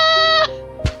 Ah!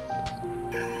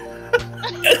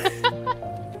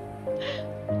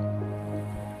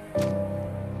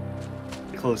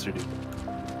 Closer, dude.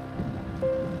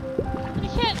 I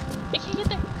can't get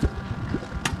there.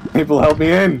 People help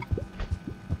me in.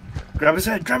 Grab his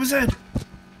head, grab his head!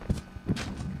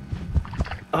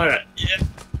 Alright, yeah.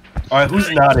 Alright, who's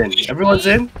not in? Everyone's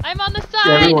in? I'm on the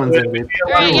side. Everyone's in, baby.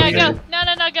 Alright, yeah, everyone's go.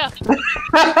 No,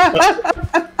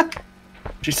 go.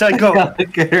 She said go.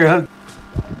 Get her up.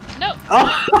 No.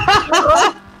 Oh,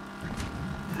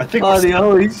 I think oh, we're the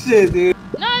holy shit, dude.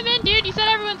 No, I'm in, dude. You said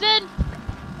everyone's in.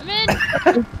 I'm in.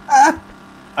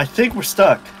 I think we're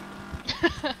stuck.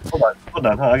 Hold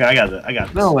on. I got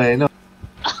it. No way, no.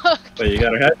 Wait, you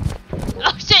got her head?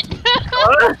 Oh, shit.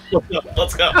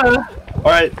 Let's go.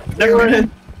 Alright, Neko, we're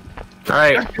in.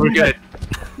 Alright, we're good.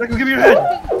 Neko, give me your head.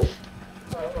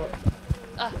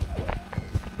 Oh,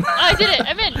 I did it.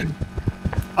 I'm in.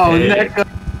 Oh, Hey. Neko.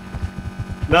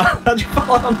 No, how'd you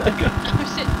fall on that guy? Oh,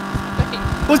 shit. Wait.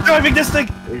 Who's driving this thing?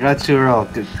 We got you all.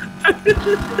 Good.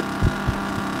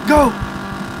 Go!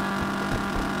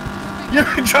 You're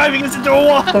driving us into a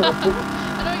wall! How do I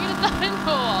get us out in the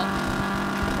wall?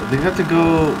 I think I have to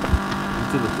go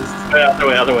into the distance. Wait,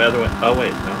 other way. Oh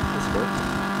wait, no, this works.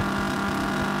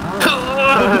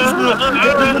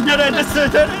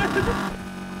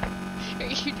 Here,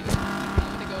 you do it.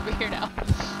 I'm gonna go over here now.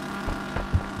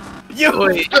 You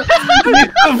Wait.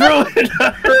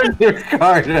 ruined Your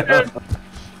car now.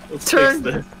 Let's Turn.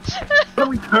 fix this. How do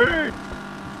we turn?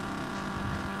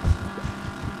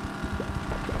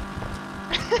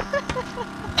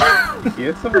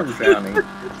 Here, someone's drowning.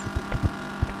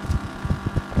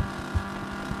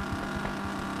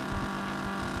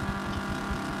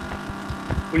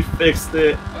 We fixed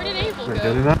it. Where did Abel Wait, did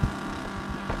go? it not?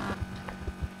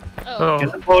 Oh.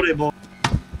 Get the boat, Abel.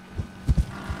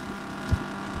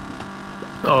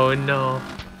 Oh no.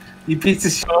 You piece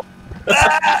of shit.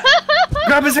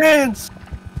 Grab his hands!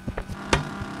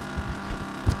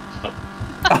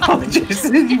 Oh,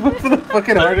 Jason, you went for the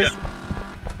fucking hardest.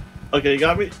 Okay, you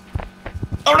got me?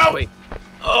 Oh no! Wait.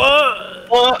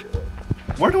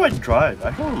 Where do I drive?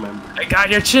 I don't remember. I got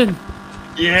your chin.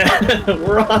 Yeah,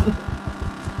 we're on.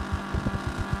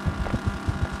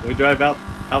 We drive out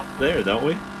there, don't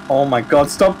we? Oh my god,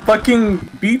 stop fucking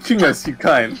beaching us, you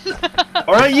cunt.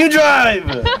 Alright, you drive!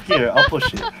 Here, I'll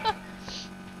push it.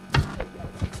 I'm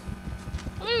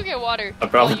gonna go get water I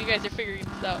probably- while you guys are figuring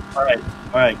this out.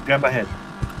 Alright, grab my head.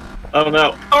 Oh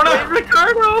no! Oh no!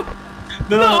 Ricardo!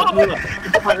 No!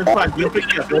 It's fine.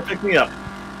 You'll pick me up.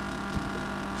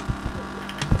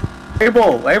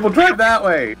 Abel, drive that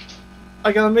way.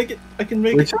 I gotta make it. I can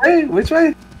make Which it. way? Which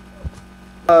way?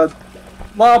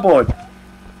 Larboard.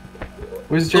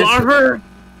 Where's Jason? Larboard!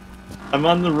 I'm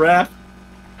on the raft.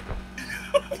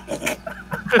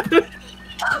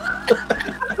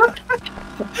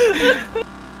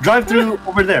 Drive through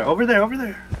over there.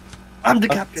 I'm the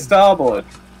captain. Starboard.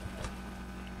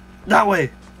 That way.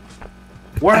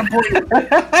 Where I'm pointing.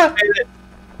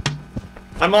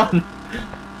 I'm on.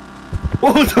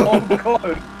 Oh, Oh no.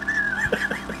 god.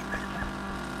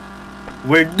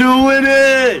 We're doing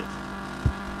it!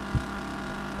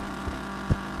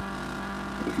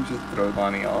 We can just throw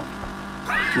Bonnie off.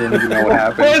 You don't even know what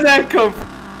happened. Where'd that come from?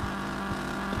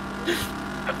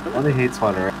 Bonnie hates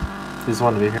water, right? She doesn't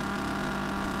want to be here.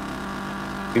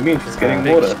 You mean she's getting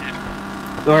water?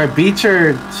 Or beach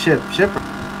or ship? Shipper.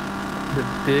 The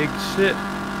big ship.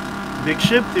 Big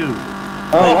ship, dude.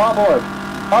 Oh, hardboard!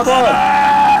 Hardboard!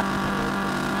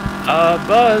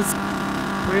 Buzz.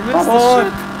 We missed the Hardboard!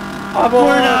 ship. Hardboard!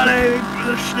 We're not aiming for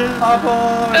the ship.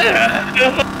 Hardboard!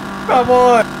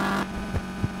 Hardboard!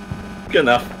 Good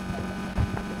enough.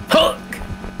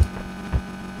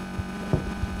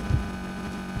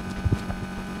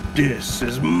 This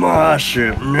is my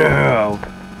ship now.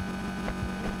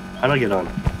 How do I get on?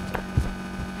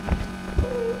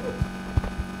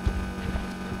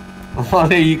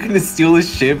 Are you gonna steal the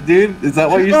ship, dude? Is that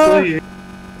why you're still here?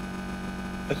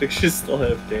 I think she's still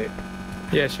AFK.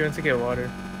 Yeah, she went to get water.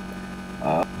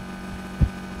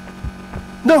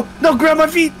 No, no, grab my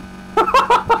feet.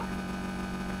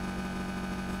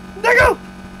 There you go.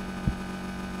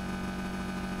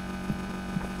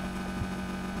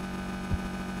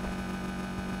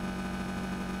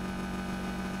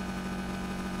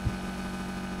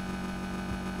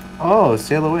 Oh,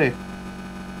 sail away.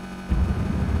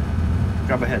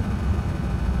 Grab my head.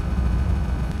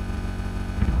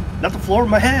 Not the floor,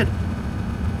 my head.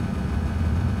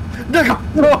 There you go.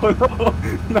 No, no,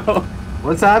 no.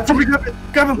 What's happening? Grab him,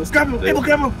 grab him, grab him, Abel,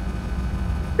 grab him.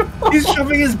 He's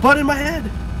shoving his butt in my head.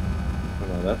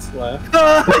 Hold on, that's left.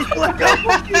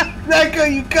 Neko,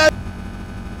 you got.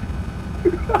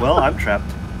 Well, I'm trapped.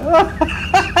 What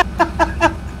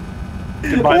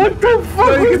the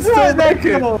fuck was that,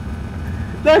 Neko?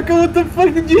 Neko, what the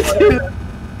fuck did you do?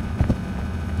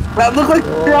 That looked like he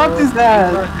dropped his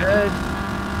ass.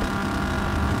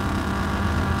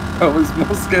 I was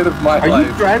more scared of my Are life.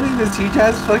 you driving this huge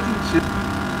ass fucking shit?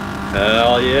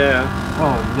 Hell yeah.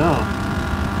 Oh no.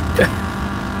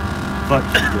 Fuck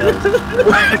you guys.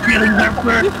 I'm getting there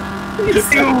first.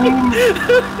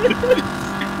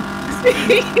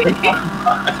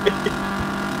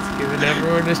 Giving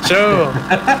everyone a show.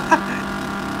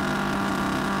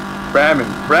 Ramming,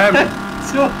 ramming,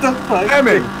 What the fuck?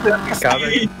 ramming.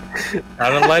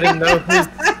 Gotta let him know who's.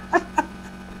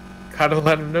 Gotta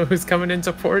let him know who's coming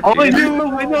into port. Oh, I dude. do.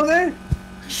 I know that.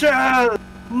 Shut.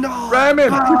 No. Ramming,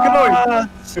 keep going.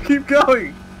 Keep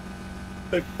going.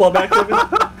 Like, fall back to me?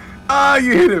 Ah,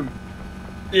 you hit him.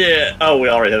 Yeah. Oh, we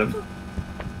already hit him.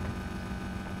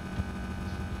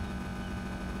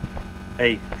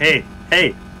 Hey, hey,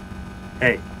 hey,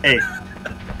 hey, hey,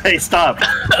 hey! Stop!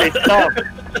 Hey, stop!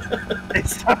 Hey,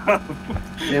 stop!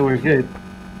 Yeah, we're good.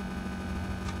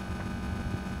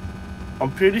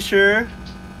 I'm pretty sure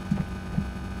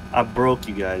I broke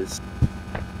you guys.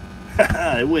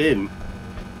 I win.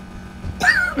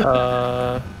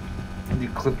 Can you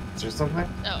clip or something?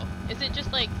 Oh, is it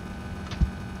just like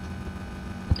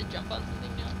to jump on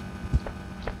something now?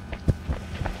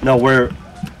 No, we're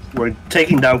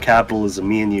taking down capitalism,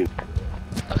 me and you.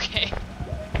 Okay.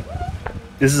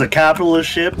 This is a capitalist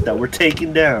ship that we're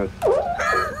taking down.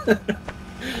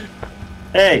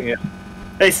 Hey, Yeah.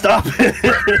 hey, stop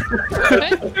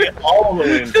it! All the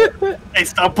way in. Hey,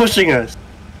 stop pushing us!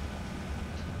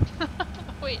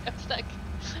 Wait, I'm stuck.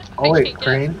 Oh I wait, can't get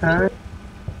crane time?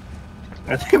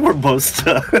 I think we're both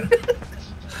stuck.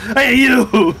 Hey, you!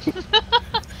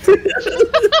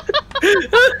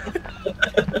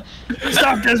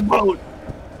 Stop this boat!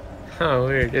 Oh,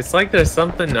 weird. It's like there's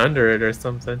something under it or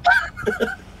something.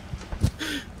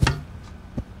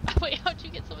 Wait, how'd you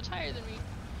get so much higher than me?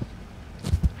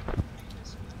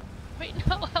 Wait,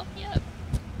 no, help me up.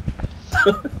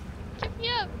 Get me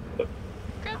up.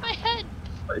 Grab my head.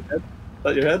 Is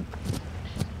that your head?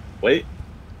 Wait.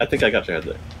 I think I got your head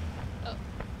there.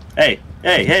 Hey,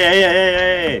 hey, hey, hey,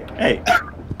 hey, hey, hey!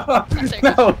 Oh, there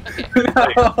No, Okay. no.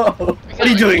 What are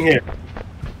you doing here?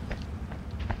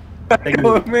 Take me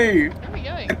Go with with me. Where are we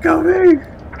going? Go with me.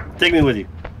 Take me with you.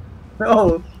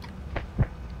 No.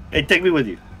 Hey, take me with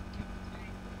you.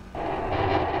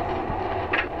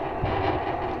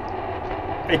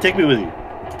 Hey, take me with you.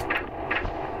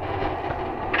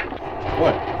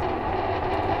 What?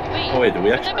 Wait. Oh wait, did we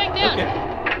put actually? that back down. Okay.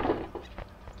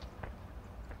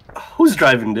 Who's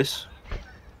driving this?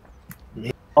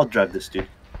 Me. I'll drive this, dude.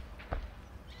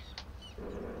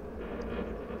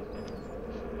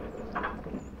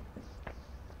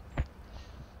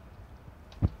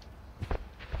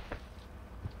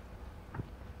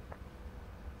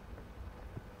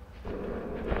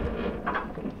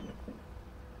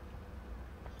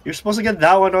 You're supposed to get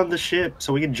that one on the ship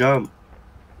so we can jump.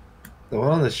 The one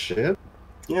on the ship?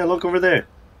 Yeah, look over there.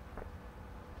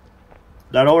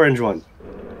 That orange one.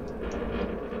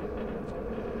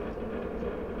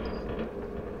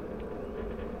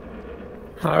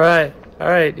 Alright,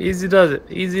 alright. Easy does it.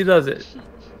 Easy does it.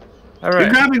 You're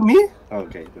Alright. grabbing me?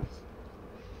 Okay.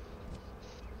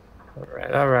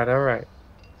 Alright, alright, alright.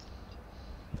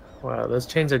 Wow, those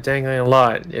chains are dangling a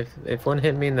lot. If one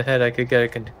hit me in the head, I could get a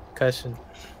concussion.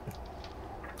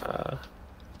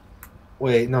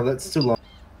 Wait, no, that's too long.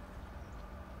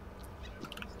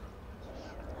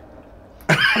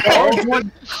 Orange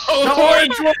one! The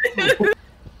orange one!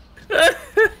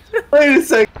 Wait a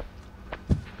sec.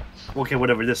 Okay,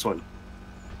 whatever, this one.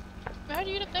 How do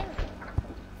you get up there?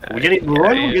 We getting blue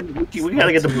one? We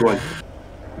gotta get the blue one.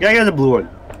 We gotta get the blue one.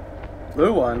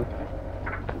 Blue one.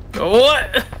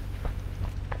 What?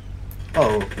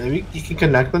 Oh, maybe you can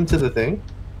connect them to the thing?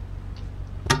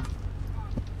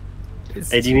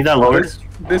 Hey, do you need that lowered?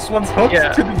 This one's hooked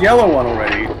Yeah. to the yellow one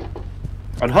already.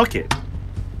 Unhook it.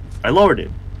 I lowered it.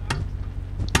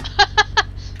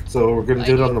 So we're gonna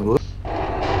do it on the blue?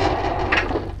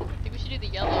 I think we should do the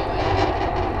yellow one.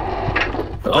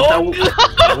 But,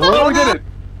 Oh, we did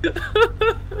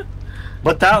it!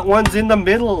 but that one's in the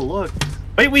middle, look.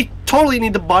 Wait, we totally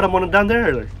need the bottom one down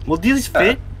there. Will these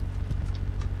fit?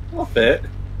 I'll fit.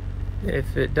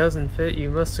 If it doesn't fit, you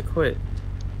must acquit.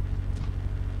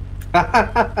 Do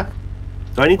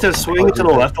I need to swing it to the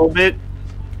left a little bit?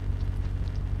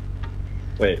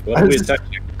 Wait, what are we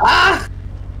attacking? Ah!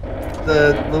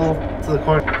 The little to the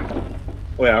corner.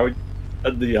 Wait, are we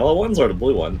the yellow ones or the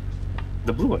blue one?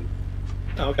 The blue one.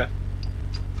 Oh, okay.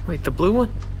 Wait, the blue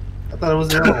one? I thought it was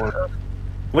the other one.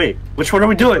 Wait, which one are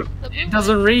we doing? The blue It one.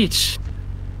 doesn't reach.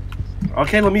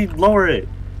 Okay, let me lower it.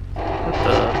 What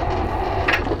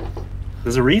the?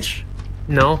 Does it reach?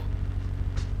 No.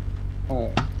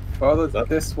 Oh, further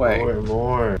this way. More,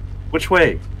 more. Which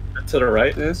way? To the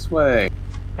right. This way.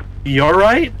 Your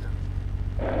right?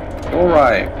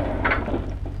 Alright.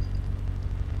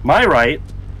 My right?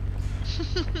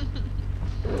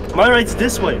 My right's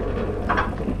this way.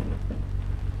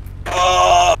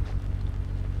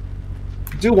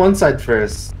 Do one side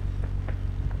first.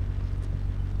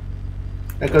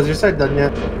 Echoes, your side done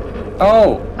yet?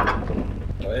 Oh!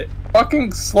 Wait.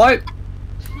 Fucking slight.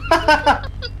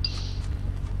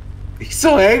 He's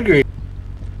so angry.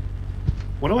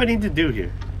 What do I need to do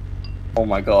here? Oh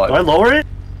my Do I god. lower it?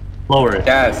 Lower it.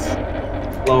 Yes.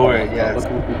 Lower it, yes.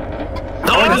 No!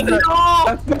 That's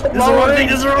not This is the wrong thing,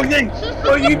 this is the wrong thing! What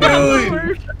are you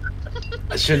doing?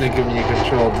 I shouldn't have given you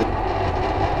control, dude.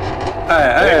 Hey,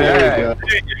 There hey, you hey. go.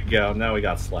 There you go. Now we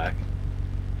got slack.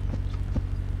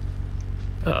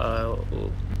 A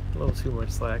little too much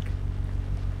slack.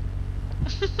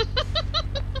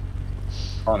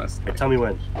 Honest. Tell me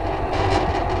when.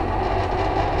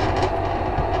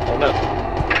 Oh no.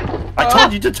 I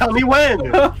told you to tell me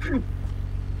when! I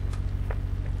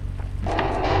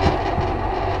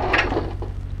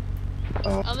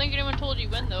don't think anyone told you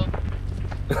when though.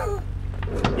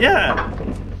 Yeah!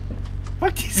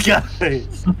 Fuck these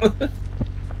guys!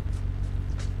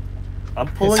 I'm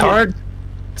pulling It's hard.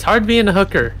 It's hard being a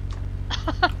hooker.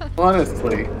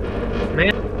 Honestly.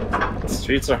 Man.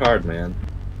 Streets are hard, man.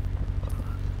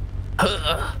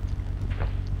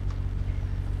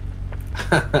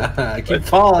 I keep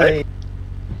falling.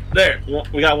 There,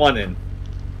 we got one in.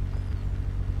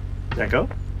 Did that go?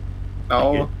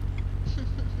 No.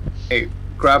 Hey,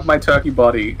 grab my turkey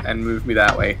body and move me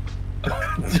that way.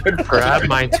 Grab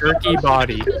my turkey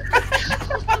body.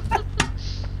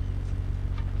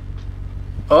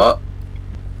 Oh!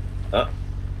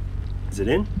 Is it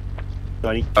in? Do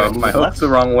I need Oh, to move my it hook's left? the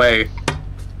wrong way.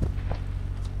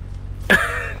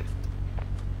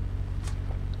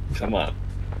 Come on.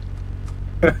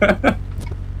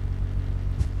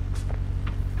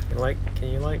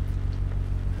 Can you like?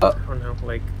 Oh. I don't know,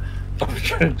 like. I'm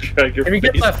trying to drag your Can we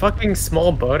get face. that fucking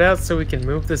small boat out so we can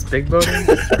move this big boat in?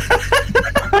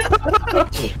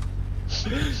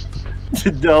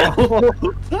 No.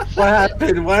 What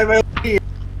happened? Why am I here?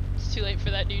 It's too late for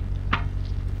that, dude.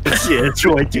 Yeah, it's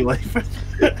way too late for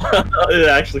It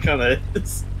actually kind of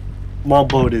is. Small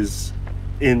boat is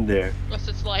in there. What's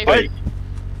its life? Wait.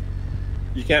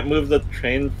 You can't move the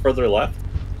train further left?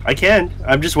 I can.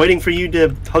 I'm just waiting for you to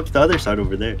hook the other side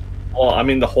over there. Well, I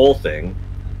mean the whole thing.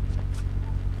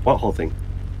 What whole thing?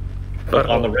 But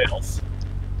On the rails.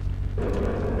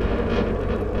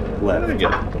 Left. There you go.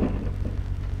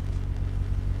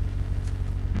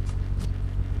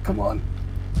 Come on.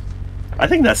 I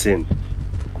think that's in.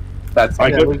 That's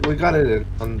Alright, Yeah, good. we got it in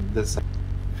on this side.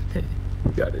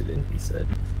 got it in, he said.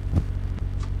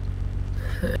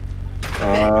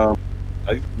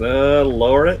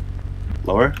 Lower it.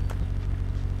 Lower.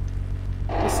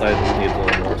 This side needs a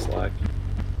little more slack.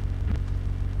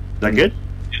 Is that good?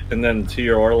 And then to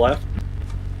your left.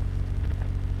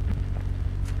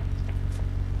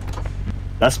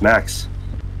 That's max.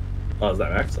 Oh, is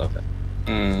that max? Okay.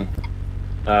 Mm.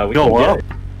 We Go can up. get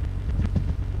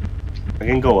I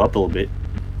can go up a little bit.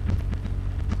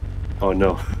 Oh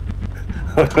no.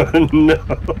 Oh no.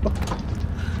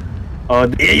 Oh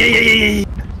yeah.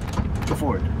 Go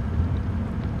forward.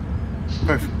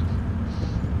 Perfect.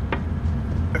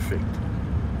 Perfect.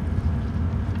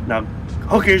 Now,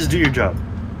 hookers, do your job.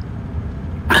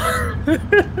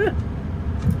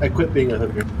 I quit being a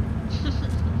hooker.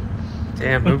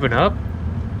 Damn, moving up.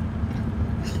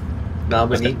 Now I'm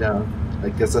gonna eat now. I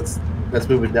guess that's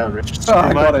moving down, right? Oh,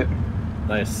 I got it.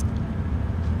 Nice.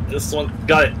 This one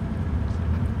got it.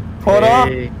 Pull it up.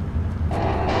 Hey.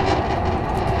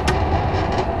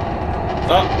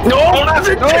 Oh, no, that's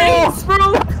a chase,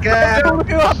 bro. God. Pull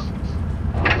it up.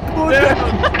 Pull it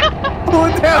down. Pull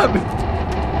it down.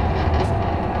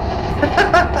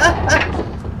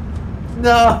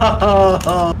 No.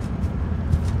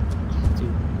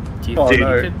 Do you Oh, think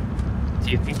no. do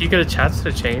you think you could attach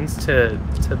the chains to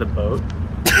the boat?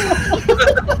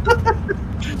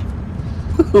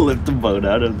 Lift the boat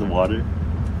out of the water.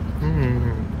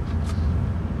 Hmm.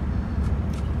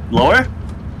 Lower?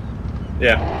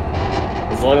 Yeah.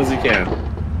 As long as you can.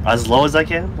 As low as I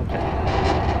can? Okay.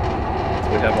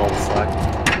 We have all the slack.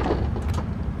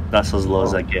 That's as low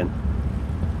as I can.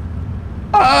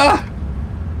 Ah!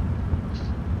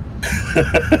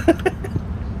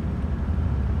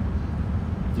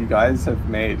 You guys have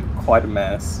made quite a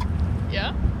mess.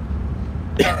 Yeah.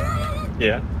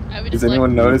 Yeah. I would Does just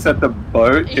anyone notice that the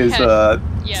boat is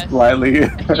Yes. slightly?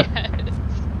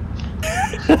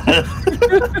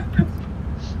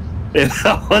 Yes.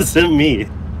 That wasn't me.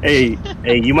 Hey,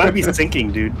 you might be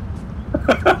sinking, dude.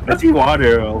 I see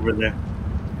water over there.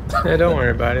 Yeah, don't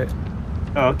worry about it.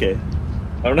 Oh, okay.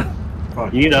 I don't know.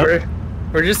 You know?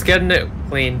 We're just getting it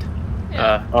cleaned.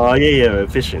 Oh, yeah,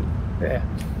 efficient. Yeah.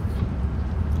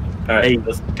 Alright, Hey,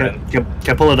 this can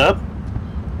I pull it up?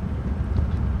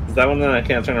 is that one that I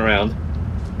can't turn around?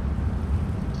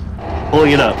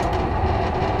 Pulling it up.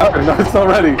 Oh no, it's not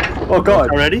ready. Oh god.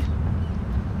 Already?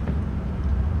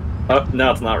 Oh,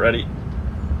 no, it's not ready.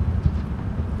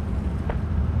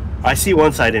 I see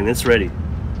one side in. It's ready.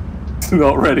 It's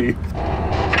not ready.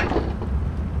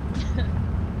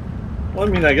 Well,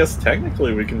 I mean, I guess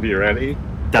technically we can be ready.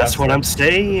 That's what I'm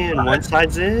saying. One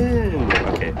side's in.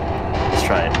 Okay, let's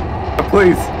try it.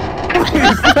 Please.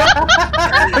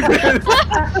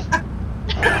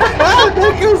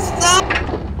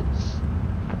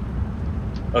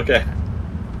 Okay.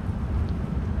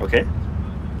 Okay.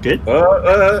 Good.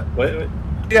 Wait.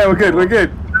 Yeah, we're good. We're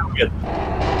good.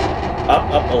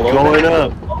 Up, a little Going bit.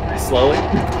 up. Slowly.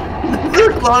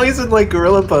 Look, Lonnie's in like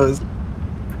gorilla pose.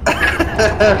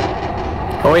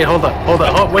 Oh wait, hold up. Oh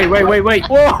wait.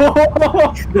 Whoa!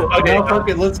 Okay. No, fuck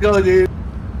it, let's go, dude.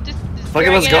 Just Fuck it,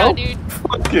 drag let's it go. out, dude.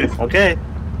 Okay. Okay.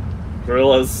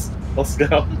 Gorillas. Let's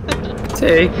go.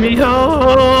 Take me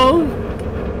home,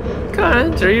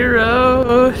 country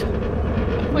road.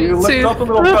 Wait, You lift to up a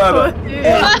little further.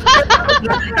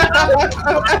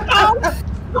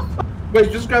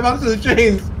 Wait, just grab onto the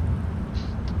chains.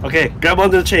 Okay, grab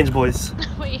onto the chains, boys.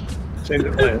 wait. Change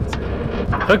the plans.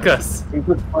 Hook us.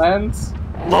 Secret plans.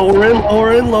 Lower in.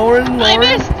 I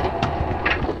missed.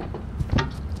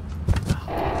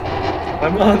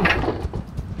 I'm on.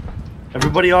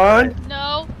 Everybody on?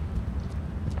 No.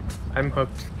 I'm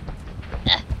hooked.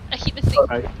 I keep missing.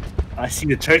 Alright. I see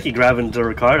the turkey grabbing to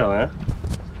Ricardo, huh?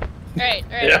 Alright,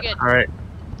 Yeah. we're good. All right.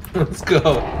 Let's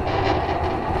go.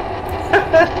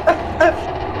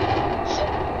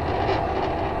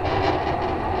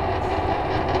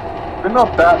 We're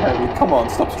not that heavy. Come on,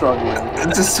 stop struggling.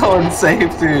 This is so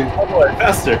unsafe, dude. Oh boy,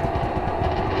 faster.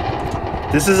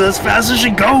 This is as fast as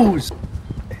it goes.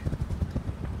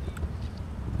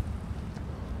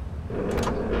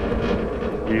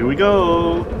 Here we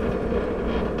go.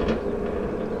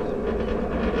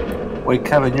 Wait,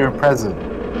 Kevin, you're a present.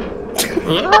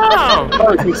 Oh!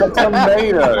 Oh, he's a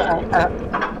tomato.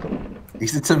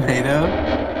 He's a tomato.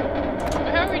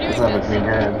 How are we He doing does have a this? green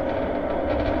head.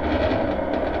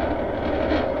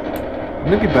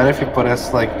 Wouldn't it be better if you put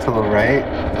us like to the right?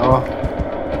 Oh,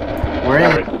 we're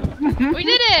in. We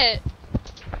did it!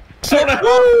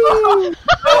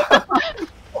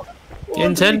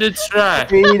 Intended strike.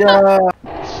 Peter.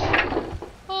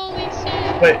 Holy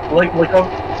shit. Wait, look up.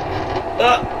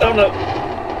 Oh no.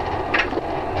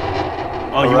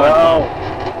 Oh, you Wow.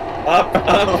 Up.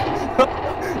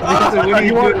 I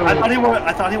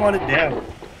thought he wanted down.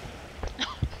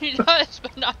 He does,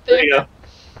 but not There there. you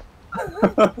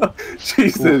go.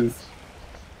 Jesus.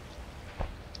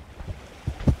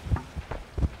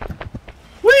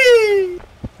 Whee!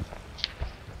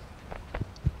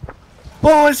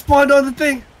 Oh, I spawned on the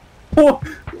thing. Oh,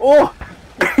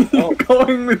 you're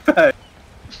going with that.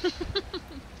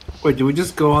 Wait, did we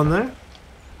just go on there?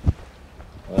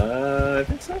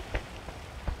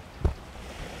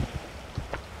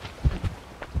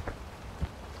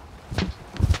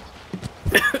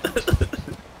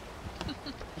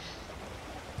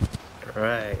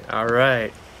 All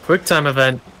right. Quick time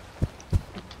event.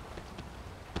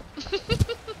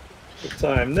 Good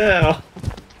time now.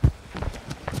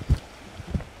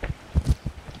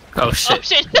 Oh shit. Oh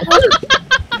shit!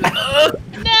 No!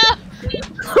 No!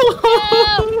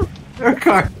 Our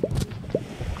car.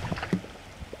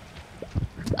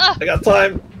 Oh, I got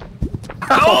time.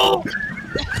 Oh!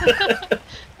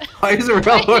 Why is it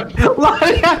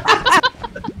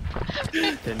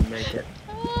Didn't make it.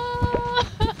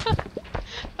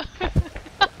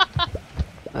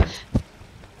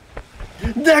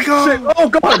 Deco! Shit. Oh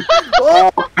god!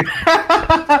 Oh!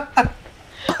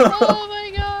 Oh my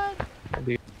god!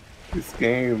 This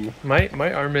game.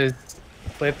 My arm is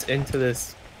flipped into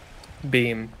this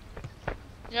beam.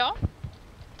 Yeah?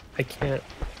 I can't.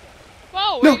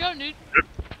 Whoa, where you going, dude?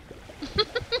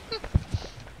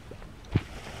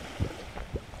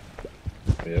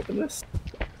 Can we open this?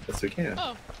 Yes, we can.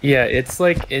 Oh. Yeah, it's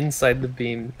like inside the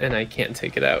beam, and I can't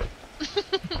take it out.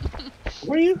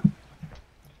 Where are you?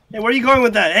 Hey, where are you going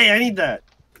with that? Hey, I need that.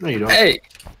 No, you don't. Hey!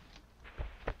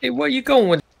 Hey, where you going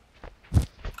with?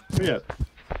 Hurry up.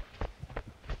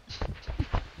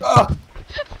 Ah!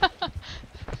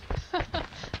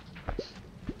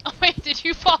 Oh wait, did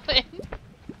you fall in?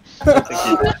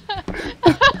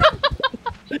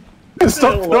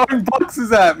 Stop throwing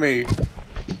boxes at me!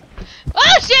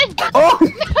 Oh shit! Oh!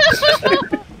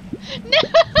 No!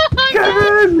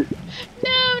 Kevin!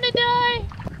 No, I'm gonna die!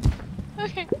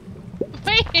 Okay.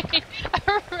 Wait!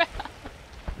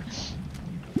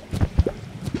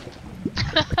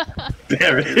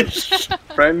 Bearish.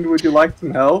 Friend, would you like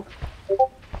some help?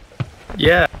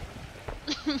 Yeah.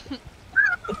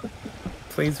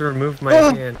 Please remove my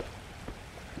hand.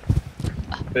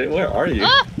 Wait, where are you?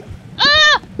 Ah!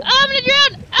 Ah! I'm gonna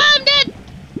drown! I'm dead!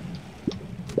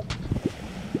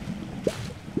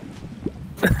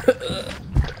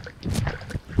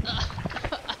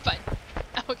 I'm fine.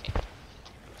 Okay.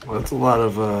 Well, that's a lot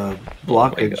of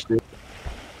blockage, dude.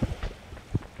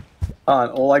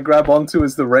 All I grab onto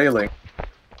is the railing.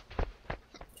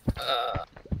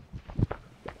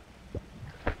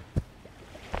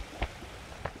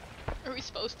 Are we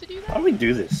supposed to do How that? do we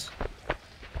do this?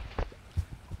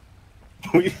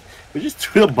 We just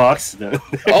threw the box down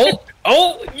there.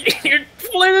 Oh! You're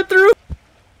flying through!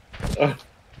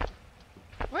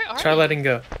 Where are Try you? letting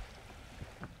go.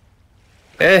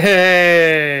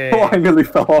 Hey! Oh, I nearly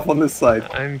fell off on this side.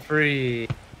 I'm free.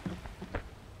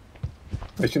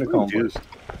 Mission What do we do? accomplished.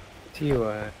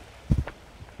 TUI.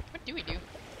 What do we do?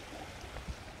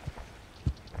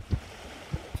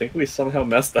 I think we somehow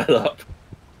messed that up.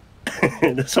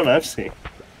 That's what I'm saying.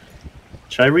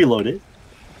 Should I reload it?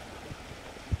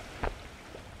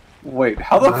 Wait,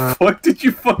 how the fuck did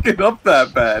you fuck it up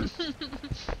that bad? It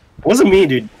wasn't me,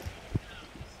 dude.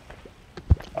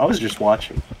 I was just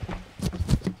watching.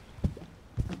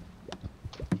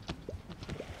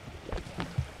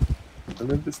 I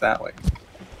moved this that way.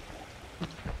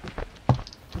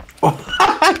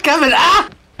 Kevin, ah!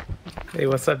 Hey,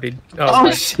 what's up, dude? Oh,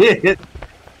 right. shit!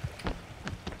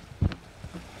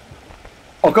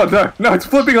 Oh god, no! No, it's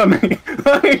flipping on me!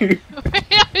 Hey!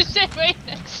 Oh shit, wait!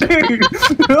 Hey!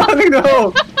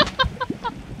 No!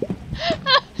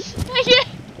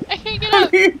 I can't get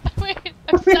up! Wait,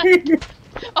 I'm stuck!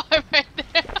 Oh, I'm right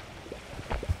there!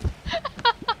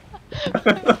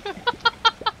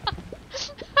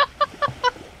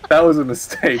 That was a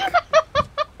mistake.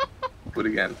 Do it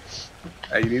again.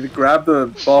 You need to grab the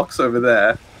box over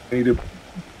there. You need to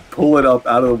pull it up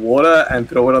out of the water and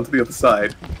throw it onto the other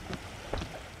side.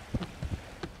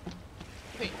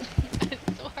 Wait,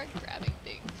 it's so hard grabbing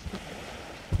things.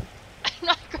 I'm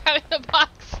not grabbing the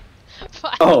box!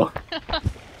 Fuck. Oh.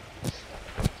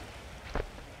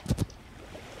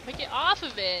 Get off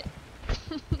of it!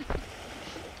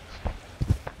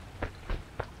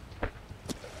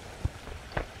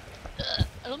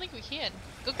 I don't think we can.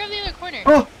 Go grab the other corner.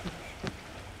 Oh!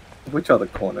 Which other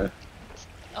corner?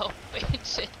 Oh, wait,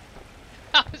 shit.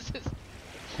 How is this?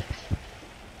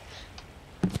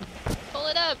 Pull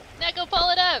it up! Neko, pull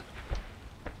it up!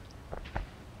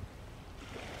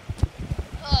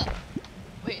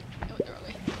 Wait, I went the wrong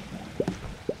way.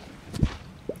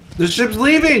 The ship's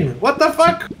leaving! What the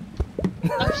fuck?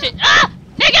 Oh shit! Ah!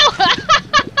 Neko!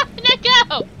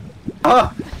 Neko!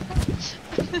 Ah!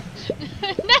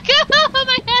 Neko!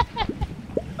 My head!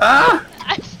 Ah!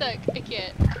 I'm stuck. I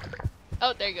can't.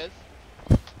 Oh, there it goes.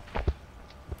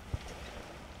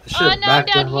 The ship Oh no, I'm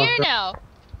backed down up. here now.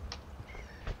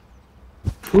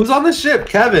 Who's on the ship?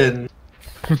 Kevin!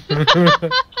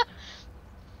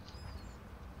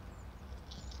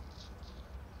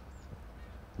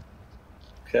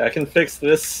 Okay, I can fix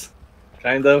this.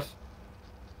 Kind of.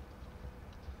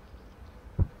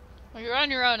 You're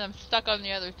on your own. I'm stuck on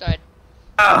the other side.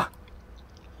 Ah!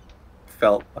 I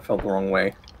felt the wrong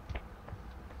way.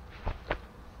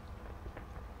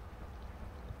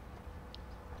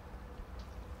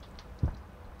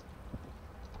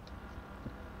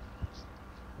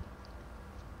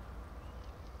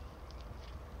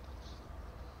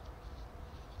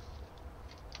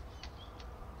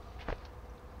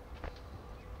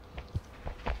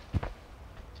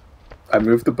 I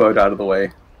moved the boat out of the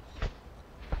way.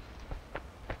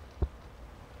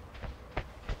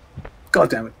 God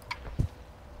damn it.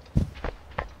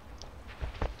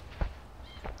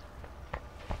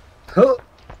 Huh.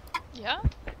 Yeah?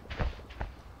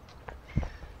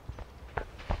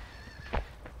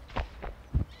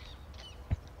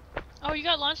 Oh, you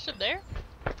got launched up there?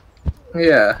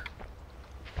 Yeah.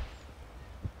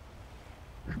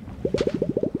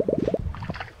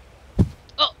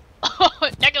 Oh!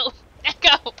 Neko!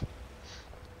 Neko!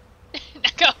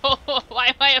 Neko! Why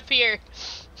am I up here?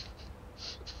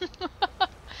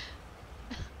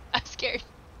 I'm scared.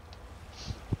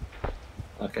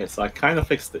 Okay, so I kind of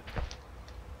fixed it.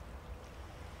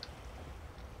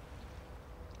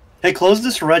 Hey, close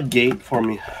this red gate for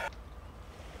me.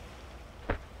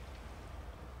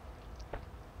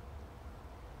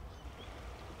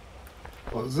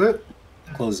 Close it.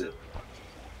 Close it.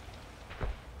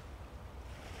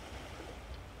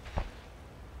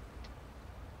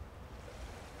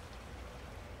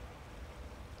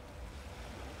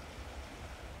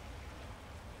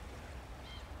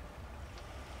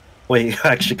 Wait, you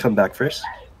actually come back first?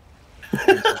 I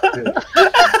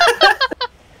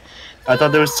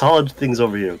thought there was solid things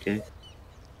over here, okay?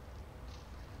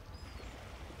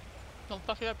 Don't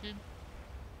fuck it up, dude.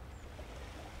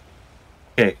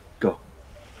 Okay, go.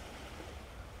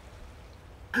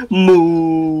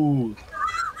 Moo!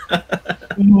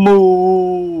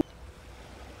 Moo!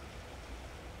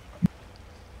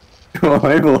 Come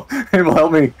on, Abel,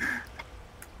 help me.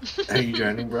 Are you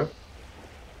joining, bro?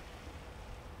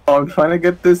 Oh, I'm trying to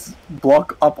get this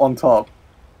block up on top.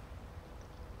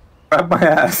 Grab my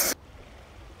ass.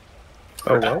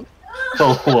 Oh, what?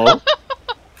 Oh, hello?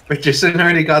 Richardson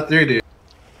already got through, dude.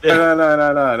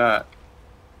 No.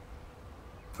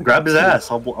 Grab his ass,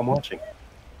 I'm watching.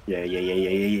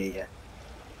 Yeah.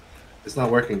 It's not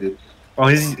working, dude. Oh,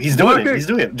 he's doing it, he's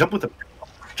doing it. Jump with him.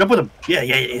 Jump with him.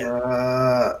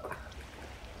 Yeah.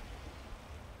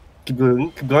 Keep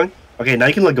going. Okay, now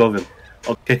you can let go of him.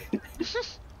 Okay.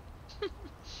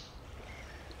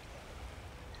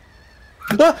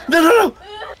 Ah, no!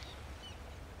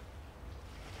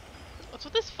 What's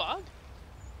with this fog?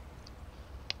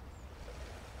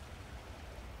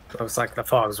 Looks like the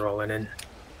fog's rolling in.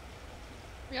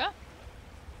 Yeah?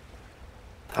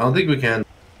 I don't think we can.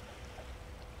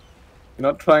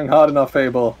 You're not trying hard enough,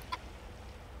 Abel.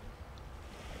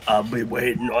 I'll be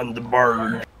waiting on the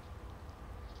bird.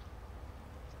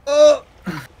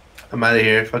 I'm out of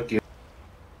here. Fuck you.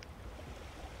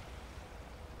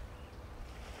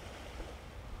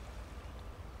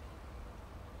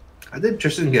 How did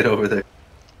Tristan get over there?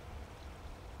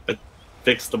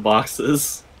 Fix the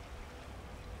boxes.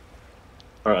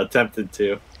 Or attempted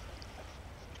to.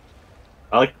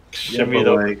 I like shimmy but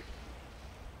over. like,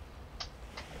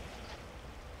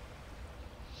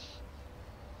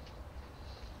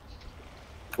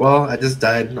 well, I just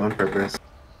died on purpose.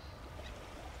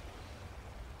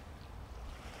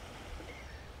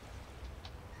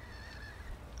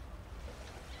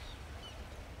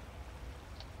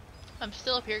 I'm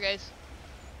still up here, guys.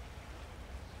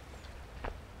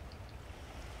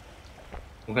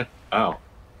 Okay. Ow.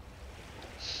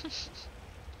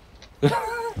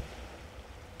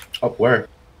 Up where?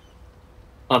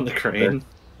 On the crane.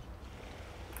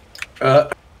 Are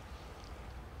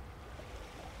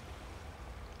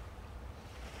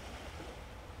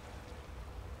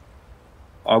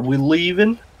we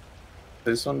leaving?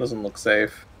 This one doesn't look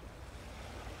safe.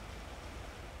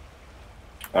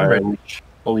 Alright,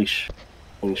 Unleash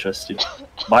us, dude.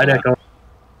 Bye, Neko.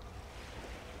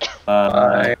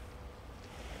 Bye.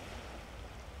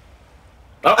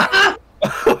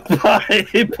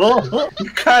 Bye, Paul.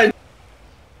 God.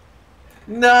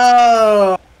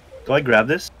 No. Do I grab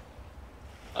this?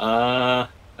 I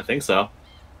think so.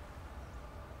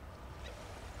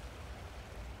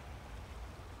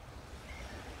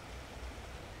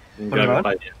 Put it on?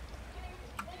 Alright,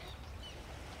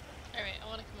 I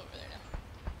wanna come over there now.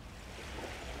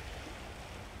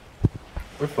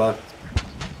 We're fucked.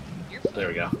 You're fine. There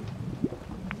we go.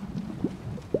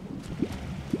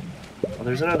 Oh,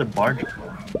 there's another barge.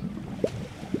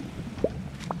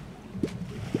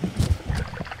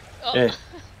 Oh. Hey.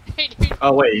 Hey, dude.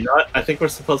 Oh wait, you know what? I think we're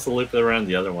supposed to loop it around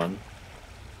the other one.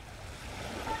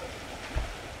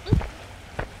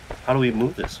 How do we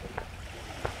move this?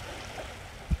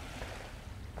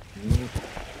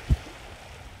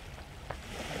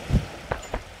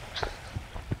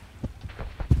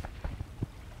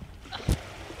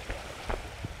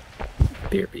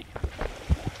 BRB.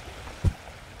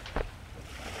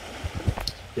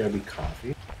 BRB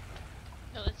coffee.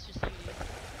 No, that's just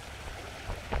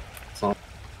you.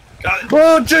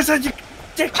 Oh, just said you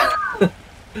dick!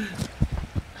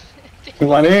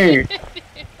 Honey!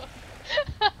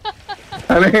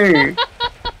 Honey!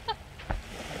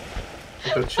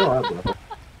 Okay, chill out, bro.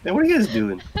 Man, what are you guys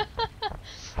doing? I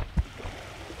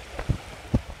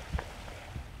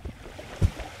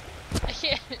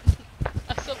can't.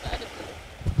 I'm so bad at this.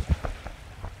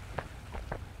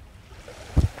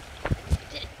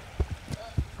 Did it.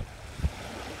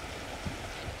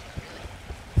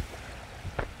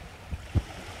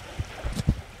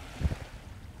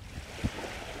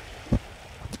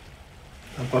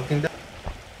 I'm fucking done.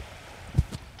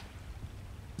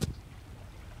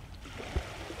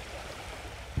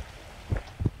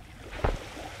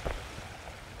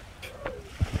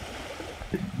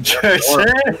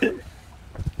 Jason!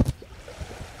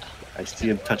 I see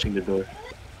him touching the door.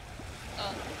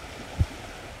 Oh.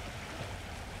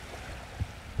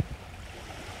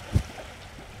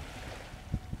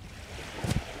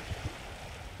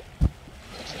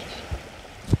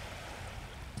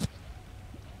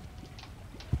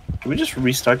 Can we just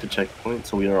restart the checkpoint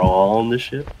so we are all on the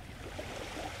ship?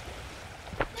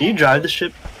 Can you drive the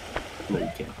ship? No, you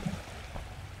can't.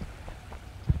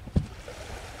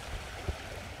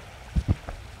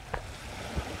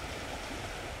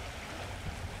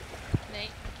 Can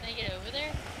I get over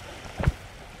there?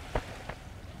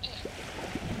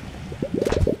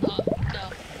 Oh, no.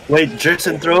 Wait,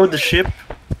 Jason, throw the ship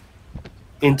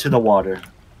into the water.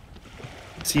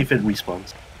 See if it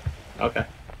respawns. Okay.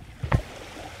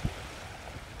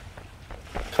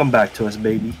 Come back to us,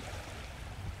 baby.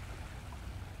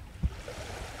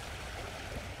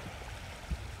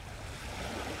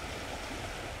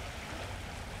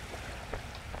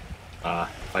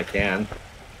 If I can.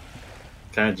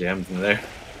 Kind of jammed in there.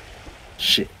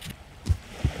 Shit.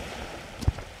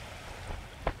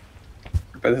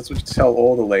 But that's what you tell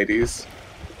all the ladies.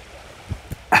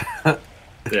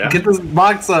 Yeah. Get this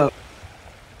box up.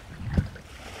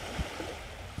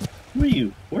 Who are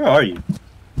you? Where are you?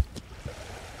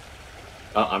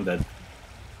 Oh, I'm dead.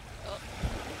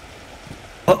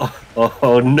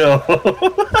 Oh no.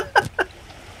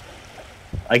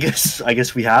 I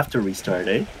guess we have to restart,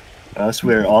 eh? Or else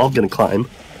we're all gonna climb.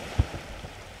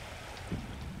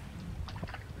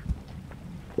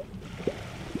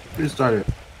 Who started?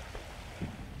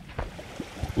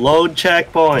 Load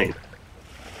checkpoint.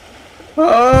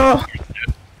 Oh!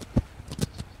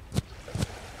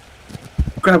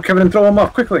 Grab Kevin and throw him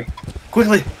off quickly.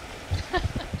 Quickly.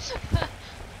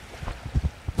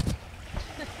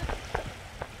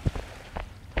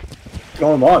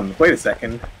 Throw him on. Wait a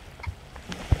second.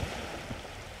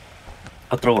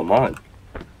 I'll throw him on.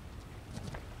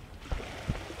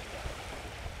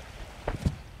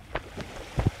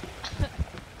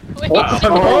 Wait.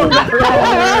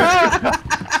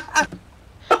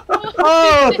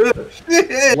 Oh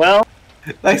shit! Well,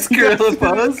 Nice gorilla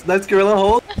pose. Nice gorilla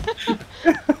hold.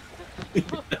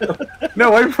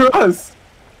 No, wait for us.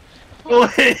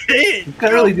 wait. Can't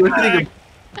really do anything.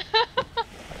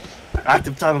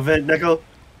 Active time event, Neko.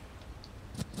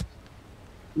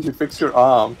 You should fix your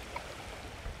arm.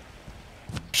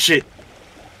 Shit.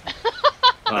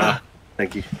 I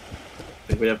Thank you.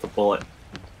 think we have to pull it.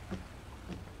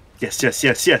 Yes, yes,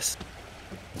 yes, yes.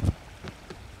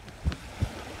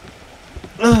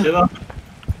 Get up.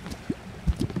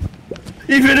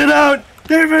 Even it out!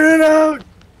 Even it out!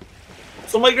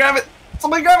 Somebody grab it!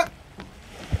 Somebody grab it!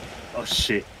 Oh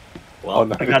shit. Well, Oh,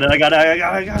 no. I got it, I got it,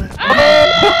 I got it.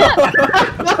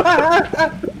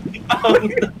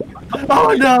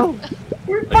 Oh no!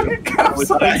 We fucking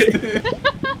capsized it.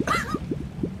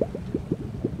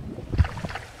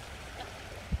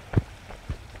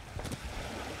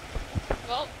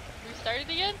 Well, restart it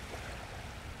again?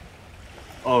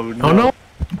 Oh no. Oh no!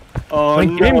 Oh My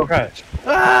no. game crashed.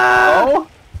 Ah! Oh?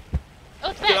 Oh,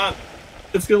 it's get back! on.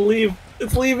 It's gonna leave.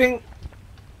 It's leaving.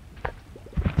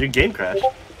 Your game crashed.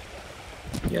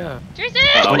 Yeah. Jerson!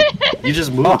 Oh. You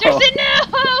just moved. Jerson,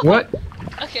 no! What?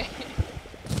 Okay.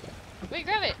 Wait,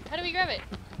 grab it. How do we grab it?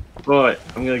 Boy,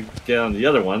 I'm gonna get on the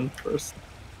other one first.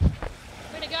 Wait,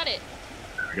 I got it.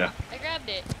 There we go. I grabbed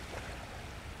it.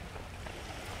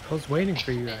 I was waiting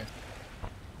for you guys.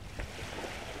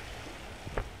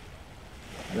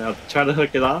 Now try to hook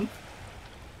it on.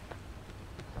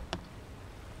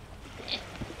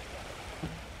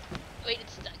 Wait,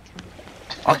 it's stuck.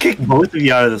 I'll kick both of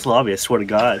you out of this lobby, I swear to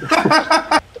God.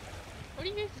 What are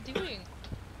you guys doing?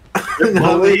 They're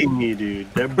bullying me,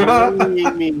 dude. They're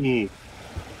bullying me.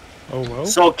 Oh well.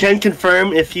 So, can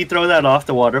confirm if you throw that off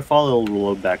the waterfall, it'll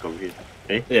load back over here.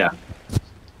 Okay? Yeah. I'm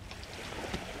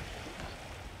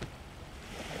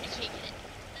shaking it.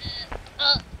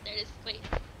 Oh, there it is. Wait.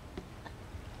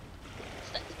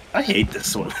 Stuck. I hate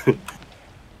this one.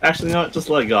 Actually, you know what? Just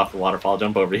let it go off the waterfall.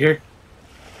 Jump over here.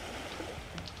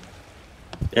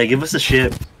 Yeah, give us a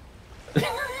ship.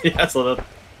 Yeah, so that.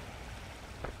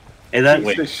 Hey, that,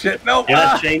 Wait. The shit. No. yeah,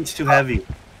 that chain's too heavy.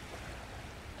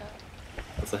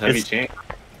 That's a heavy It's- chain.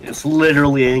 It's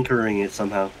literally anchoring it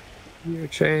somehow. Your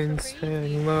chains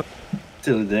hang low.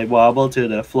 Till they wobble to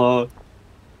the floor.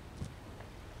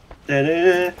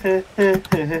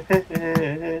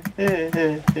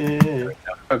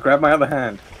 Oh, grab my other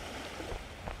hand.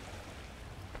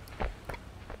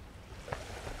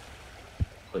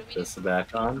 Put this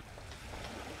back on.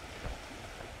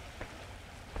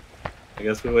 I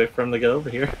guess we wait for him to get over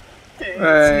here.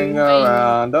 Hang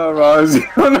around the rosy.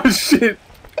 Oh no shit.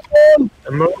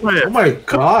 I'm over it. Oh my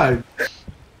god.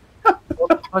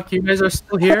 Fuck, you guys are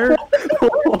still here?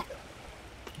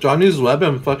 Johnny's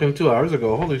weapon fucking 2 hours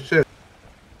ago. Holy shit.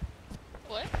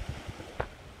 What?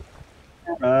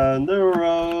 On the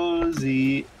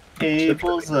rosy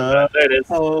apples up. There it is.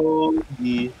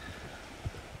 Holy.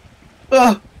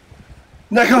 Ah!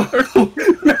 Neko!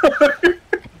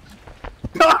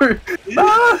 No.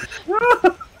 Ah!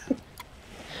 Why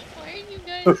are you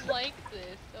guys like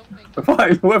this? Oh my god. We're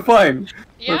fine. We're fine.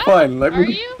 Yeah? We're fine. Let Are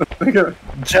me. you? Let me go.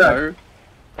 Jack!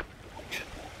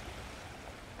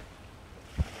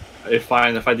 Are you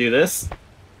fine if I do this?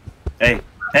 Hey!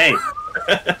 Hey!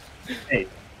 Hey!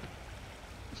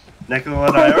 Neko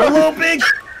and I are eloping!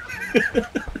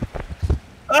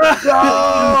 Ah!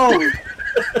 No!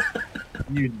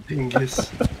 You dingus.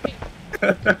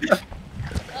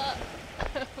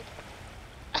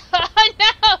 Oh no!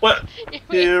 What? Wait,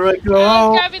 Here I I was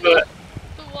go! grabbing the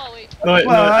wall. Wait. No, wait,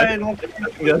 no. Why?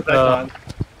 Get back on.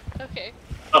 Okay.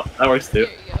 Oh, that works too.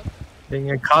 Here you go.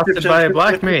 Being accosted by a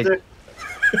black mate.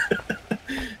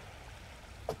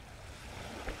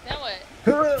 Now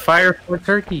what? Fire for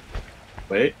turkey.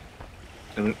 Wait.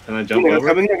 Can I jump Neko's over?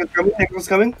 coming, Neko's coming, Neko's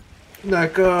coming.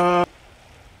 Neko.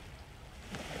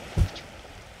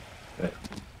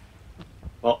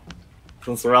 Well,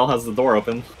 since Sorrel has the door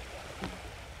open.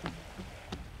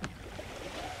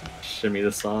 Shimmy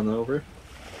this on over.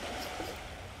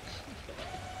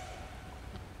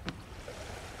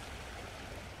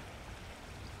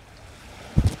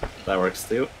 That works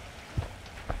too.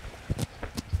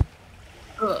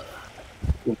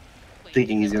 Wait,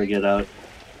 Thinking he's gonna get out.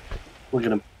 Look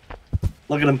at him.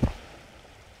 Look at him.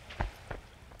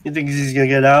 He thinks he's gonna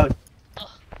get out.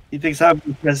 He thinks I'm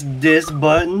gonna press this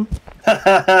button.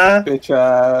 Bitch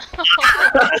ass.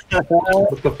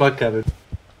 What the fuck, Kevin?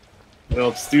 Well,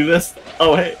 let's do this.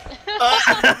 Oh, hey.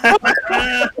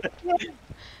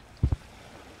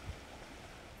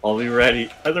 I'll be ready.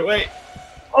 Either way.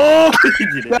 Oh, he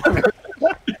did it.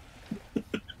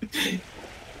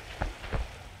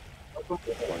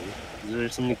 Is there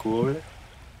something cool over there?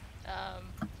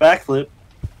 Backflip.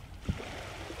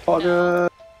 Fucker.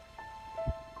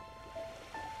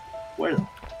 Where the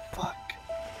fuck?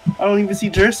 I don't even see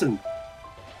Jerson.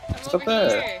 I'm Stop over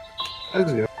there. here.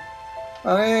 Let's go.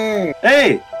 Honey.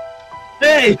 Hey!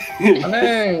 Hey!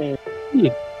 Honey. Hey,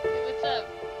 what's up?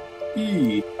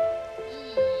 E.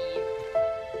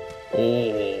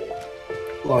 Eee.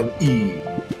 Oh. On E.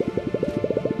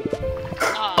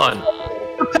 Aw.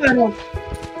 Paddle!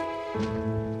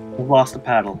 I've lost the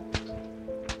paddle.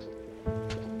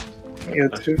 You're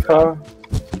too far.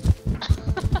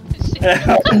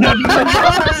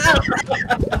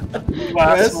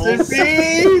 Rest in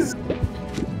peace!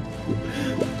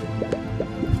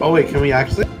 Oh wait, can we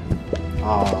actually? I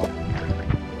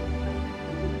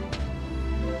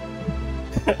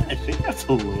think that's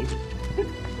a load.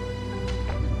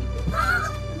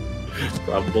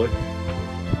 Probably. I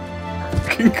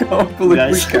can't believe we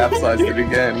Guys. capsized it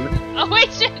again. Oh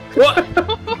wait, shit! What?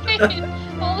 Wait,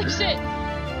 holy shit!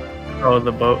 Oh,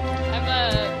 the boat. I'm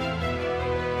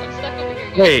stuck over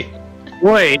here. Guys.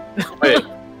 Wait. Wait.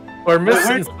 We're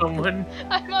missing someone.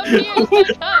 I'm up here.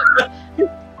 Shut up.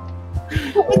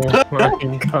 Oh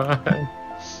my god.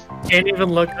 Can't even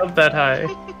look up that high.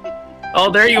 Oh,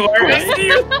 there you are. I see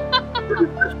you.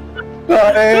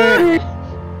 Honey.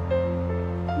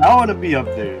 I want to be up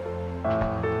there.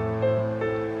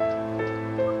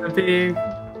 Be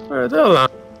further along.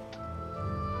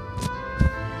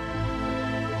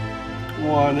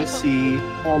 Wanna see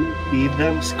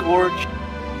them scorch?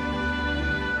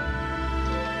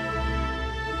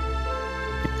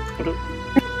 What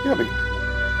Yeah, but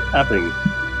happening?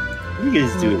 What are you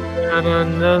guys doing? I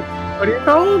don't know. What are you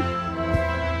called?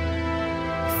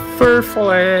 Fur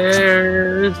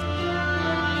flares.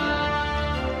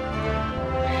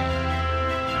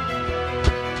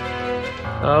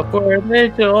 Up where they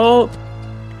jolt.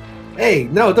 Hey,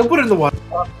 no, don't put it in the water.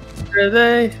 Where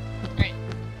they?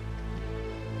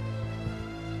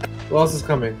 Who else is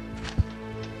coming?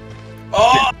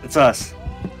 Oh, it's us.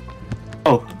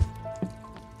 Oh,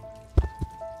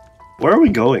 where are we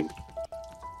going?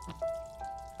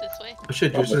 This way. Oh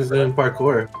shit, Justin's doing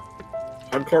parkour.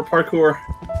 Hardcore parkour.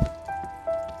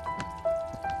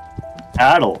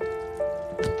 Paddle.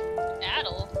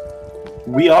 Paddle.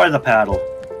 We are the paddle.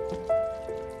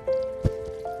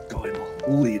 Go, Abel.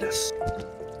 Lead us.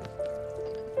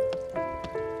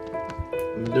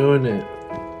 I'm doing it.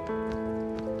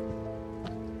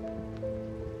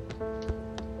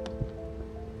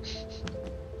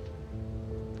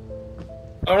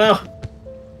 Oh no!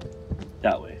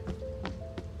 That way.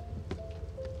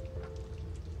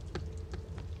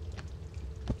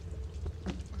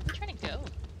 Where are we trying to go?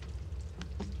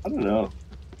 I don't know.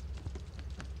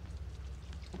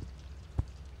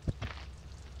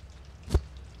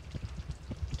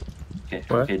 Okay,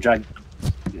 What? okay, drag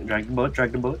the boat,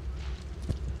 drag the boat.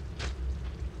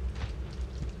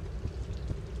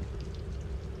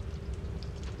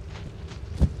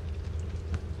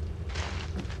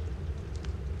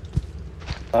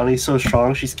 Bonnie's so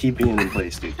strong, she's keeping it in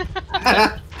place, dude.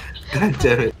 God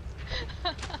damn it.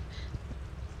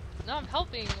 No, I'm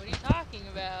helping. What are you talking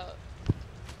about?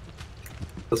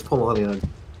 Let's pull Lonnie on.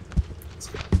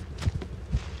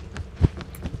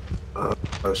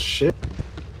 Oh shit.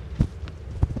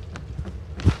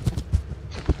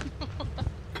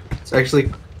 It's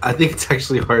actually, I think it's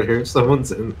actually harder if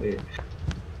someone's in there.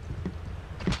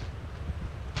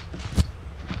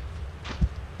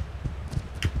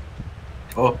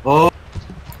 Oh, oh,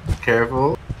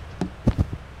 careful.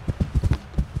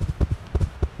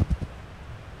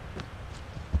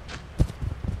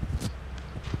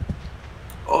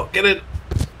 Oh, get it.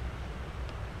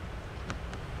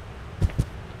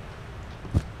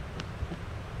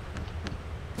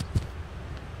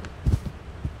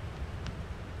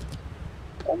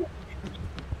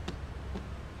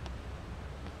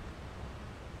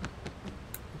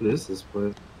 What is this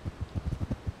place?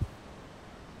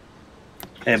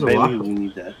 Hey, There's a baby, lot. we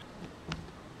need that.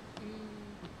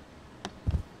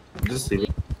 Just leave it.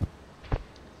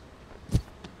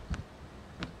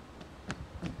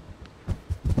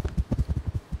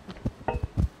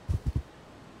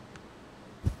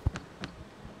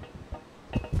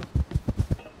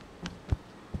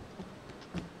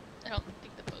 I don't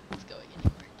think the boat is going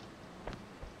anywhere.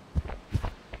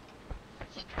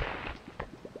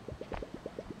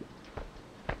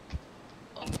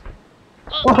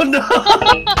 Oh no!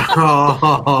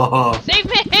 Oh, Save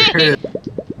me!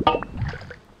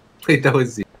 wait, that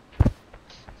was you. I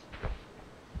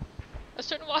was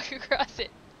trying to walk across it.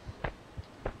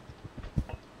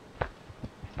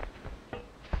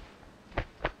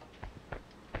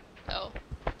 Oh,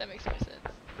 that makes more sense.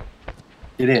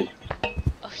 Get in.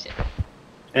 Oh shit.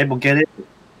 Abel, get it.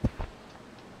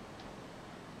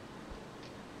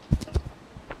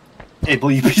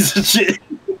 Abel, you piece of shit.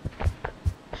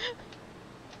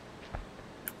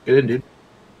 Get in, dude.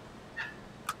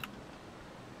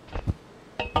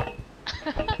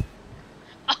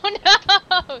 Oh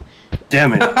no!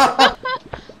 Damn it.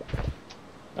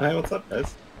 Hey, what's up,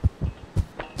 guys?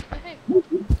 Hey.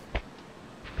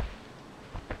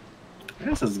 I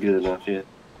guess that's good enough yet.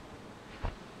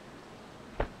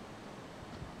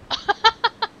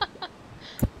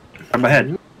 Grab my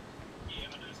head.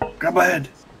 Grab my head.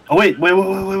 Oh wait.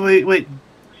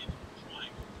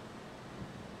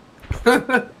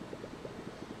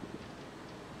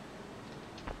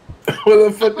 Where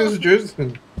the fuck is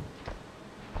Justin?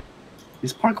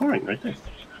 He's parkouring right there.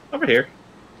 Over here.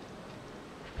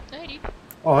 Hey, dude.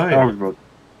 Oh, hey. Arms broke.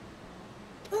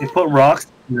 You put rocks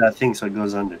in that thing so it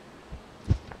goes under.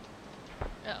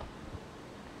 Oh.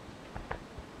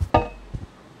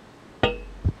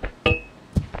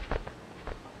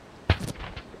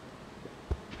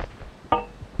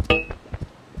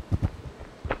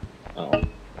 Oh.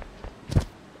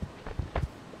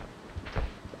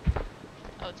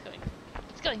 Oh, it's going.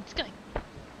 It's going. It's going.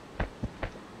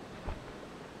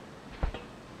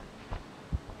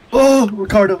 Oh,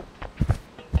 Ricardo.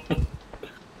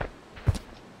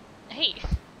 Hey.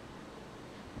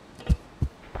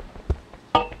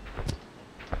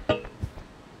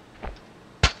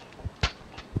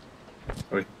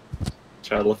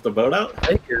 Try to lift the boat out?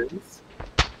 I hear you.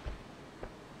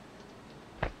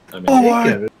 I mean, Oh,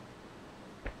 Yeah.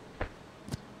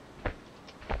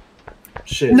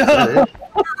 shit. No! Is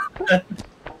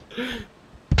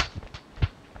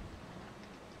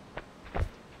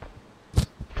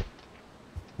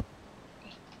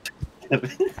that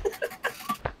it?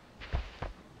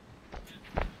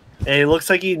 Hey, looks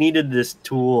like you needed this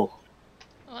tool.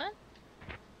 What?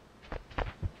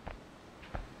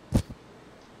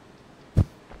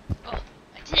 Oh,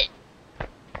 I did it! Oh,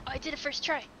 I did it first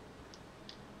try.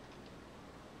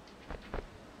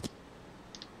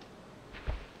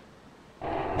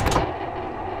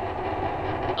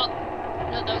 Oh,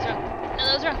 no, that was wrong. No,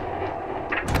 that was wrong.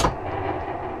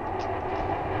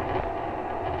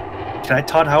 Can I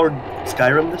Todd Howard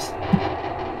Skyrim this?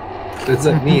 What does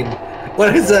that mean?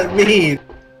 What does that mean?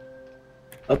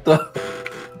 What the?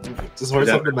 Just horse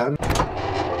up the mountain?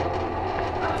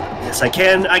 Yes, I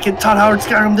can. I can Todd Howard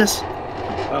Skyrim this.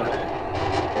 Oh, hey.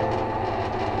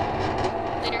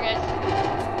 Later, guys.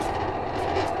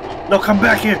 No, come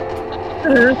back here.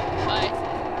 Bye.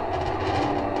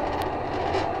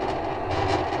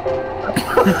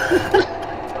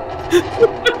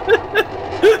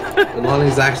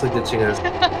 Lonnie's actually ditching us.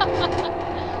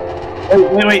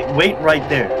 Wait right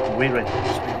there. Wait right there.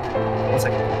 Just wait there. 1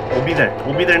 second. We'll be there.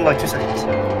 We'll be there in like 2 seconds.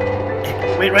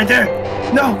 Wait right there.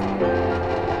 No.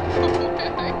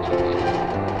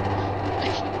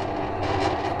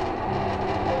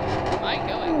 Where am I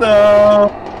going? No.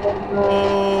 No.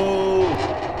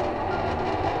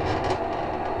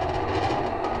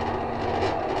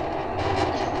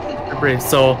 A brave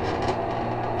soul.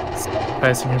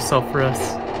 Sacrificing yourself for us.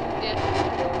 Yeah.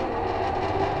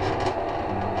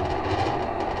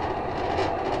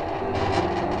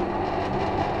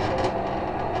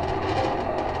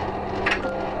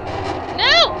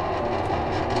 No!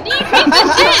 You piece of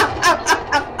shit!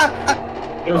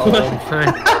 Oh my.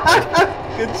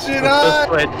 Good shit Let's on!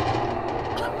 quit.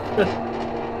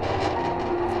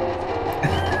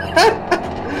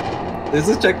 There's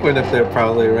a checkpoint up there,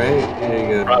 probably, right? There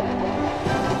you go.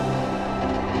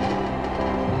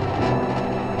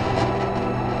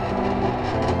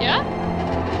 Yeah?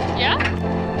 Yeah?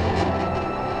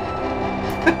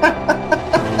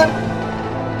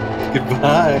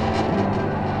 Goodbye.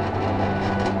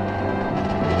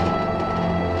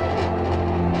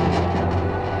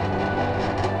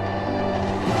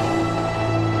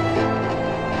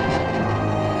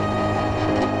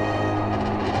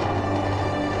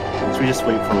 Let's we just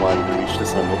wait for Lonnie to reach the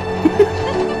summit.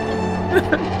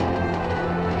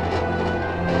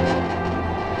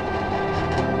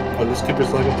 I'll just keep her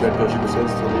slug up there until she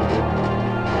decides to leave.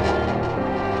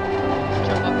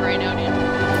 Jump up right now, dude.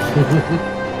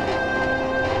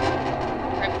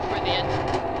 Right before the end.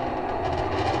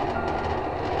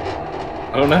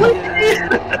 Oh no.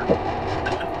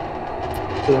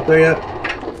 Is it up there yet?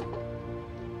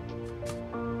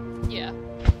 Yeah.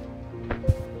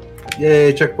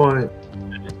 Yay, checkpoint.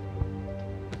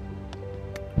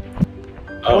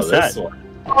 Oh, What's this that? one.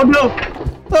 Oh no!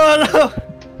 Oh no!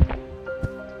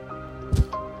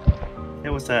 Hey,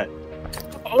 what's that?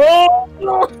 Oh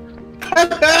no!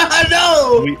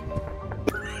 No! We-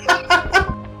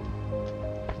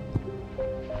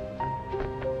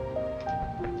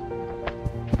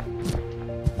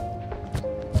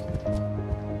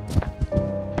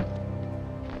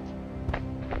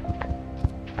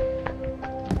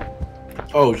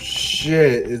 Oh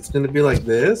shit! It's gonna be like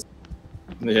this.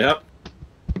 Yep.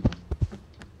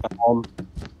 Um.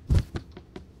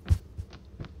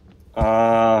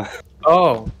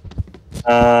 Oh.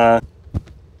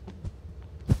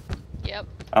 Yep.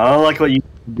 I don't like what you're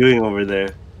doing over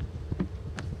there.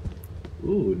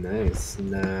 Ooh, nice,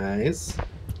 nice.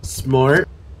 Smart.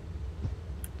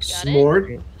 Got it?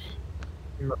 Smart.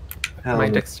 Hell My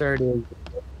no. dexterity is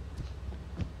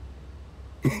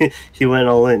He went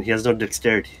all in. He has no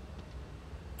dexterity.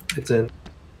 It's in.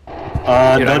 Dude,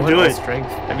 I Don't went do all it. Strength.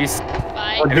 Have you,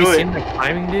 Bye. Don't have do you it. seen the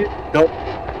climbing, dude?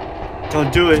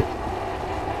 Don't do it.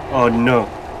 Oh no.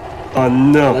 Oh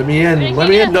no. Let me in. Let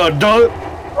me in. No,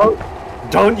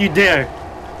 don't you dare.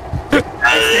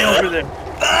 Stay over there.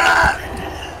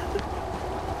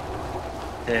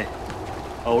 Hey.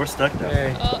 Oh, we're stuck now.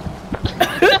 Hey. Oh.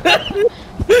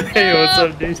 Hey, what's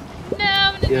up, dude? No,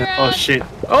 I'm gonna Yeah. drown. Oh shit.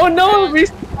 Oh no, it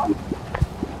respawned!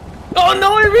 Oh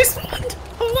no, it respawned!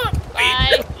 Hold on!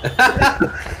 Bye.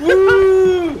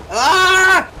 Woo!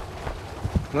 Ah!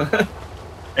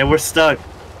 And we're stuck.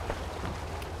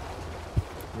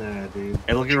 Nah, dude.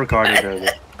 Hey, look at Ricardo down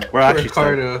there. We're actually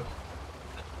Ricardo.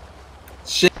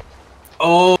 Shit.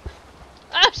 Oh.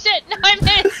 Oh shit, no, I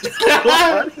missed.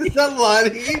 Is that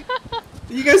Lonnie?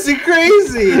 You guys are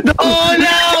crazy. stuck. Oh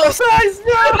no! Guys,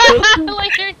 no!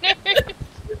 Later, nerd.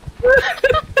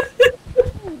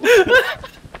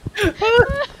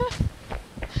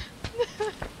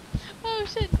 Oh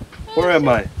shit. Oh, Where am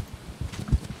I?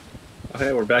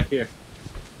 Okay, we're back here.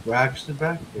 We're actually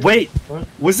back. Here. Wait, What?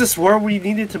 was this where we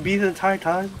needed to be the entire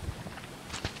time?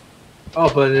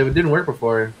 Oh, but it didn't work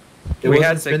before. It We wasn't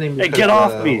had to- spinning. Hey, because, get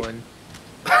off me.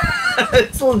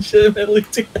 It's legitimately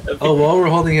too heavy. Oh, while we're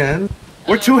holding hands.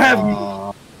 We're too heavy.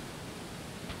 Aw.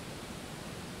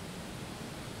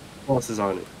 What else is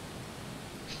on it?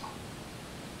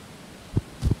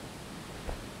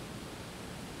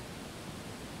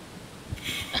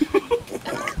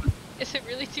 Is it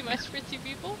really too much for 2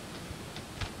 people?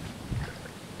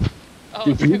 Oh,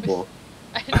 Two there was- people.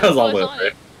 I I didn't was know all it the way was up on there.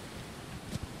 it.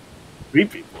 3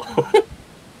 people.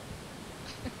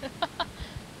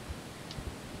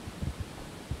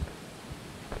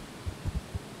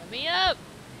 Let me up.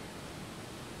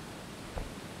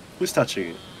 Who's touching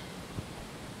it?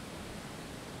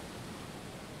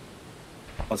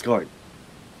 Let's go. Oh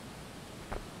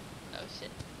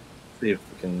shit. See if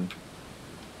we can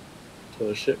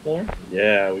push it more.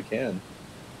 Yeah, we can.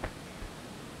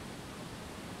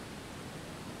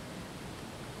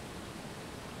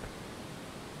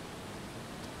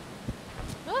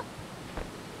 Ah.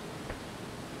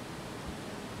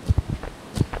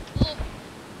 Oh,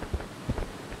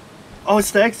 Oh,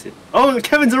 it's the exit. Oh,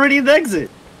 Kevin's already in the exit.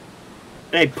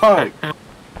 Hey, punk.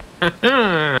 what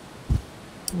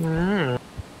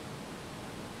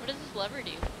does this lever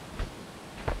do?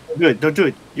 Don't do it. Don't do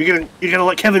it. You're gonna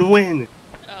let Kevin win.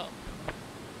 Oh.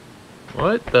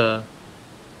 What the?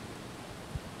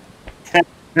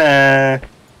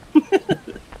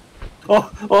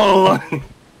 Oh,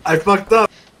 I fucked up.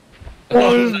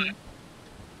 oh.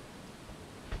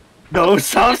 No,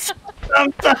 stop.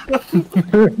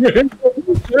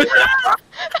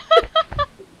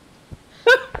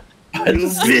 I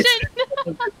just Oh Bitch.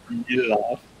 shit. get it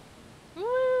off. Woo.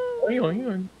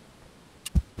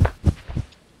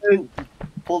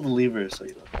 Pull the lever so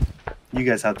you know. You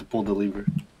guys have to pull the lever.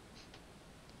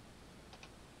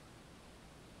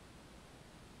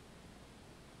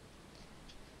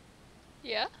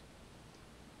 Yeah.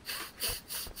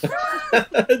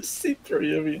 I just see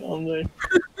 3 of you on there.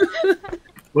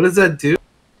 What does that do?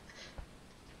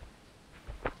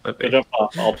 Good up,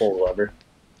 I'll pull the lever.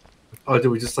 Oh, did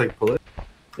we just like pull it?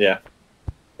 Yeah.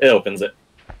 It opens it.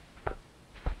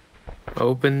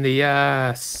 Open the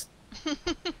ass.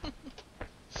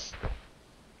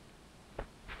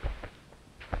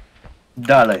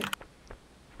 Dale.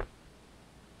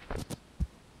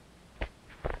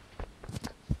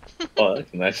 Oh, it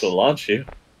can actually launch you.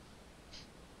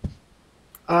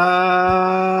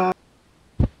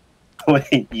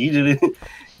 Wait, you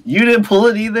didn't pull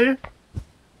it either?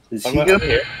 Is I'm he not gonna?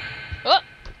 here.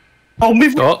 Oh,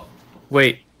 me. Oh,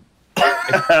 wait.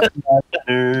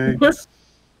 Nerds.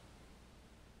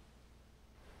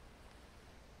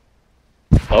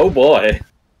 Oh boy.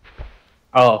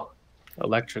 Oh,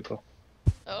 electrical.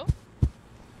 Oh.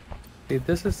 Dude,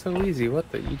 this is so easy. What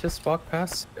the? You just walk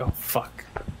past? Oh, fuck.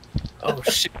 Oh,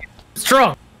 shit.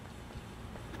 Strong!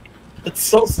 It's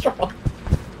so strong.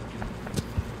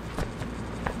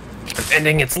 I'm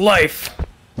ending its life.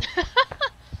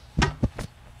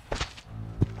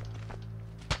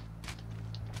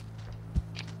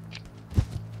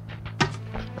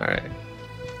 Alright.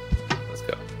 Let's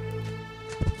go.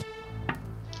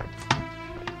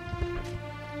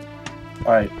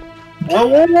 Alright. Whoa,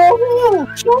 whoa, whoa,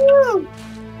 whoa! Chill. Whoa.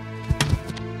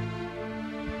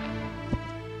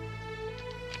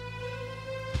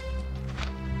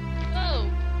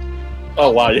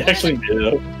 Oh wow, you actually did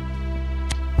it.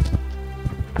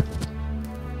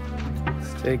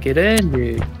 Stick it in,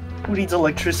 dude. Who needs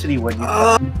electricity when you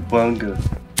bunga?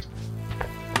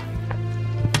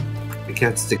 I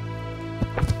can't stick.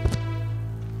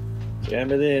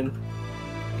 Jam it in.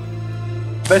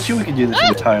 Bet you we could do this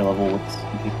entire level with.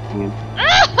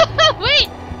 Wait.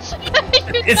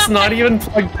 It's not even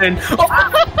plugged in.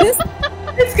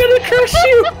 It's gonna crush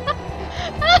you!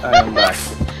 I am back.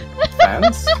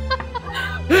 Fans?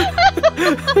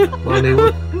 Money.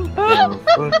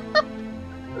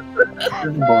 There's a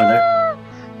boy there.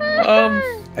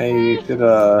 Hey, you should,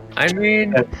 I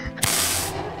mean,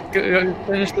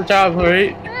 finish the job,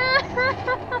 right?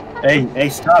 Hey,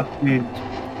 stop, dude.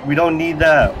 We don't need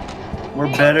that.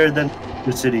 We're better than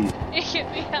the city. Get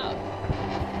me out.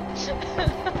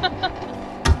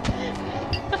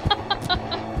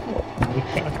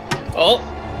 Oh!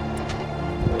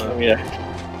 Yeah.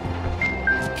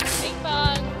 Ping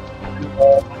pong.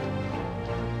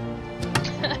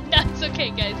 No, it's okay,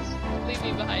 guys. Leave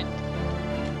me behind.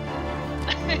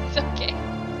 It's okay.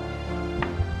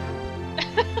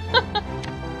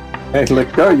 Hey,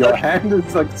 let go. Your hand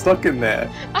is like stuck in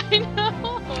there. I know.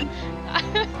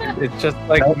 It's just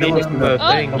like Oh, meeting the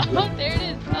Oh, thing. oh, there it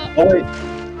is. Oh, Oh wait,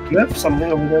 do you have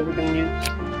something over there we can use?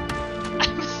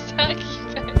 I'm stuck,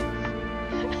 you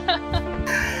guys.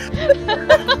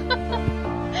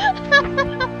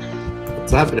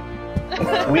 What's happening?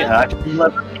 Can we actually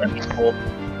let the French pull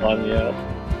On you.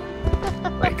 Oh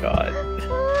my god.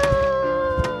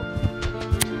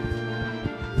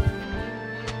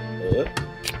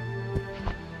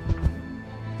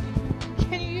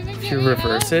 Can you even If get you me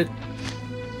reverse out? it,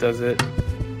 does it?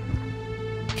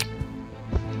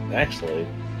 Actually,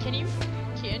 Can you?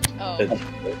 Can't? Oh.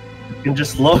 You can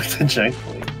just load the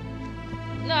checkpoint.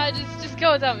 No, just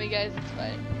go without me, guys. It's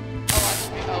fine.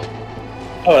 Oh,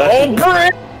 watch me. Oh. oh,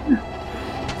 Brick!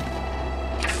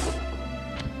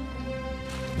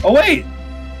 Oh wait!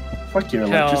 Fuck your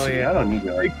Hell electricity. yeah. I don't need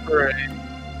your Big parade.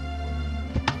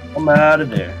 I'm out of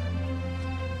there.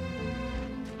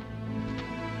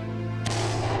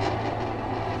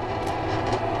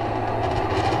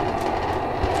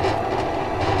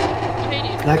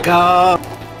 Canadian. Let go!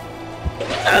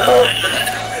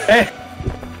 Hey!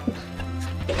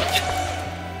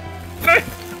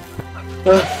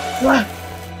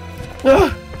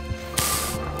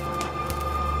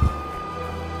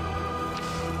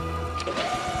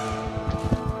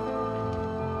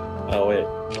 oh wait.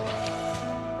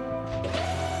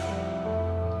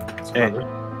 Hey.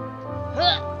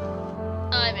 Oh,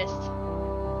 I missed.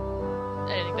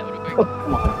 I didn't think that would have worked.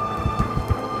 Come on.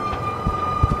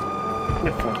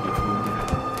 Get fucking from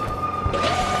here.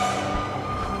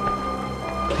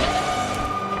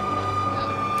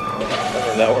 I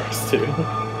mean, that works too. You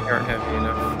aren't heavy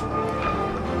enough.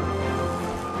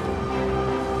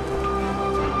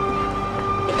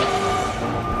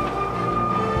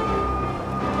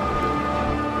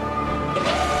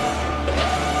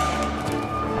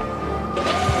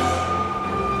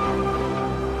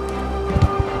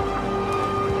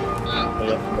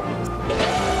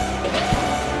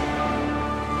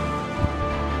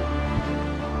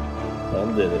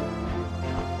 Done did it.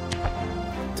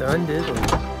 Done diddle.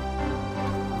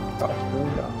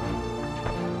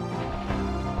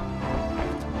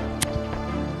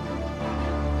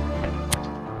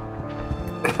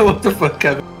 What the fuck,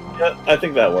 Kevin? Yeah, I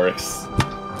think that works.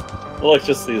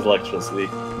 Electricity is electricity.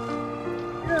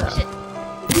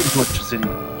 Use electricity.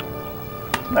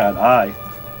 Not I.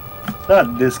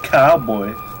 Not this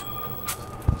cowboy.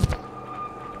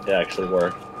 It actually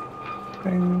worked.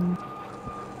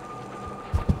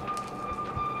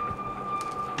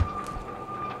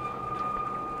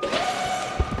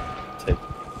 Take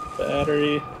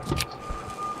battery.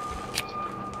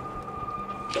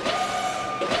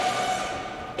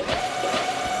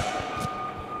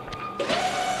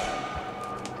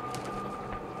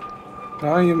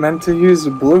 No, you meant to use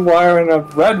a blue wire and a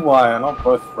red wire, not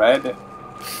both red.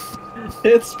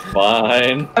 It's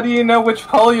fine. How do you know which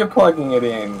hole you're plugging it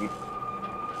in?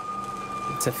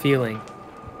 It's a feeling.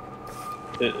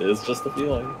 It is just a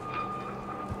feeling.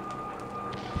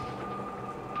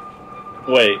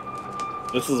 Wait,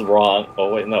 this is wrong.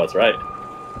 Oh wait, no, it's right.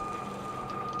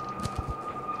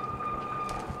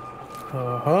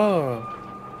 Oh.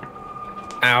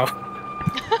 Ow.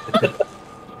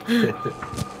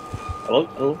 I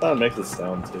love how it makes it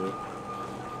sound too.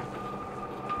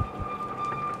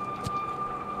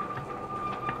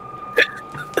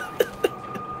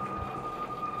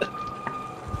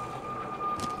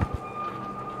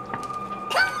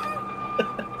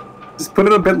 Just put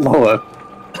it a bit lower.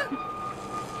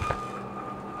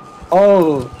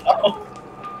 Oh. Oh,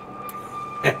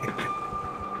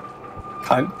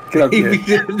 Can't get up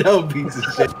here. No piece of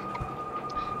shit.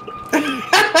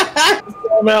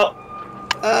 I'm out.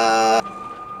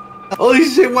 Holy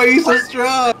shit, why are you so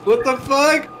strong? What the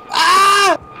fuck?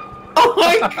 Ah! Oh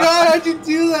my god, how'd you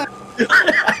do that?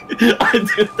 I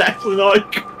didn't actually know I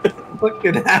could.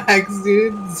 Fucking hacks,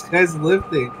 dude. This guy's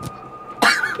lifting.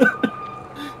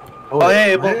 Oh,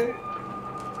 hey, what?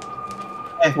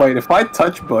 Wait, if I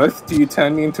touch both, do you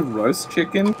turn me into roast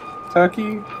chicken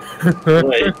turkey?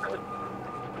 Wait,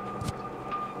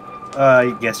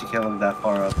 I guess you can't live that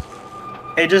far up.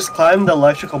 Hey, just climb the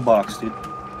electrical box, dude.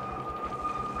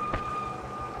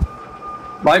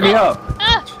 Light me up!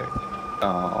 Ah!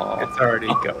 Oh. It's already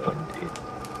going, dude.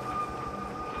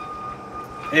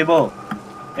 Abel.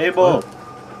 Abel.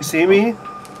 You see me?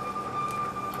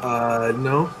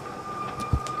 No.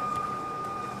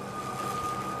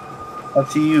 Up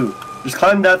to you. Just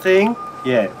climb that thing.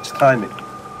 Yeah, just climb it.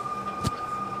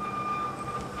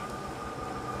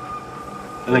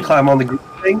 And then climb on the green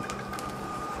thing.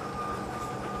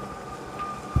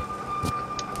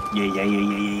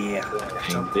 Yeah.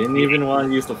 Didn't even want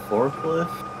to use the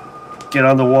forklift. Get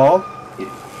on the wall.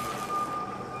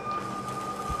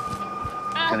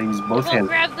 Ah, Gotta use it both won't hands.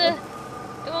 grab the.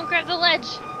 It won't grab the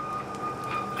ledge.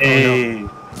 Hey.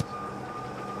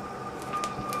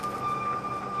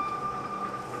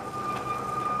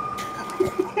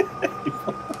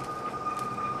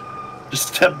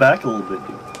 Just step back a little bit,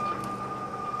 dude.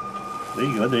 There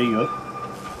you go, there you go.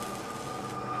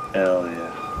 Hell yeah.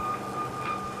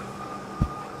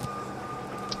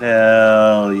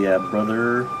 Hell yeah,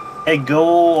 brother. Hey,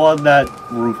 go on that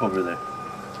roof over there.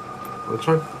 Which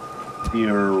one? To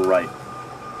your right.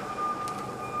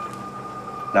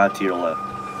 Not to your left.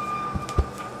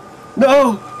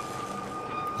 No!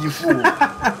 You fool.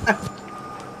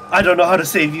 I don't know how to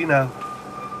save you now.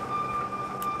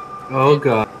 Oh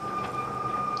god.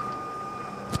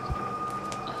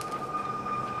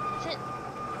 That's it.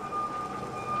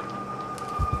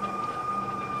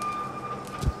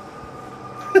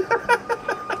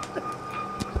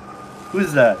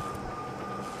 Who's that?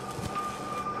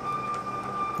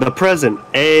 The present.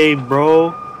 Hey,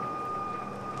 bro.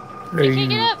 You can't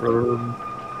get up.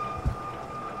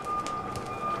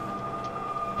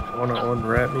 Wanna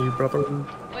unwrap me, brother?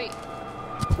 Wait.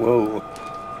 Whoa.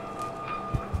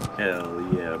 Hell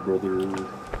yeah, brother.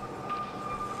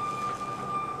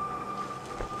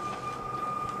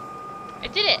 I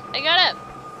did it. I got up.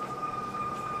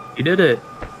 You did it.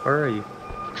 Where are you?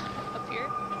 Up here.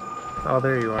 Oh,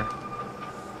 there you are.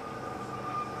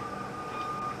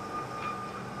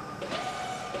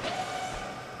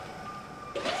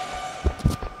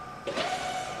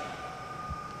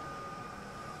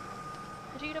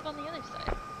 How'd you get up on the other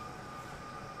side?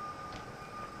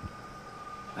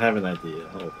 I have an idea.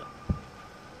 Hold on.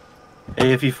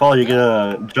 Hey, if you fall, you're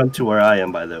gonna jump to where I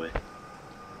am, by the way.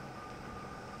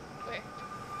 Where?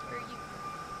 Where are you?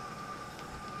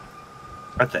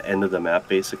 At the end of the map,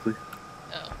 basically.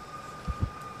 Oh.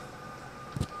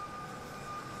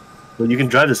 But you can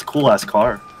drive this cool-ass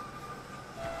car.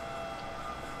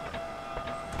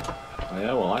 Oh,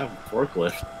 yeah, well, I have a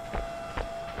forklift.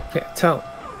 Yeah, tell.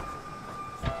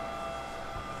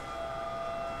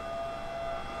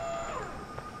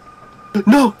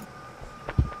 No!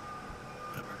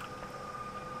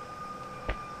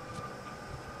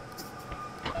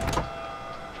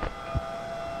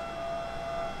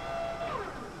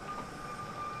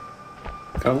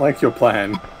 Don't like your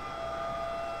plan.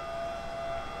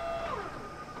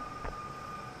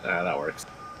 Ah, that works.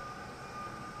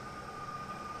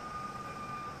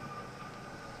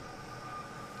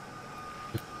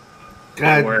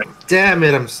 God Work. damn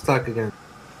it, I'm stuck again.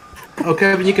 Oh,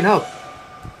 Kevin, you can help.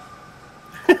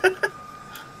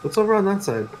 What's over on that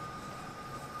side?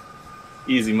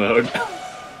 Easy mode.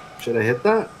 Should I hit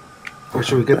that? Or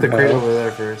should we get the crate over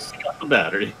there first? Got the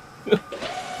battery.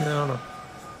 No.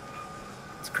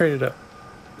 Let's crate it up.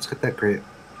 Let's get that crate.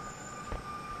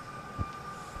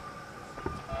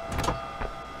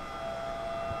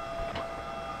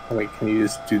 Oh, wait, can you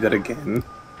just do that again?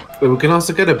 But we can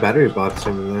also get a battery box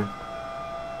over there.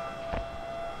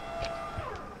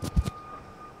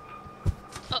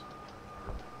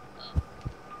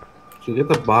 Should we get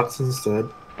the box instead?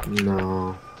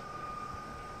 No.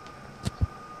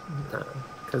 No,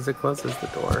 because it closes the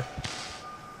door.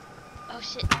 Oh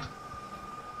shit.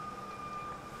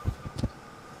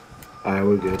 Alright,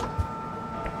 we're good.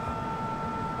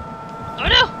 Oh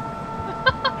no!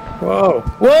 Whoa!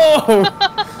 Whoa!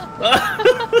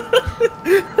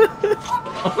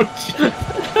 Oh, shit.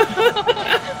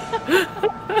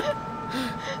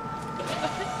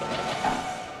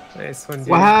 Nice one, dude.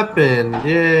 What happened?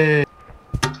 Yay!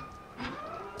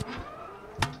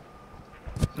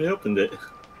 I opened it.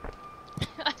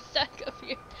 I'm stuck up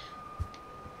here.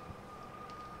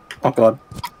 Oh god.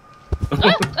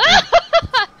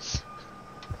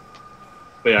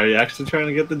 Wait, are you actually trying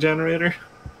to get the generator?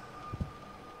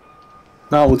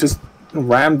 No, we'll just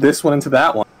ram this one into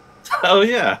that one. Oh,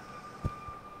 yeah.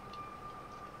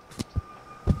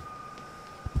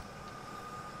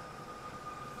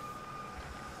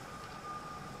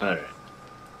 Alright.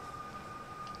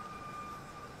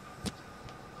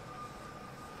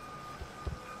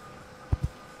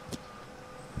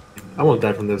 I won't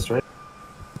die from this, right?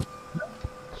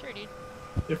 Sure, dude.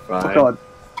 You're fine. Oh god.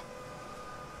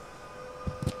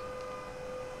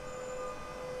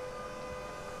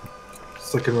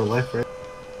 Just like in real life, right?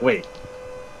 Wait.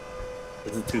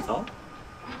 Is it too tall?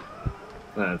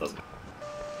 Nah, it doesn't.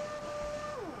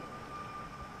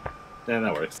 Yeah,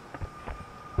 that works.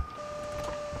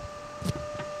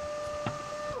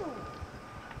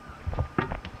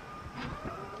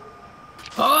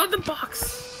 Oh, the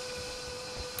box!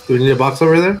 Do we need a box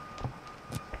over there?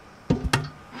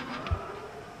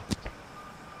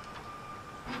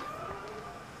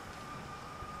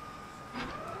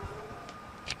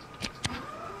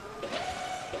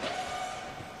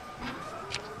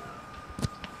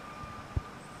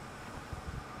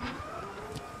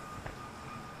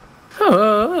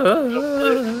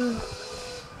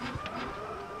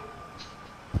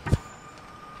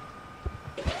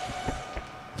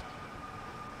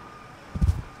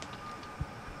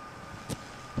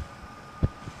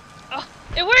 Oh,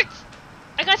 it worked!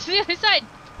 I got to the other side.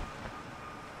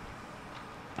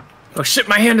 Oh shit,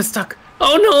 my hand is stuck.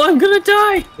 Oh no, I'm gonna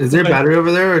die. Is there a battery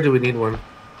over there, or do we need one?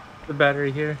 The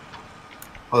battery here.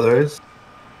 Oh, there is?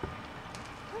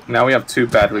 Now we have 2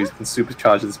 batteries and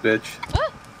supercharge this bitch.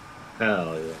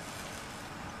 Hell yeah.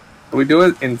 Do we do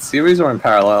it in series or in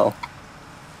parallel?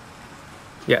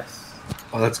 Yes.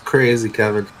 Oh, that's crazy,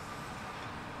 Kevin.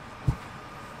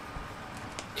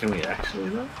 Can we actually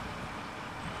though?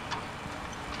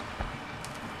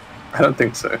 I don't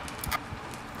think so.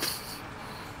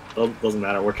 Well, doesn't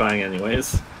matter. We're trying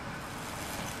anyways.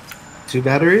 2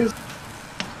 batteries?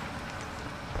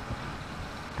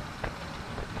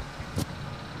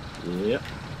 Yep.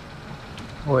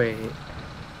 Wait.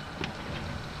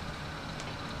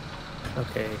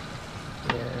 Okay.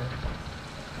 Yeah.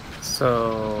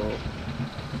 So.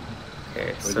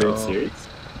 Okay, We're doing so series.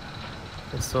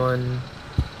 this one.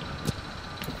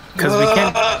 Because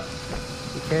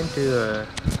we can't do a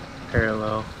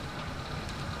parallel.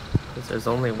 Because there's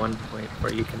only one point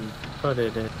where you can put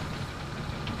it in.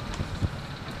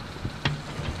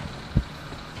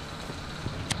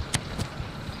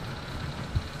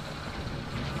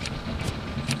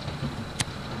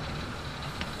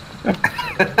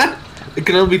 It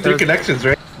can only be 3 connections,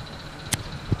 right?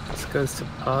 This goes to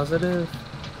positive.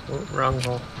 Oh, wrong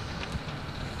hole.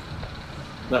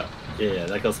 No. Yeah,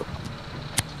 that goes.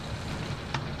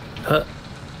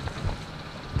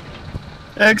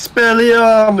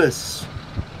 Expelliarmus!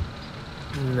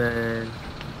 And then.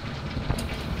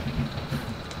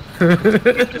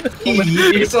 You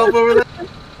eat yourself over there?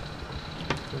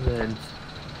 And then.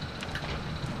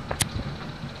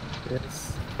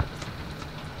 This.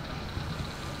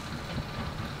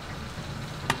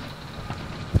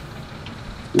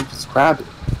 Dude, just grab it.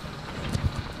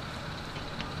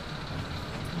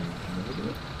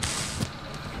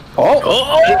 Oh!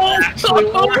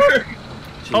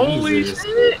 Holy Jesus.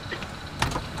 shit! I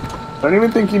don't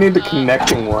even think you need the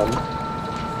connecting one.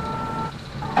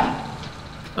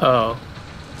 Oh.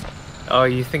 Oh,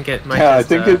 you think it might Yeah, I just,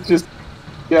 think it just...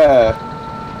 Yeah.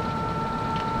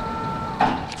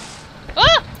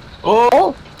 Ah!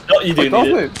 Oh! No, you do What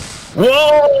need does it. it?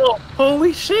 Whoa!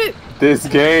 Holy shit! This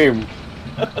game.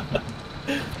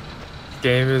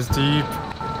 Game is deep.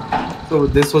 So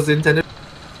this was intended?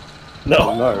 Oh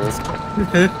No, no.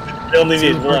 you only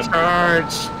need one.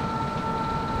 Supercharge!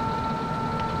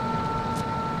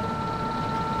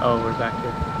 Oh, we're back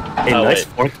here. Hey, Oh, nice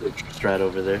wait. fourth strat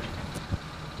over there.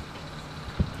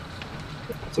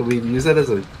 So we use that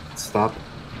as a stop?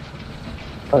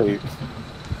 Wait.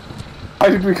 Why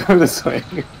did we go this way?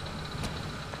 What's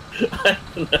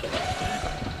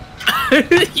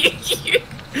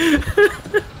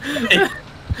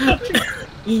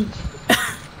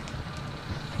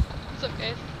up,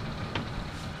 guys?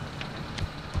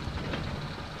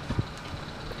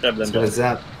 Grab them It's gonna both.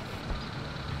 zap.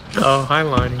 Oh, hi,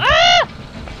 Lonnie. Ah!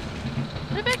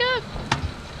 Put it back up!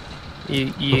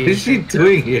 What is she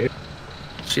doing here?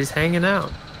 She's hanging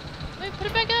out. Wait, put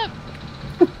it back up!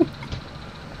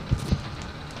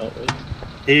 Oh, wait.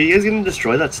 Hey, are you guys gonna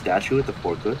destroy that statue with the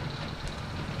forklift?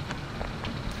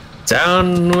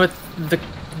 Down with the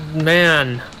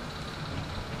man.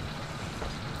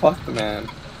 Fuck the man.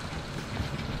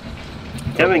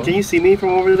 Kevin, can you see me from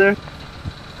over there?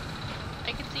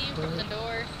 I can see you from the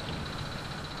door.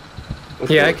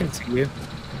 Yeah, I can see you.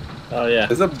 Oh yeah.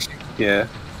 There's a... Yeah.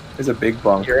 There's a big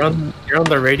bunk. You're on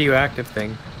the radioactive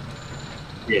thing.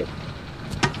 Yeah.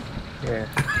 Yeah.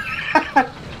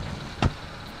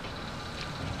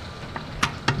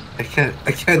 I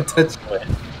can't touch. Wait.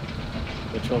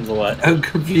 Which one's the what? I'm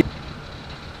confused.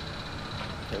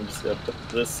 I'm just gonna put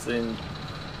this in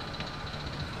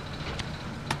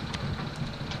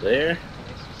there.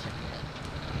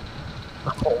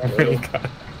 Oh my god.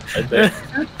 Right there.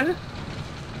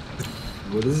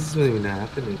 What is this even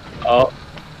happening? Oh,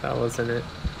 that wasn't it.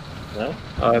 No?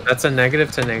 That's a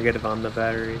negative to negative on the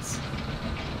batteries.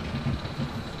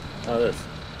 Oh, this.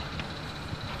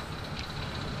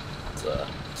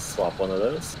 Let's swap one of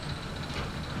those.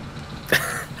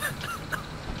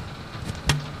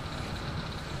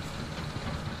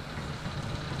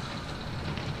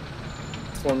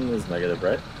 This one is negative,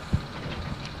 right?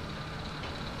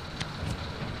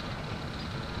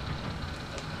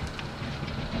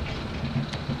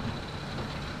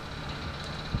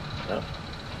 No.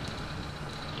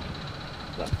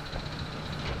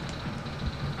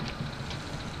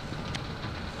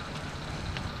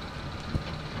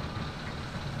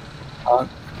 No.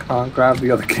 Can't grab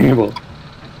the other cable.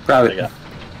 Grab There it. you go.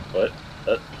 What?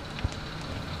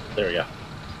 There we go.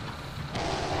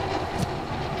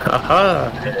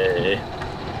 Haha! Hey.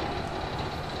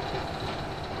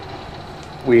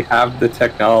 We have the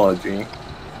technology.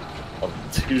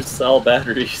 2 cell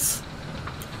batteries.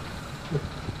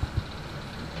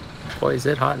 Boy, is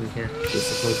it hot in here.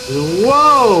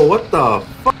 Whoa! What the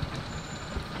fuck?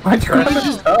 Why'd you grab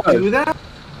it? Do that?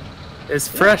 It's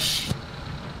fresh.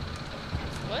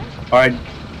 What? Alright,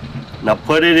 now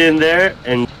put it in there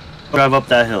and drive up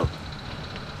that hill.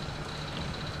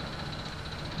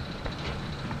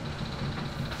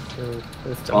 Dude,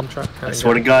 this dumb truck I kinda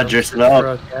swear to got God, dumb Jason, shit up.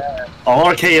 for a cat. I'll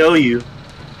RKO you.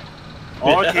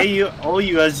 I'll RKO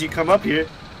you as you come up here.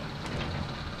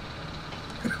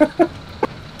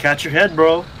 Catch your head,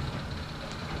 bro.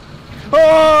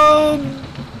 Oh!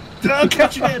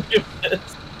 Catch your head.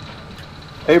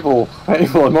 Abel,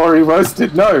 I'm already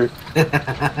roasted. No.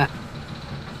 Yeah,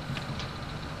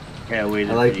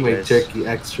 wait. I like my turkey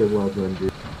extra well done,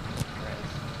 dude.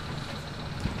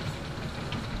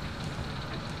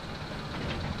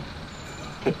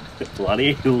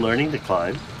 Lonnie, you learning to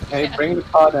climb? Hey, bring the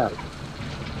car down.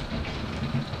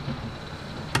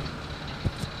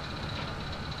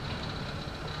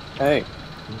 Hey,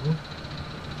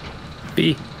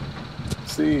 B.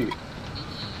 see.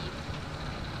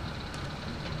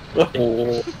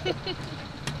 Oh.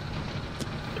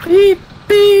 Beep,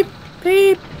 beep,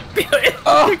 beep, beep.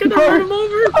 Oh, You're gonna run him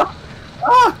over.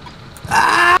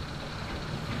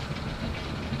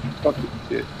 Fucking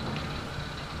shit.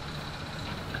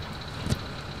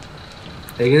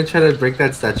 Are you gonna try to break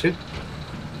that statue?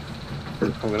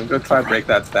 I'm gonna go try and break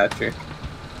that statue.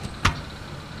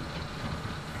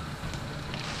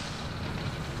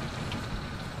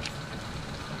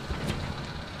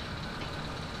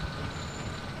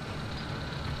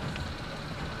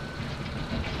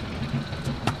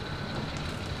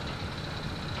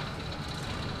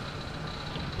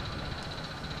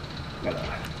 Gotta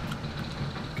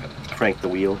crank the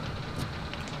wheel.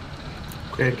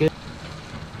 Crank it.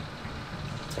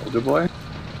 Soldier boy.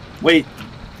 Wait,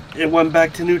 it went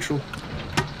back to neutral.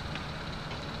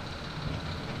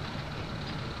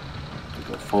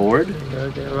 Go forward.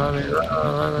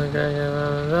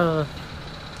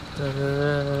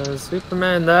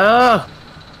 Superman, though.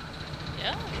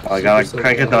 Yeah. Oh, I gotta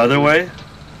crank it the other way.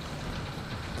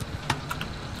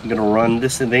 I'm gonna run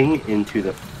this thing into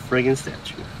the friggin'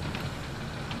 statue.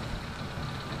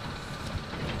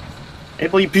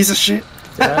 Abel, you piece of shit!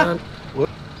 Down.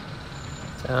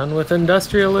 Down with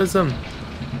industrialism.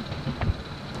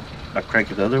 I'll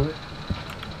crank it the other way.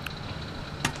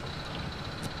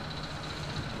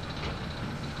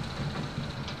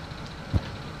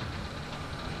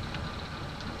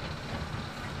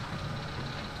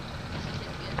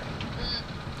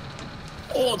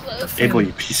 Oh, close. Abel,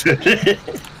 you piece of shit.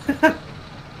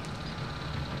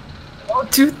 Oh,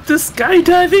 dude, the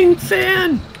skydiving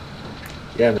fan!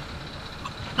 Yeah.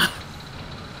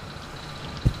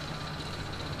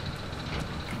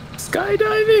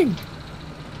 Skydiving!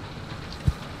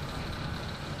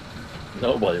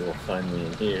 Nobody will find me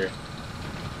in here.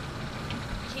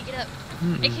 I can't get up.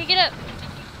 I can't get up.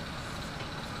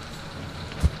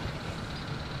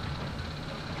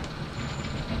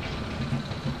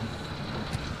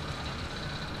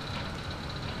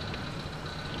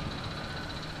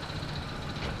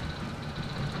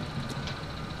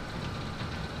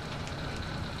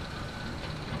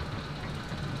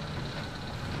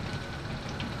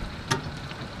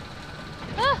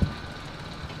 Ah!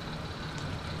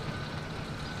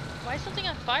 Why is something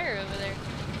on fire over there?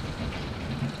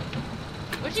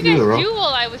 What'd you You guys were do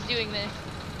while I was doing this?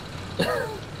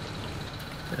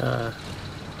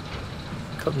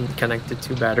 Couldn't connect to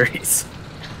 2 batteries.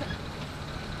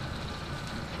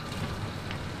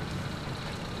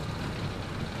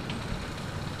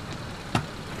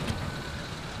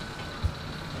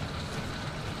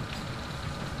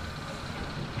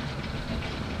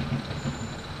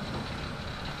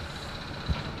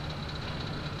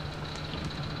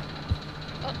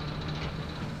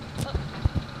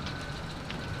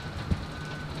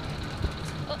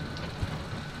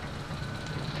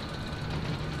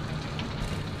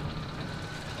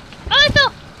 Oh, I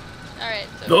fell! Alright,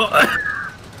 so.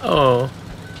 Oh.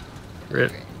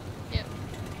 Rip. Yep.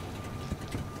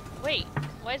 Wait,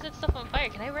 why Why is that stuff on fire?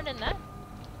 Can I run in that?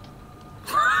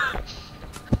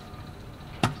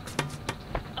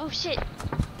 Oh shit!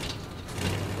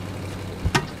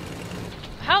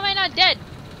 How am I not dead?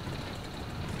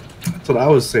 That's what I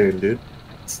was saying, dude.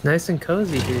 It's nice and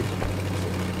cozy, dude.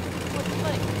 What the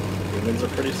fuck? Humans are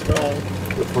pretty strong.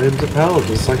 The flames of hell,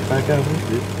 just like back at home,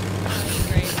 dude.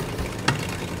 Great.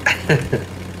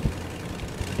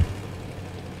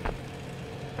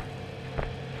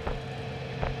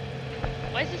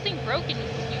 Why is this thing broken?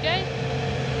 Is this you guys?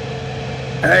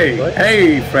 Hey,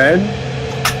 hey, friend.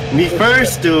 Me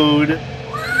first, dude.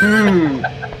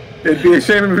 It'd be a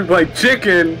shame if we played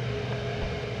chicken.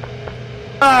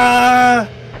 Ah!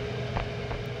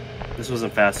 This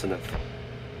wasn't fast enough.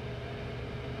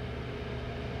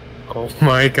 Oh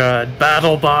my god,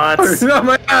 battle bots! No,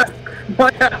 my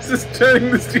ass is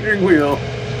turning the steering wheel.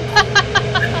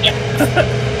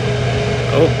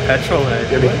 Oh, petrol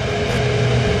head.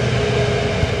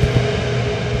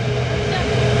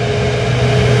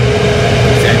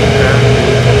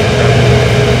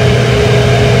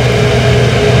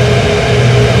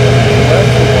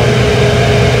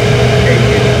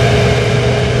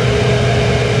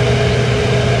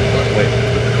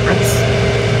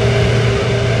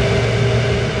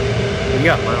 We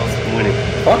got miles. I'm winning.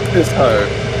 Fuck this hoe.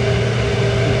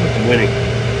 I'm winning.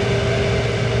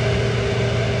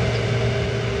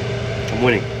 I'm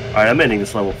winning. Alright, I'm ending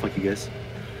this level. Fuck you guys.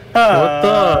 What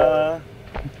the?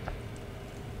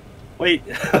 Wait,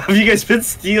 have you guys been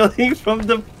stealing from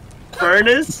the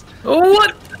furnace? Oh,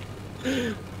 what?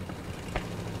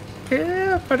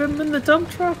 Yeah, put him in the dump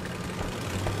truck.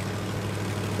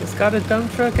 It's got a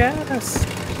dump truck ass.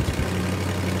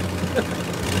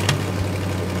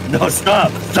 No,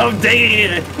 stop! Stop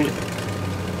digging it!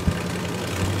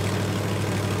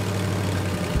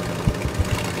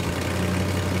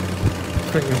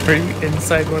 Are you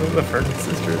inside one of the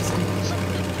furnaces, Jersey?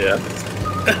 Yeah.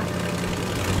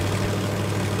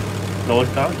 No one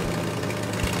found?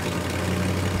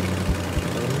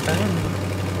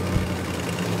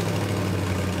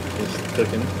 Just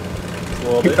cooking. A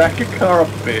little Get bit. back your car up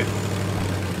a bit.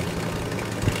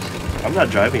 I'm not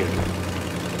driving it.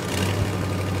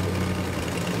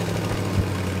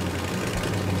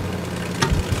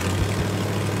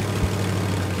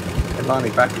 Hey,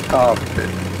 Lonnie, back your car up a bit.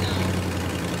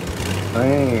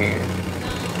 Hey.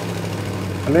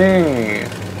 Honey.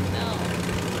 No.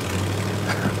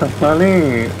 Honey.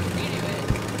 You do it.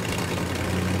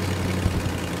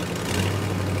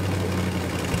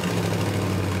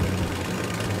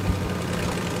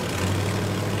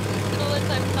 Spend all the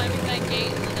time climbing that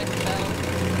gate in the next battle.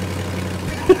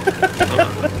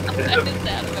 I'm kind of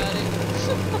sad about it.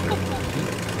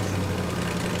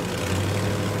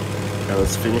 Now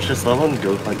let's finish this level and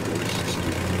go hunt ghosts.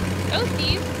 Go,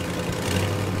 Steve.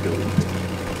 Go.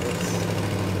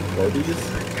 Orbeez?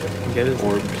 Get his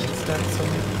Orbs. stats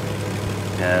somewhere.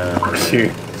 Yeah.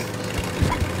 Shoot.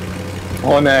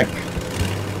 One neck.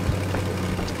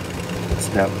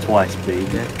 Snap twice, baby.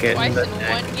 Get Twice in the in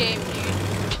one game, dude.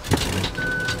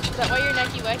 Is that why you're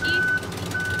necky wacky?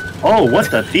 Oh, what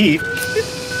the thief?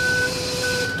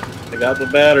 I got the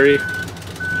battery.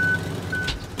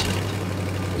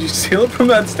 Did you steal it from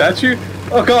that statue?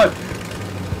 Oh god!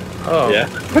 Oh, Yeah.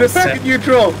 Put it back in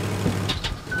neutral!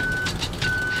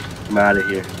 I'm out of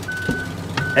here.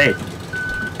 Hey.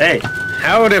 Hey.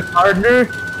 howdy, partner.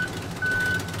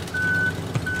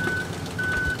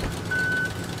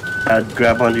 I'd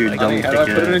grab onto your dumb Honey, how do I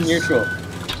thick put it in ass. neutral?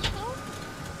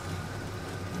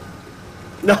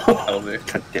 No. That'll do.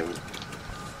 God damn it.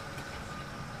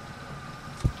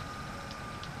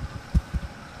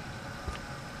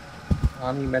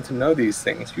 You meant to know these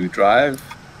things. You drive.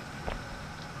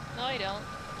 No, I don't.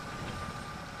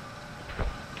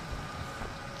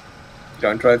 You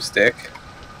don't drive stick.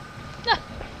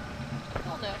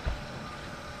 Oh no.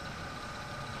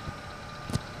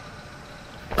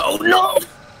 Oh no! Oh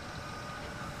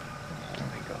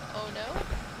my god. Oh no?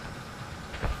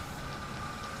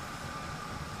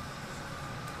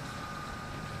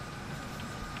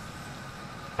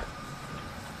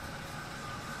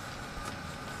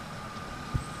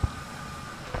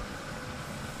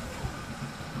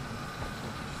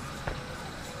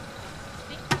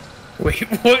 Wait,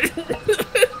 what?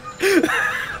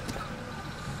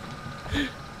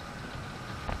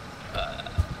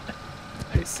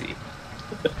 I see.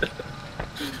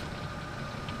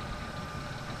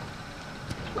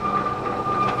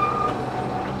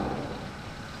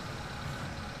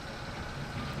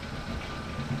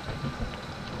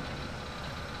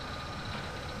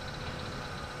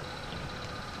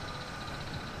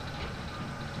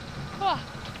 Oh,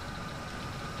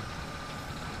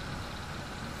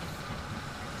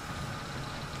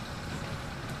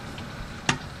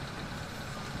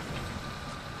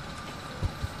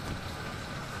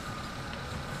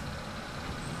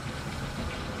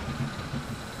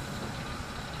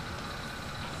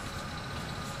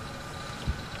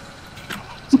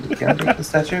 can't break the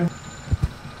statue?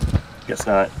 Guess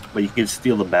not. But you can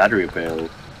steal the battery apparently.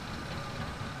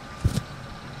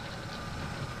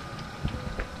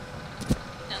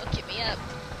 No, get me up.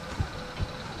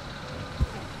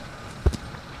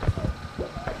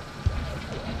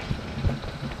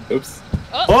 Oops.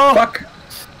 Oh! Fuck!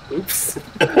 Oops.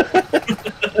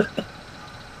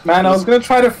 Man, I was gonna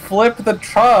try to flip the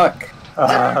truck!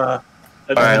 Alright,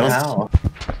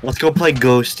 let's go play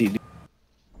Ghosty.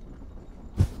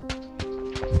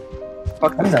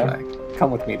 Fuck this I know. guy.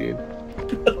 Come with me, dude.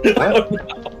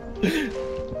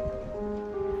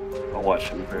 I'll watch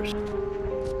him first.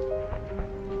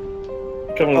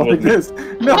 Come on Oh, with me. this.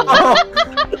 No!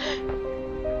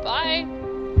 Bye!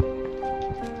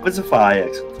 What's a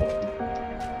 5x?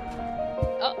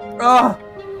 Ah!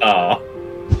 Aw.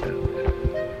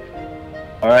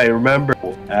 Alright, remember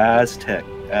Aztec.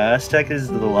 Aztec is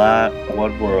the last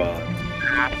one we're on.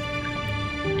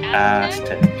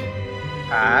 Aztec?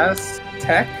 Aztec.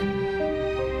 Aztec?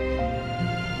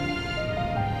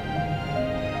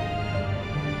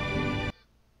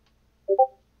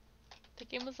 The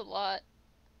game was a lot.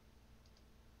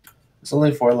 There's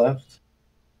only 4 left.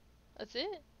 That's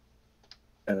it?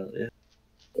 Yeah.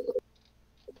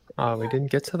 Oh, we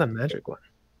didn't get to the magic one.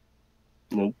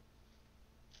 Nope.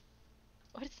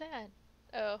 What is that?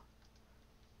 Oh.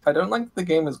 I don't like the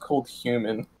game is called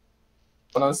Human.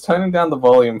 When I was turning down the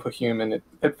volume for Human,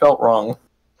 it felt wrong.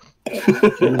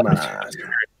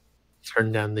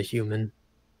 Turn down the human.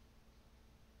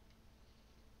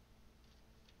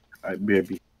 Alright,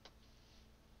 baby.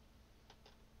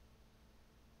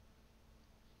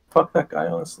 Fuck that guy,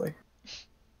 honestly.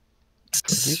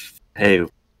 Hey.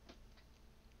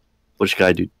 Which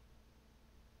guy, dude?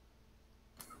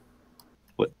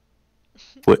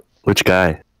 Which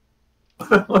guy?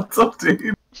 What's up,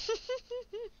 dude?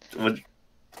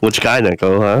 Which guy,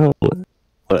 Neko, huh?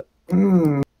 What?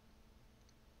 Mm.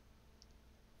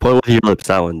 Point with your lips,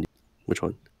 that one. Which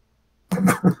one?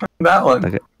 That one.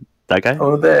 Okay. That guy?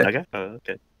 Oh, there. That guy? Oh,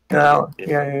 okay. Yeah,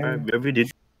 yeah. Alright, baby,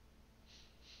 dude.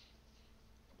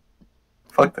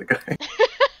 Fuck that guy.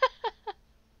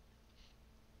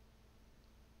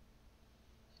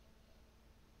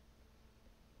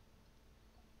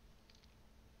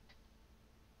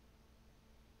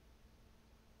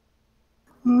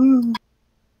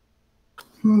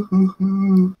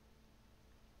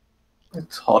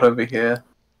 It's hot over here.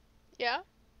 Yeah?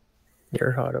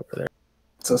 You're hot over there.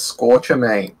 It's a scorcher,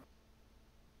 mate.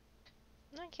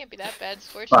 No, it can't be that bad.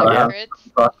 Scorched Yeah. secrets.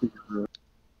 Fuck you.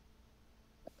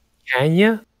 Can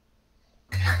you?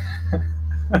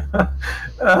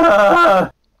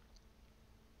 Ah!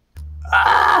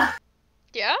 Ah!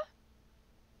 Yeah?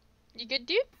 You good,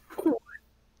 dude?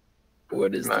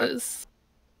 What is No. this?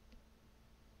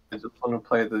 I just want to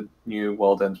play the new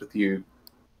World Ends With You.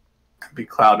 Be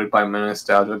clouded by my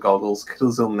nostalgia goggles,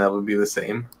 because it'll never be the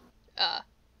same.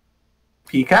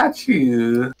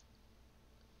 Pikachu!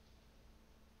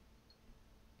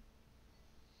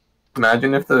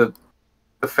 Imagine if the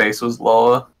face was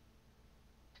lower.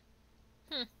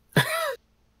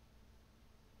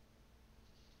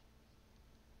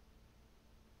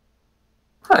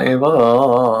 Hey,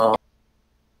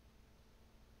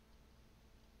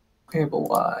 but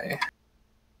why?